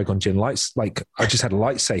my Qui-Gon Jinn lights. Like, I just had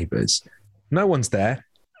lightsabers. No one's there.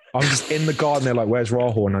 I'm just in the garden. They're like, where's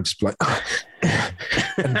Rahul? And I'm just like,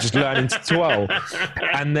 and just learning to twirl.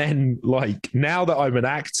 And then, like, now that I'm an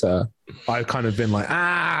actor, I've kind of been like,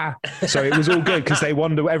 So it was all good because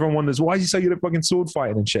everyone wonders, why is he so good at fucking sword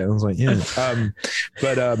fighting and shit? And I was like,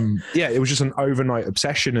 yeah. It was just an overnight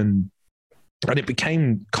obsession and it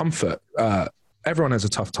became comfort. Everyone has a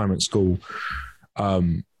tough time at school.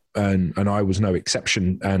 And I was no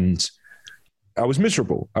exception. And I was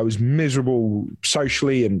miserable. I was miserable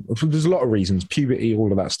socially, and there's a lot of reasons, puberty, all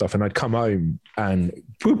of that stuff. And I'd come home and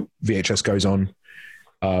whoop, VHS goes on,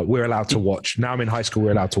 we're allowed to watch. Now I'm in high school,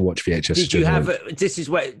 we're allowed to watch VHS.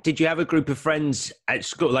 Did you have a group of friends at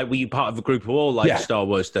school? Like, were you part of a group who all liked Star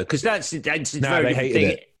Wars stuff? Because that's no, they hated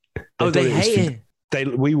it. They hated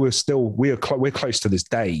it. We're close to this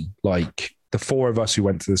day. Like the four of us who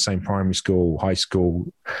went to the same primary school, high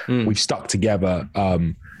school, we've stuck together.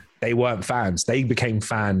 They weren't fans. They became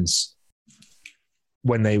fans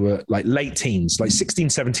when they were like late teens, like 16,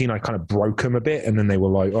 17, I kind of broke them a bit. And then they were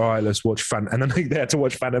like, all right, let's watch and then they had to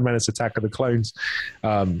watch Phantom Menace, Attack of the Clones.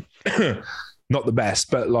 Not the best,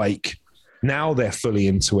 but like now they're fully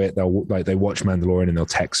into it. They watch Mandalorian and they'll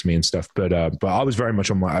text me and stuff. But I was very much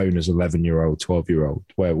on my own as 11-year-old, 12-year-old,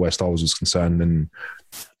 where Star Wars was concerned. And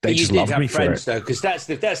they just loved me for it. Because that's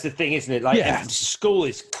the thing, isn't it? Like school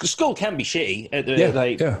can be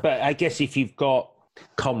shitty. But I guess if you've got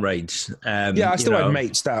comrades. I still had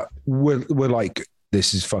mates that were like,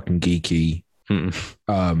 this is fucking geeky.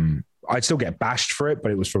 I'd still get bashed for it,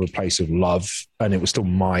 but it was from a place of love and it was still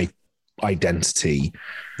my identity.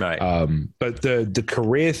 Right. But the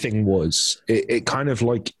career thing was, it kind of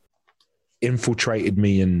like infiltrated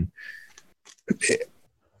me and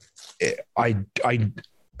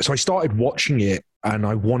so I started watching it and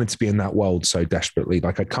I wanted to be in that world so desperately.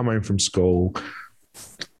 Like I'd come home from school,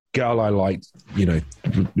 girl I liked,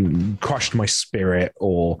 crushed my spirit,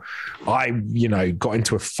 or I, got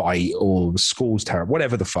into a fight, or school's terrible,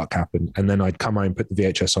 whatever the fuck happened. And then I'd come home, put the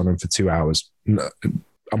VHS on, and for 2 hours,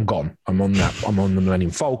 I'm gone. I'm on the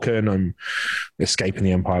Millennium Falcon. I'm escaping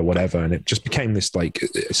the Empire, whatever. And it just became this like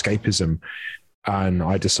escapism. And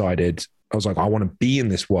I decided, I was like, I want to be in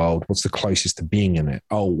this world. What's the closest to being in it?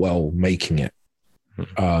 Oh, well, making it.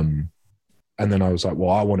 And then I was like,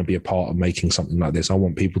 well, I want to be a part of making something like this. I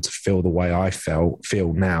want people to feel the way I feel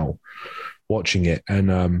now watching it.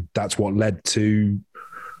 And that's what led to,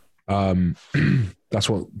 that's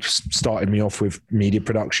what started me off with media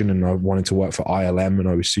production. And I wanted to work for ILM and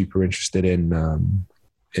I was super interested in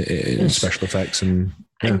special effects. And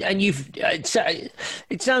it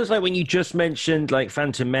sounds like when you just mentioned like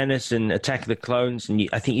Phantom Menace and Attack of the Clones, and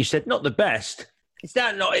I think you said not the best. Is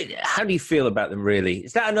that not? How do you feel about them? Really,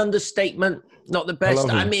 is that an understatement? Not the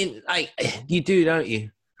best. I mean, you do, don't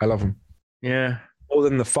you? I love them. Yeah, more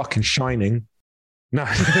than the fucking Shining. No,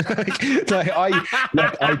 I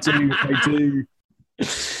do.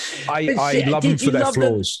 I love them for their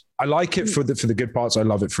flaws. I like it for the good parts. I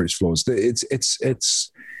love it for its flaws.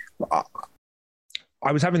 It's. I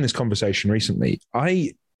was having this conversation recently.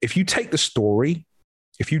 If you take the story,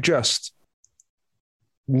 if you just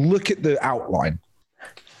look at the outline,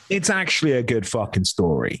 it's actually a good fucking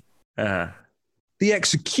story. The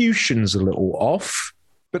execution's a little off,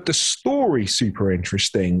 but the story's super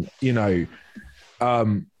interesting, and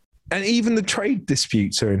even the trade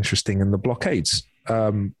disputes are interesting and the blockades.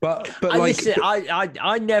 But like, listen,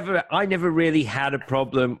 I never really had a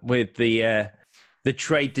problem with the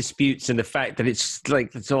trade disputes and the fact that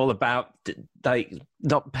it's all about like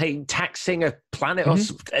not taxing a planet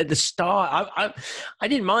at the start. I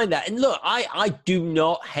didn't mind that. And look, I do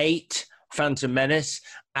not hate Phantom Menace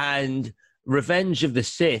and Revenge of the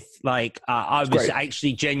Sith. Like I was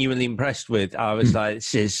actually genuinely impressed with. I was like,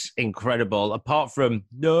 this is incredible. Apart from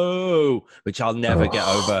which I'll never get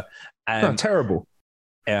over. Terrible.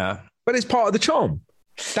 Yeah, but it's part of the charm.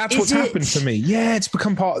 That's what's happened for me. Yeah, it's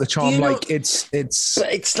become part of the charm. It's.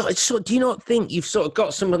 But it's like, so do you not think you've sort of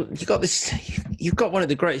got someone? You've got one of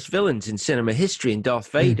the greatest villains in cinema history in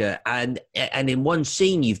Darth Vader, and in one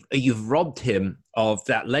scene you've robbed him of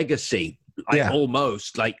that legacy,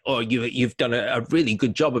 almost like, or you've done a really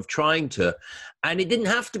good job of trying to, and it didn't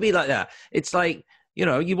have to be like that. It's like,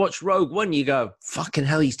 you watch Rogue One, you go, fucking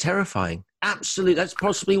hell, he's terrifying. Absolutely, that's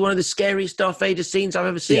possibly one of the scariest Darth Vader scenes I've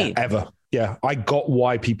ever seen. Yeah, ever. Yeah, I got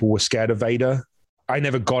why people were scared of Vader. I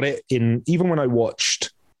never got it even when I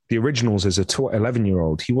watched the originals as a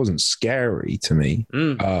 11-year-old. He wasn't scary to me.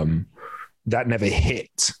 That never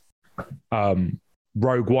hit.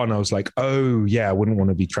 Rogue One, I was like, oh yeah, I wouldn't want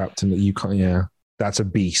to be trapped in that. You can't. Yeah, that's a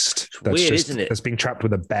beast. That's weird, isn't it? That's being trapped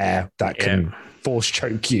with a bear that can force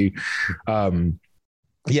choke you. Rogue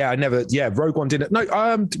One didn't. No,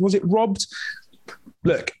 was it robbed?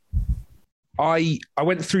 Look, I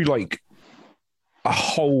went through like a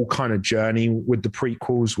whole kind of journey with the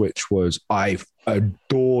prequels, which was I've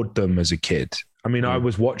adored them as a kid. I mean, I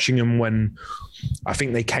was watching them when I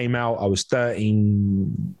think they came out. I was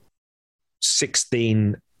 13,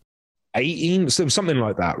 16, 18, something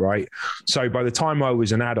like that, right? So by the time I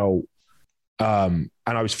was an adult, and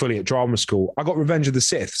I was fully at drama school, I got Revenge of the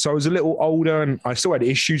Sith. So I was a little older and I still had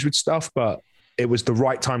issues with stuff, but it was the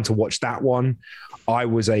right time to watch that one. I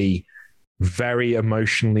was a very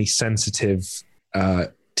emotionally sensitive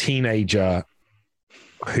teenager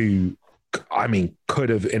who, I mean, could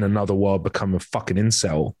have in another world become a fucking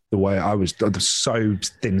incel. The way I was so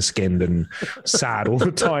thin-skinned and sad all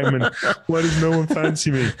the time, and why does no one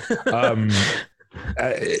fancy me?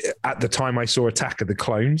 At the time, I saw Attack of the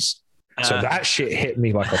Clones. So that shit hit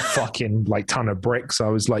me like a fucking ton of bricks. I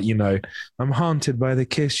was like, I'm haunted by the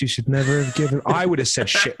kiss you should never have given. I would have said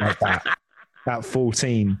shit like that at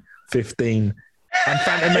 14, 15. And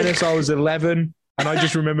Phantom Menace, I was 11. And I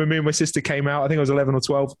just remember me and my sister came out. I think I was 11 or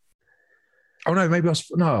 12. Oh, no, maybe I was...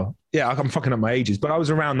 No. Yeah, I'm fucking up my ages. But I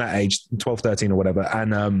was around that age, 12, 13 or whatever.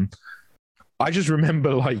 And I just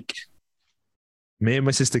remember, me and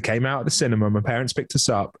my sister came out of the cinema. My parents picked us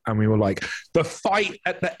up. And we were like, the fight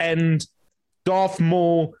at the end... Darth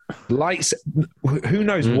Maul, lights... Who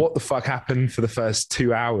knows what the fuck happened for the first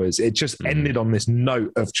 2 hours? It just ended on this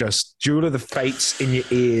note of just Duel of the Fates in your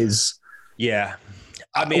ears. Yeah.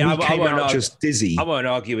 I mean, I won't just dizzy. I won't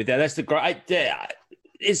argue with that. That's the great...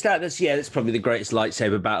 That's probably the greatest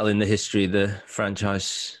lightsaber battle in the history of the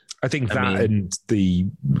franchise. I think and the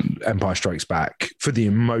Empire Strikes Back for the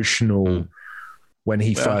emotional... When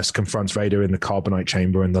he first confronts Vader in the carbonite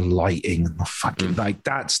chamber and the lighting and the fucking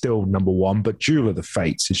that's still number one. But Duel of the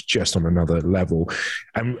Fates is just on another level.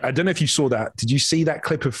 And I don't know if you saw that. Did you see that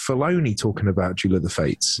clip of Filoni talking about Duel of the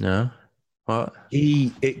Fates? No. What?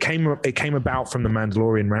 It came about from the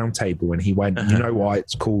Mandalorian Roundtable when he went, you know why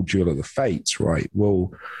it's called Duel of the Fates, right?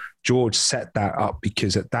 Well, George set that up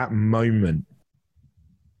because at that moment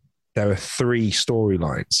there are 3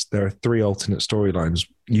 storylines. There are 3 alternate storylines.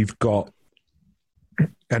 You've got.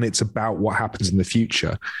 And it's about what happens in the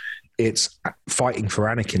future. It's fighting for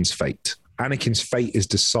Anakin's fate. Anakin's fate is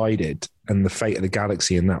decided, and the fate of the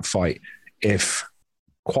galaxy in that fight. If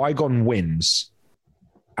Qui-Gon wins,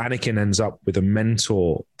 Anakin ends up with a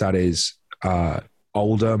mentor that is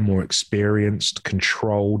older, more experienced,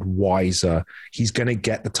 controlled, wiser. He's going to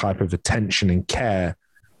get the type of attention and care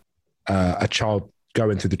a child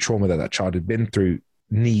going through the trauma that child had been through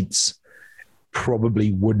needs.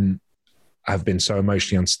 Probably wouldn't have been so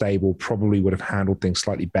emotionally unstable, probably would have handled things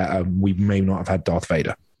slightly better. We may not have had Darth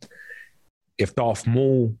Vader. If Darth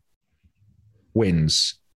Maul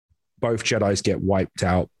wins, both Jedis get wiped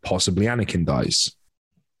out, possibly Anakin dies.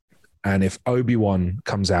 And if Obi-Wan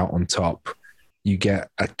comes out on top, you get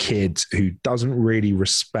a kid who doesn't really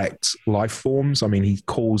respect life forms. I mean,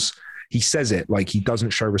 he says it, he doesn't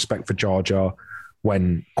show respect for Jar Jar.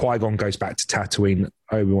 When Qui-Gon goes back to Tatooine,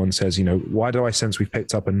 Obi-Wan says, why do I sense we've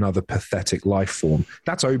picked up another pathetic life form?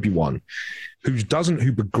 That's Obi-Wan, who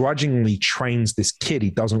begrudgingly trains this kid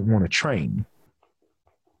he doesn't want to train.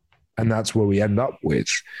 And that's where we end up with.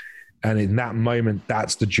 And in that moment,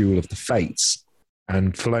 that's the Duel of the Fates.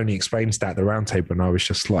 And Filoni explains that at the roundtable, and I was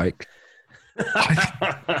just like,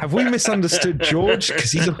 have we misunderstood George?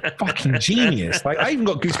 Because he's a fucking genius. I even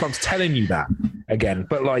got goosebumps telling you that again.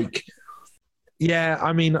 But yeah,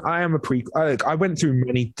 I mean, I am I went through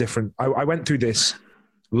many different... I went through this,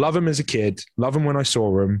 love him as a kid, love him when I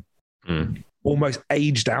saw him, almost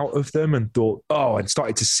aged out of them and thought, and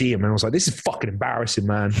started to see him. And I was like, this is fucking embarrassing,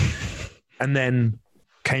 man. And then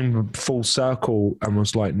came full circle and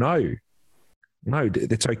was like, no,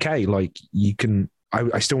 it's okay. You can...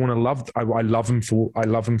 I still want to love... I love him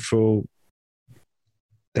for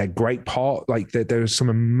their great part. There's some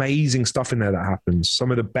amazing stuff in there that happens. Some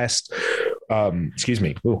of the best... some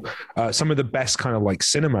of the best kind of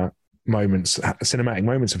cinematic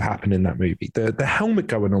moments have happened in that movie. The helmet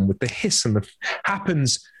going on with the hiss and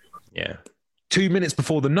happens 2 minutes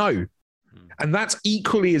before the no. And that's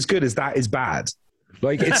equally as good as that is bad.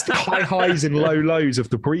 It's the high highs and low lows of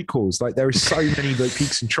the prequels. There are so many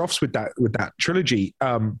peaks and troughs with that trilogy.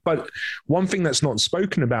 But one thing that's not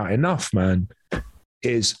spoken about enough, man,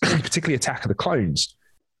 is particularly Attack of the Clones.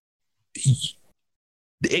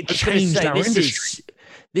 It changed our industry.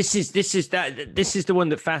 This is the one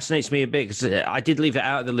that fascinates me a bit, because I did leave it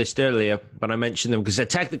out of the list earlier, but I mentioned them because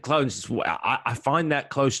Attack the Clones, I find that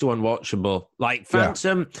close to unwatchable.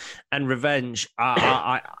 Phantom and Revenge,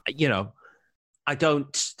 I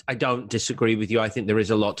don't disagree with you. I think there is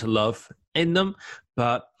a lot to love in them,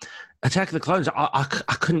 but Attack of the Clones, I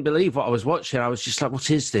couldn't believe what I was watching. I was just like, what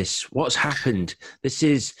is this? What's happened? It's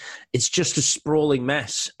just a sprawling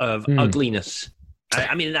mess of ugliness.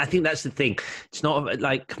 I mean, I think that's the thing. It's not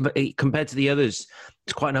compared to the others,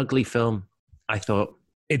 it's quite an ugly film, I thought.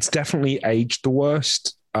 It's definitely aged the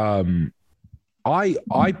worst. I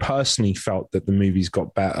personally felt that the movies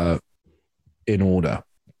got better in order.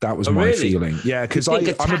 That was my feeling. Yeah, because I'm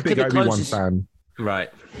a big Obi-Wan fan. Right.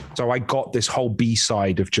 So I got this whole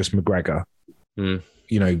B-side of just McGregor, going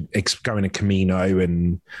to Camino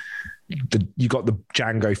and, you got the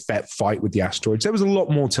Jango Fett fight with the asteroids. There was a lot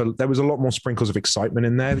more sprinkles of excitement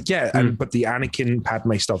in there. Yeah, but the Anakin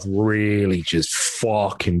Padme stuff really just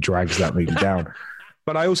fucking drags that movie down.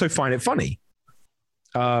 But I also find it funny.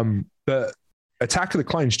 But Attack of the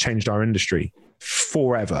Clones changed our industry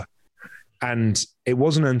forever. And it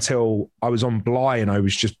wasn't until I was on Bly and I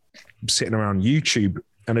was just sitting around YouTube,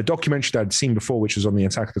 and a documentary that I'd seen before, which was on the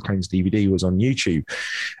Attack of the Clones DVD, was on YouTube.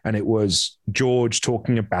 And it was George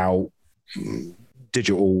talking about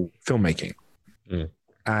digital filmmaking.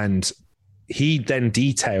 And he then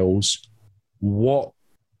details what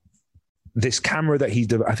this camera that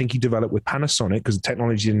I think he developed with Panasonic, because the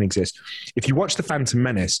technology didn't exist. If you watch The Phantom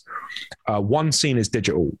Menace, one scene is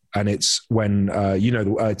digital, and it's when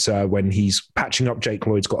when he's patching up Jake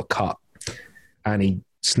Lloyd's got a cut, and he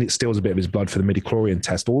steals a bit of his blood for the midichlorian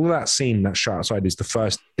test. All of that scene that's shot outside is the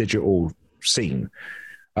first digital scene,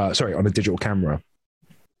 on a digital camera,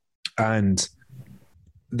 and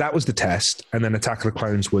that was the test. And then Attack of the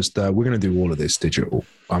Clones was we're going to do all of this digital.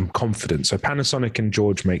 I'm confident. So Panasonic and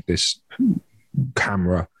George make this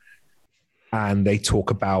camera, and they talk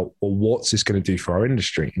about, well, what's this going to do for our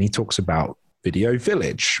industry? And he talks about Video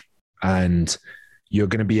Village, and you're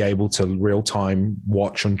going to be able to real time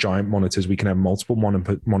watch on giant monitors. We can have multiple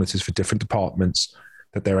monitors for different departments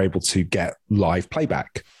that they're able to get live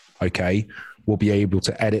playback. Okay. We'll be able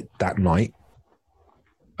to edit that night.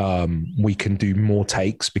 We can do more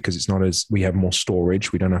takes because we have more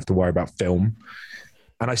storage. We don't have to worry about film.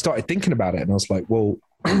 And I started thinking about it, and I was like, well,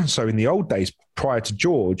 so in the old days prior to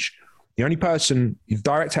George, the only person the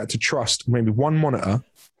director had to trust maybe one monitor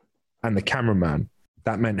and the cameraman.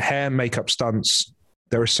 That meant hair, makeup, stunts.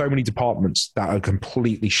 There are so many departments that are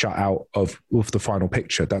completely shut out of the final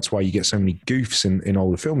picture. That's why you get so many goofs in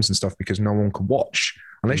older films and stuff, because no one can watch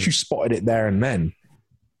unless you spotted it there and then.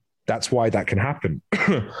 That's why that can happen.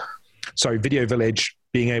 So Video Village,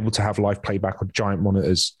 being able to have live playback on giant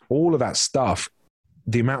monitors, all of that stuff,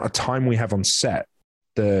 the amount of time we have on set,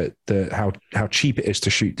 how cheap it is to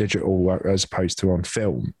shoot digital as opposed to on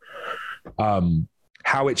film,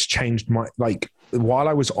 how it's changed while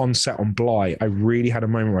I was on set on Bly, I really had a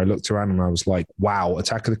moment where I looked around and I was like, wow,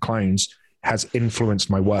 Attack of the Clones has influenced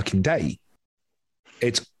my working day.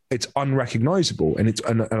 It's unrecognizable. And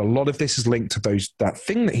a lot of this is linked to that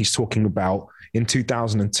thing that he's talking about in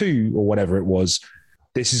 2002 or whatever it was.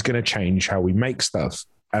 This is going to change how we make stuff.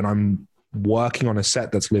 And I'm working on a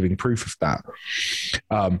set that's living proof of that.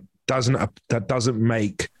 That doesn't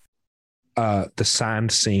make the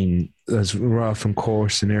sand scene as rough and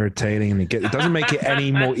coarse and irritating, and it doesn't make it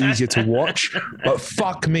any more easier to watch. But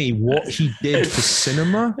fuck me, what he did for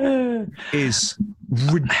cinema is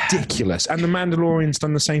ridiculous. And The Mandalorian's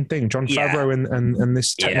done the same thing. Jon Favreau and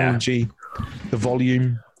this technology, the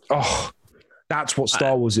volume. Oh, that's what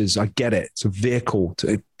Star Wars is. I get it. It's a vehicle.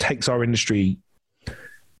 It takes our industry,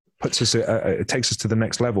 it takes us to the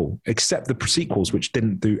next level, except the sequels, which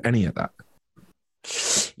didn't do any of that.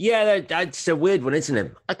 Yeah, that's a weird one, isn't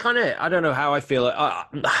it? I don't know how I feel.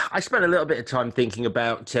 I spent a little bit of time thinking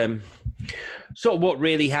about sort of what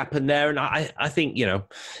really happened there. And I think,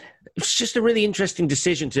 it's just a really interesting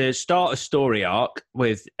decision to start a story arc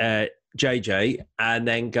with JJ and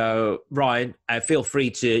then go, Ryan, feel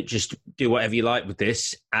free to just do whatever you like with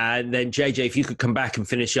this. And then JJ, if you could come back and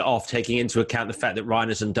finish it off, taking into account the fact that Ryan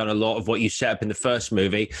hasn't done a lot of what you set up in the first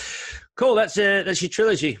movie. Cool, that's your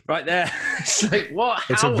trilogy right there. It's like, what?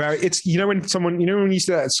 How? When you used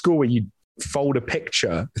to at school where you fold a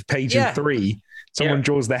picture, page in 3, someone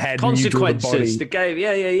draws the head and you draw the body. The game,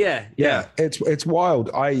 yeah. It's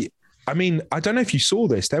wild. I mean, I don't know if you saw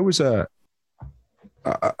this. There was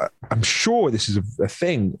I'm sure this is a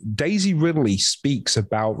thing. Daisy Ridley speaks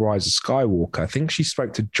about Rise of Skywalker. I think she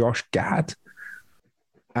spoke to Josh Gad,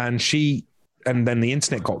 and then the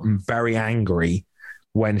internet got very angry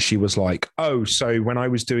when she was like, oh, so when I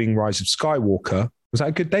was doing Rise of Skywalker, was that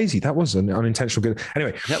a good Daisy? That was an unintentional good.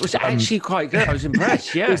 Anyway. That was actually quite good. I was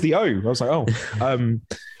impressed, yeah. It was the O. I was like, oh.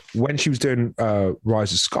 When she was doing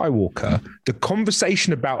Rise of Skywalker, the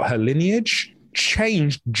conversation about her lineage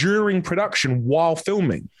changed during production while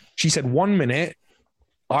filming. She said 1 minute,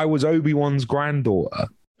 I was Obi-Wan's granddaughter.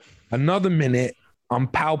 Another minute, I'm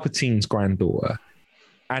Palpatine's granddaughter.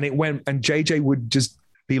 And it went, and JJ would just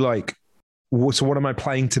be like, so what am I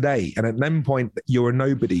playing today? And at that point, you're a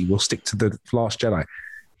nobody. We'll stick to the Last Jedi.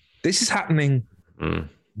 This is happening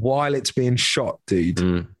while it's being shot,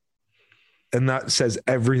 dude. And that says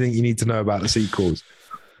everything you need to know about the sequels.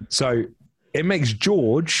 So it makes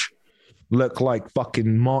George look like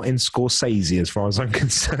fucking Martin Scorsese as far as I'm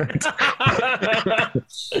concerned.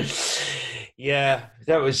 Yeah,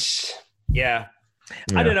 that was, yeah.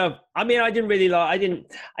 I don't know. I mean, I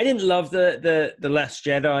didn't love the Last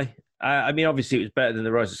Jedi. I mean, obviously it was better than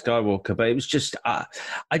The Rise of Skywalker, but it was just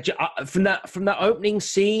from that opening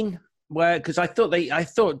scene where, because I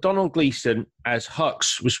thought Donald Gleason as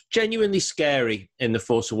Hux was genuinely scary in The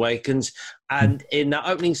Force Awakens, and in that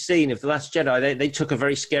opening scene of The Last Jedi, they took a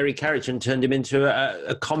very scary character and turned him into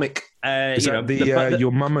a comic. Is that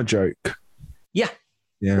your mama joke? Yeah.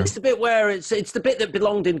 Yeah. It's the bit where it's the bit that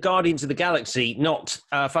belonged in Guardians of the Galaxy, not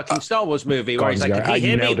a fucking Star Wars movie. Where it's like, can he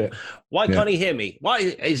hear me? Why can't he hear me? Why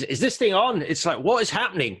is this thing on? It's like, what is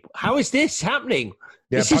happening? How is this happening?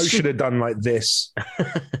 Yeah, Poe should have done like this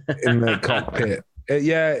in the cockpit.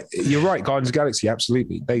 Yeah, you're right. Guardians of the Galaxy,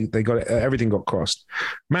 absolutely. They got it. Everything got crossed.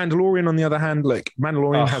 Mandalorian, on the other hand, look,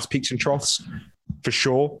 Mandalorian has peaks and troughs for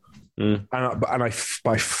sure. And I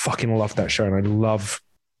fucking love that show, and I love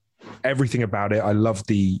everything about it. I love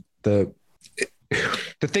the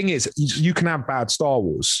thing is, you can have bad Star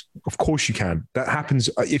Wars. Of course you can. That happens.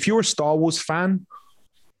 If you're a Star Wars fan,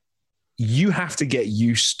 you have to get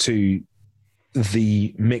used to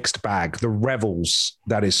the mixed bag, the revels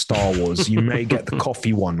that is Star Wars. You may get the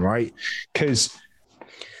coffee one, right? Because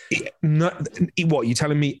what, you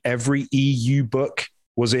telling me every EU book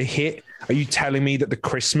was a hit? Are you telling me that the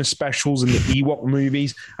Christmas specials and the Ewok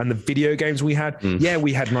movies and the video games we had? Yeah,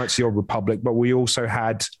 we had Knights of the Old Republic, but we also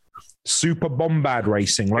had Super Bombad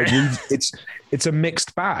Racing. Like it's a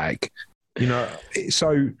mixed bag, you know.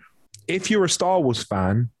 So if you're a Star Wars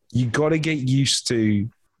fan, you got to get used to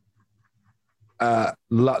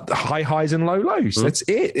high highs and low lows. That's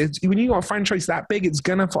it. When you got a franchise that big, it's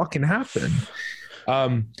gonna fucking happen.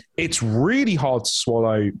 It's really hard to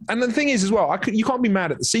swallow. And the thing is as well, you can't be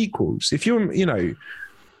mad at the sequels. If you're, you know,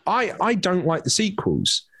 I don't like the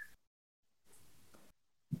sequels.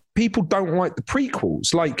 People don't like the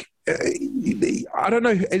prequels. Like, I don't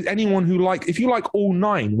know anyone who if you like all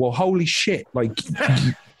 9, well, holy shit. Like,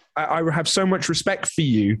 I have so much respect for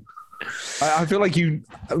you. I feel like you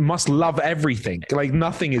must love everything. Like,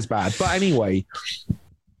 nothing is bad. But anyway,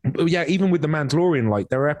 yeah, even with The Mandalorian, like,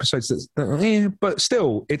 there are episodes but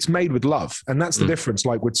still, it's made with love. And that's the difference.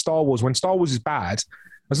 Like, with Star Wars, when Star Wars is bad,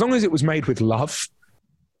 as long as it was made with love,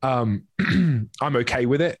 I'm okay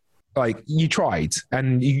with it. Like, you tried,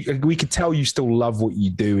 and we could tell you still love what you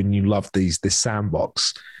do, and you love this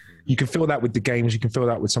sandbox. You can feel that with the games. You can feel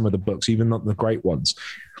that with some of the books, even not the great ones.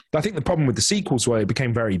 But I think the problem with the sequels, where it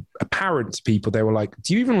became very apparent to people, they were like,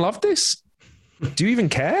 do you even love this? Do you even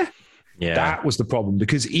care? Yeah. That was the problem,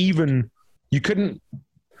 because even you couldn't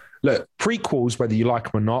look, prequels, whether you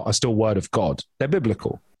like them or not, are still word of God. They're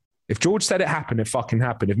biblical. If George said it happened, it fucking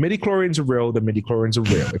happened. If midichlorians are real, then midichlorians are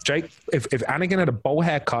real. If Anakin had a bowl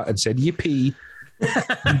haircut and said yippee,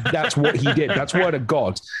 that's what he did. That's word of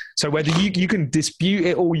God. So whether you can dispute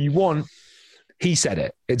it all you want, he said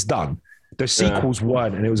it. It's done. The sequels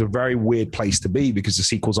weren't, and it was a very weird place to be, because the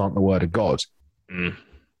sequels aren't the word of God. They're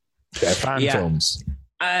fan films.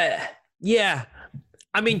 Yeah.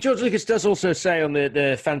 I mean, George Lucas does also say on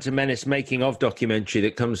the Phantom Menace making of documentary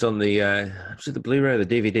that comes on the was it the Blu-ray or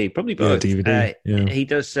the DVD? Probably both. Yeah, DVD.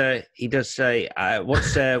 He does say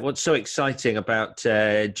what's so exciting about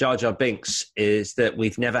Jar Jar Binks is that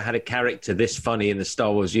we've never had a character this funny in the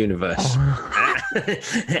Star Wars universe.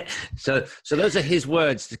 So those are his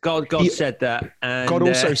words. God said that. And, God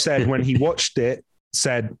also said, when he watched it,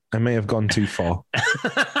 said, I may have gone too far.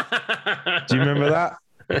 Do you remember that?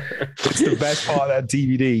 It's the best part of that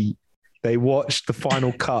DVD. They watched the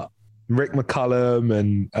final cut. Rick McCullum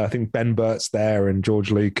and I think Ben Burt's there, and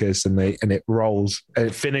George Lucas, and it rolls and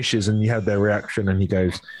it finishes, and you have their reaction, and he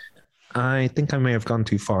goes, I think I may have gone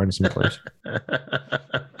too far in some place.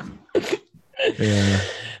 Yeah.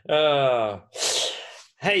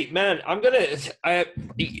 Hey man, I'm gonna.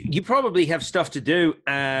 You probably have stuff to do,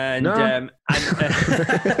 and no.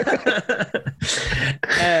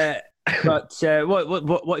 But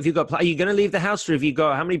what have you got? Are you going to leave the house, or have you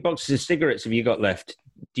got? How many boxes of cigarettes have you got left?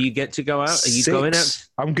 Do you get to go out? Are you going out?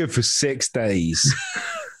 I'm good for 6 days.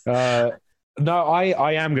 No,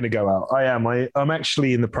 I am going to go out. I am. I'm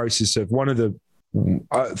actually in the process of one of the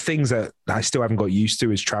things that I still haven't got used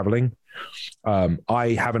to is traveling.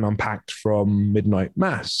 I haven't unpacked from Midnight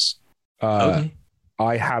Mass. Okay.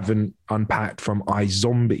 I haven't unpacked from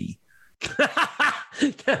iZombie.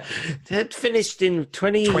 That finished in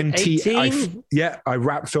 2018? I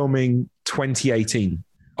wrapped filming 2018.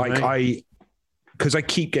 Right. Because I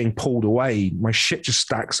keep getting pulled away. My shit just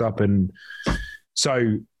stacks up. And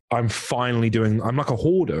so I'm finally I'm like a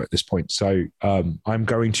hoarder at this point. So I'm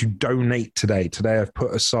going to donate today. Today I've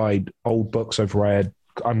put aside old books I've read.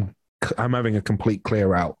 I'm having a complete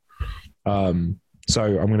clear out. So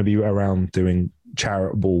I'm going to be around doing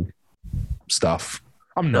charitable stuff.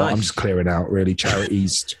 I'm not. Nice. I'm just clearing out. Really,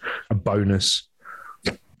 charity's a bonus.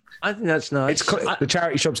 I think that's nice. The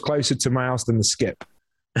charity shop's closer to my house than the Skip.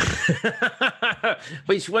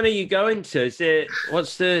 Which one are you going to?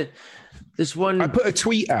 There's one. I put a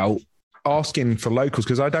tweet out asking for locals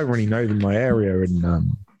because I don't really know them in my area,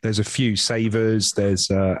 and there's a few Savers.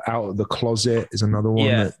 There's Out of the Closet is another one.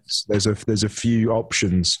 Yeah. There's a few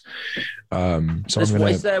options.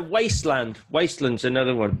 Is there Wasteland? Wasteland's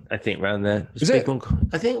another one, I think, around there. Is it?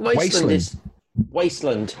 I think Wasteland is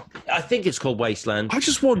Wasteland. I think it's called Wasteland.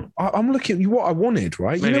 I'm looking at what I wanted,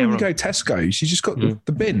 right? Maybe when I'm you go Tesco's, you just got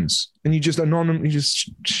the bins, and you just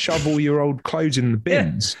shove all your old clothes in the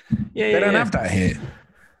bins. Yeah, they don't have that here.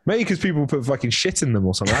 Maybe because people put fucking shit in them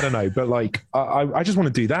or something. I don't know. But like, I just want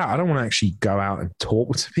to do that. I don't want to actually go out and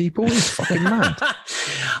talk to people. It's fucking mad.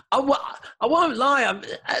 I won't lie.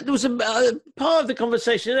 There was a part of the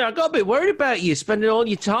conversation there. I got a bit worried about you spending all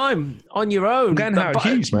your time on your own. I'm getting Howard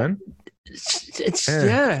Hughes, man.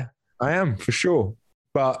 Yeah. I am, for sure.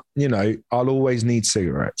 But, I'll always need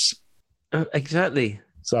cigarettes. Exactly.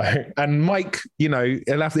 So, and Mike, he'll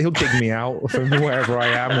dig me out from wherever I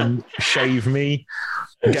am and shave me,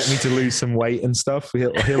 get me to lose some weight and stuff.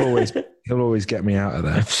 He'll always get me out of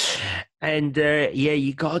there. And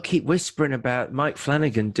you got to keep whispering about Mike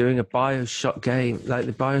Flanagan doing a BioShock game, like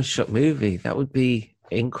the BioShock movie. That would be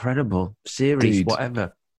incredible. Series, Dude.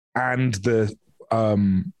 whatever. And the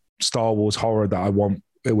Star Wars horror that I want,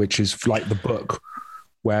 which is like the book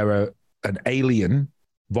where an alien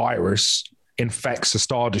virus infects a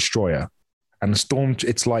Star Destroyer, and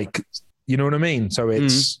it's like, you know what I mean? So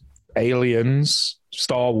it's aliens,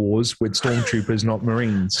 Star Wars with stormtroopers, not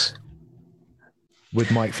Marines,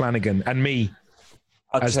 with Mike Flanagan and me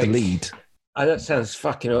as the lead. That sounds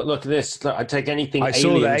fucking. Look at this. Look, I'd take anything. I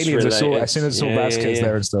saw the aliens. As soon as I saw Vasquez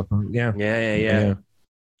there and stuff. Yeah.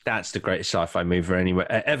 That's the greatest sci-fi movie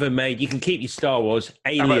anywhere ever made. You can keep your Star Wars.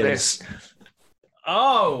 Aliens. How about this?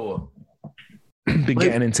 Oh, been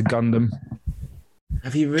getting into Gundam.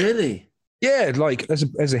 Have you really? Yeah, like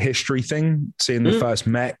as a history thing, seeing the first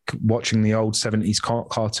mech, watching the old 70s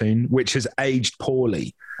cartoon, which has aged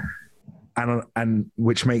poorly, and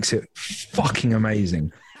which makes it fucking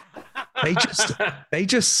amazing. They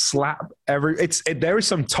just slap there is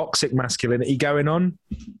some toxic masculinity going on,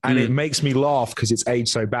 and it makes me laugh because it's aged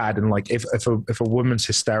so bad. And like if a woman's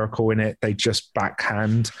hysterical in it, they just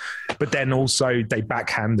backhand, but then also they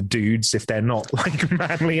backhand the dudes if they're not like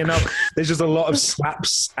manly enough. There's just a lot of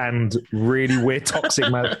slaps and really weird toxic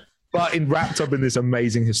man. But wrapped up in this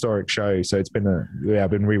amazing historic show, so it's been I've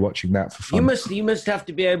been rewatching that for fun. You must have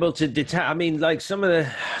to be able to detach. I mean, like some of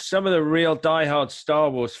the real diehard Star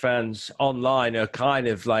Wars fans online are kind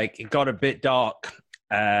of like, it got a bit dark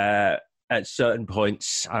at certain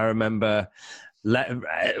points. I remember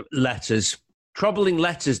troubling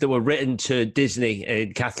letters that were written to Disney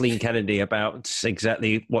and Kathleen Kennedy about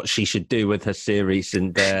exactly what she should do with her series.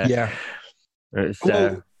 And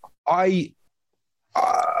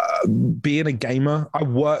being a gamer, I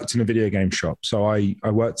worked in a video game shop. So I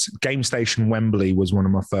worked Game Station Wembley was one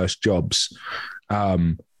of my first jobs.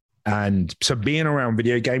 And so being around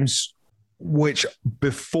video games, which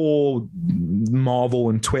before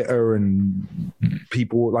Marvel and Twitter and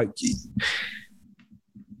people like,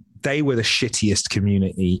 they were the shittiest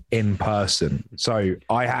community in person. So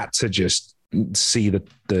I had to just see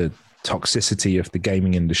the toxicity of the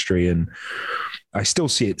gaming industry, and I still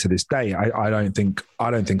see it to this day. I don't think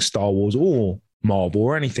Star Wars or Marvel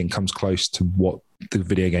or anything comes close to what the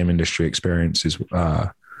video game industry experiences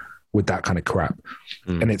with that kind of crap.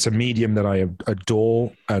 And it's a medium that I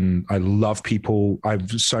adore, and I love people. I have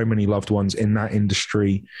so many loved ones in that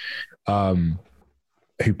industry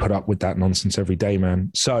who put up with that nonsense every day,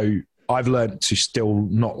 man. So I've learned to still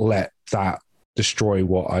not let that destroy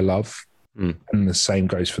what I love. And the same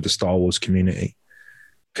goes for the Star Wars community,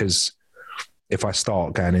 because if I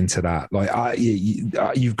start going into that, like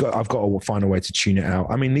I've got to find a way to tune it out.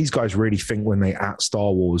 I mean, these guys really think when they at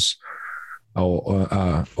Star Wars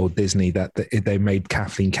or Disney that they made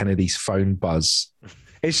Kathleen Kennedy's phone buzz.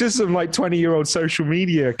 It's just some like 20-year-old social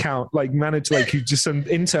media account, like manager, like who's just an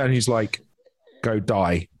intern who's like, go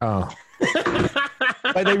die.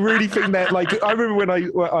 Like they really think that. Like I remember when I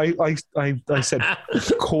said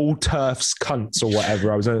call TERFs cunts or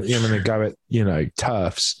whatever. I was going to go at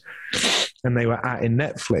TERFs, and they were atting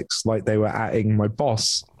Netflix like they were atting my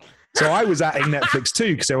boss. So I was atting Netflix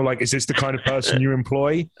too, because they were like, "Is this the kind of person you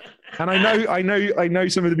employ?" And I know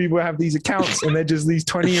some of the people who have these accounts, and they're just these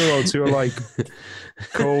 20-year-olds who are like,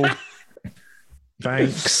 "Cool,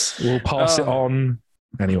 thanks, we'll pass it on."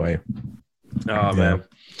 Anyway. Oh man.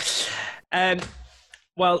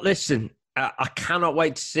 Well, listen, I cannot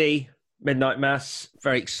wait to see Midnight Mass.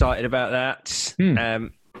 Very excited about that.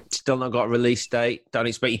 Still not got a release date. Don't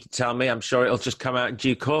expect you to tell me. I'm sure it'll just come out in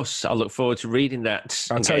due course. I look forward to reading that.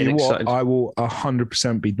 I'll tell you what, I will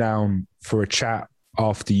 100% be down for a chat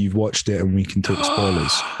after you've watched it and we can talk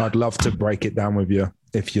spoilers. I'd love to break it down with you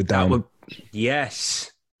if you're down.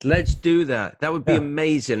 Yes, let's do that. That would be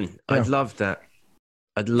amazing. Yeah. I'd love that.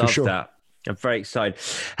 I'd love that. I'm very excited.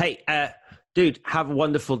 Hey, dude, have a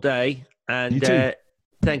wonderful day. And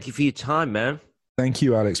thank you for your time, man. Thank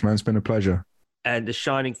you, Alex, man. It's been a pleasure. And The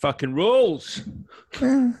Shining fucking rules.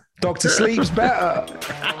 Dr. Sleep's better.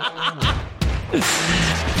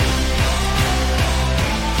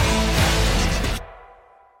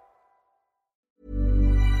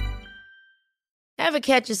 Ever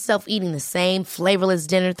catch yourself eating the same flavorless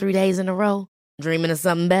dinner 3 days in a row? Dreaming of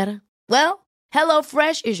something better? Well,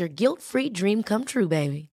 HelloFresh is your guilt-free dream come true,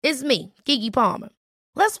 baby. It's me, Keke Palmer.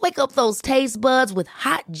 Let's wake up those taste buds with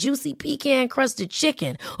hot, juicy pecan-crusted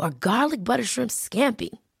chicken or garlic butter shrimp scampi.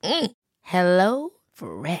 Hello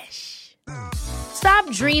Fresh.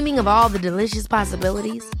 Stop dreaming of all the delicious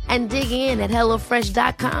possibilities and dig in at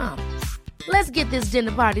HelloFresh.com. Let's get this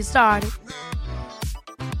dinner party started.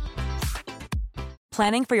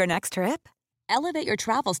 Planning for your next trip? Elevate your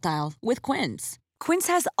travel style with Quince. Quince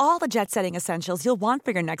has all the jet-setting essentials you'll want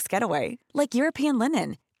for your next getaway, like European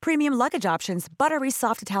linen, premium luggage options, buttery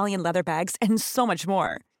soft Italian leather bags, and so much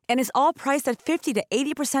more. And is all priced at 50 to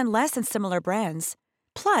 80% less than similar brands.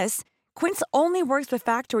 Plus, Quince only works with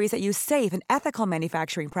factories that use safe and ethical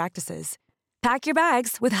manufacturing practices. Pack your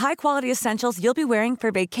bags with high-quality essentials you'll be wearing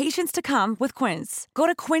for vacations to come with Quince. Go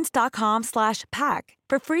to quince.com/pack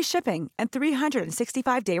for free shipping and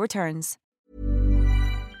 365-day returns.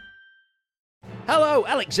 Hello,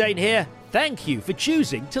 Alex Zane here. Thank you for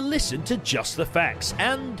choosing to listen to Just the Facts.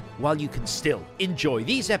 And while you can still enjoy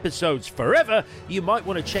these episodes forever, you might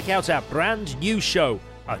want to check out our brand new show,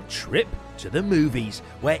 A Trip to the Movies,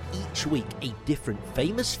 where each week a different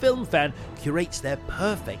famous film fan curates their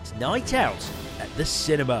perfect night out at the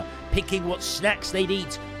cinema, picking what snacks they'd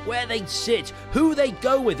eat, where they'd sit, who they'd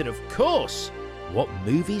go with, and of course, what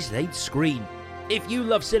movies they'd screen. If you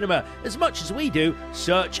love cinema as much as we do,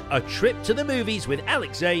 search A Trip to the Movies with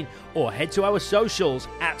Alex Zane or head to our socials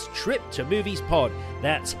at Trip to Movies Pod.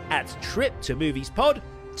 That's at Trip to Movies Pod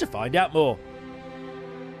to find out more.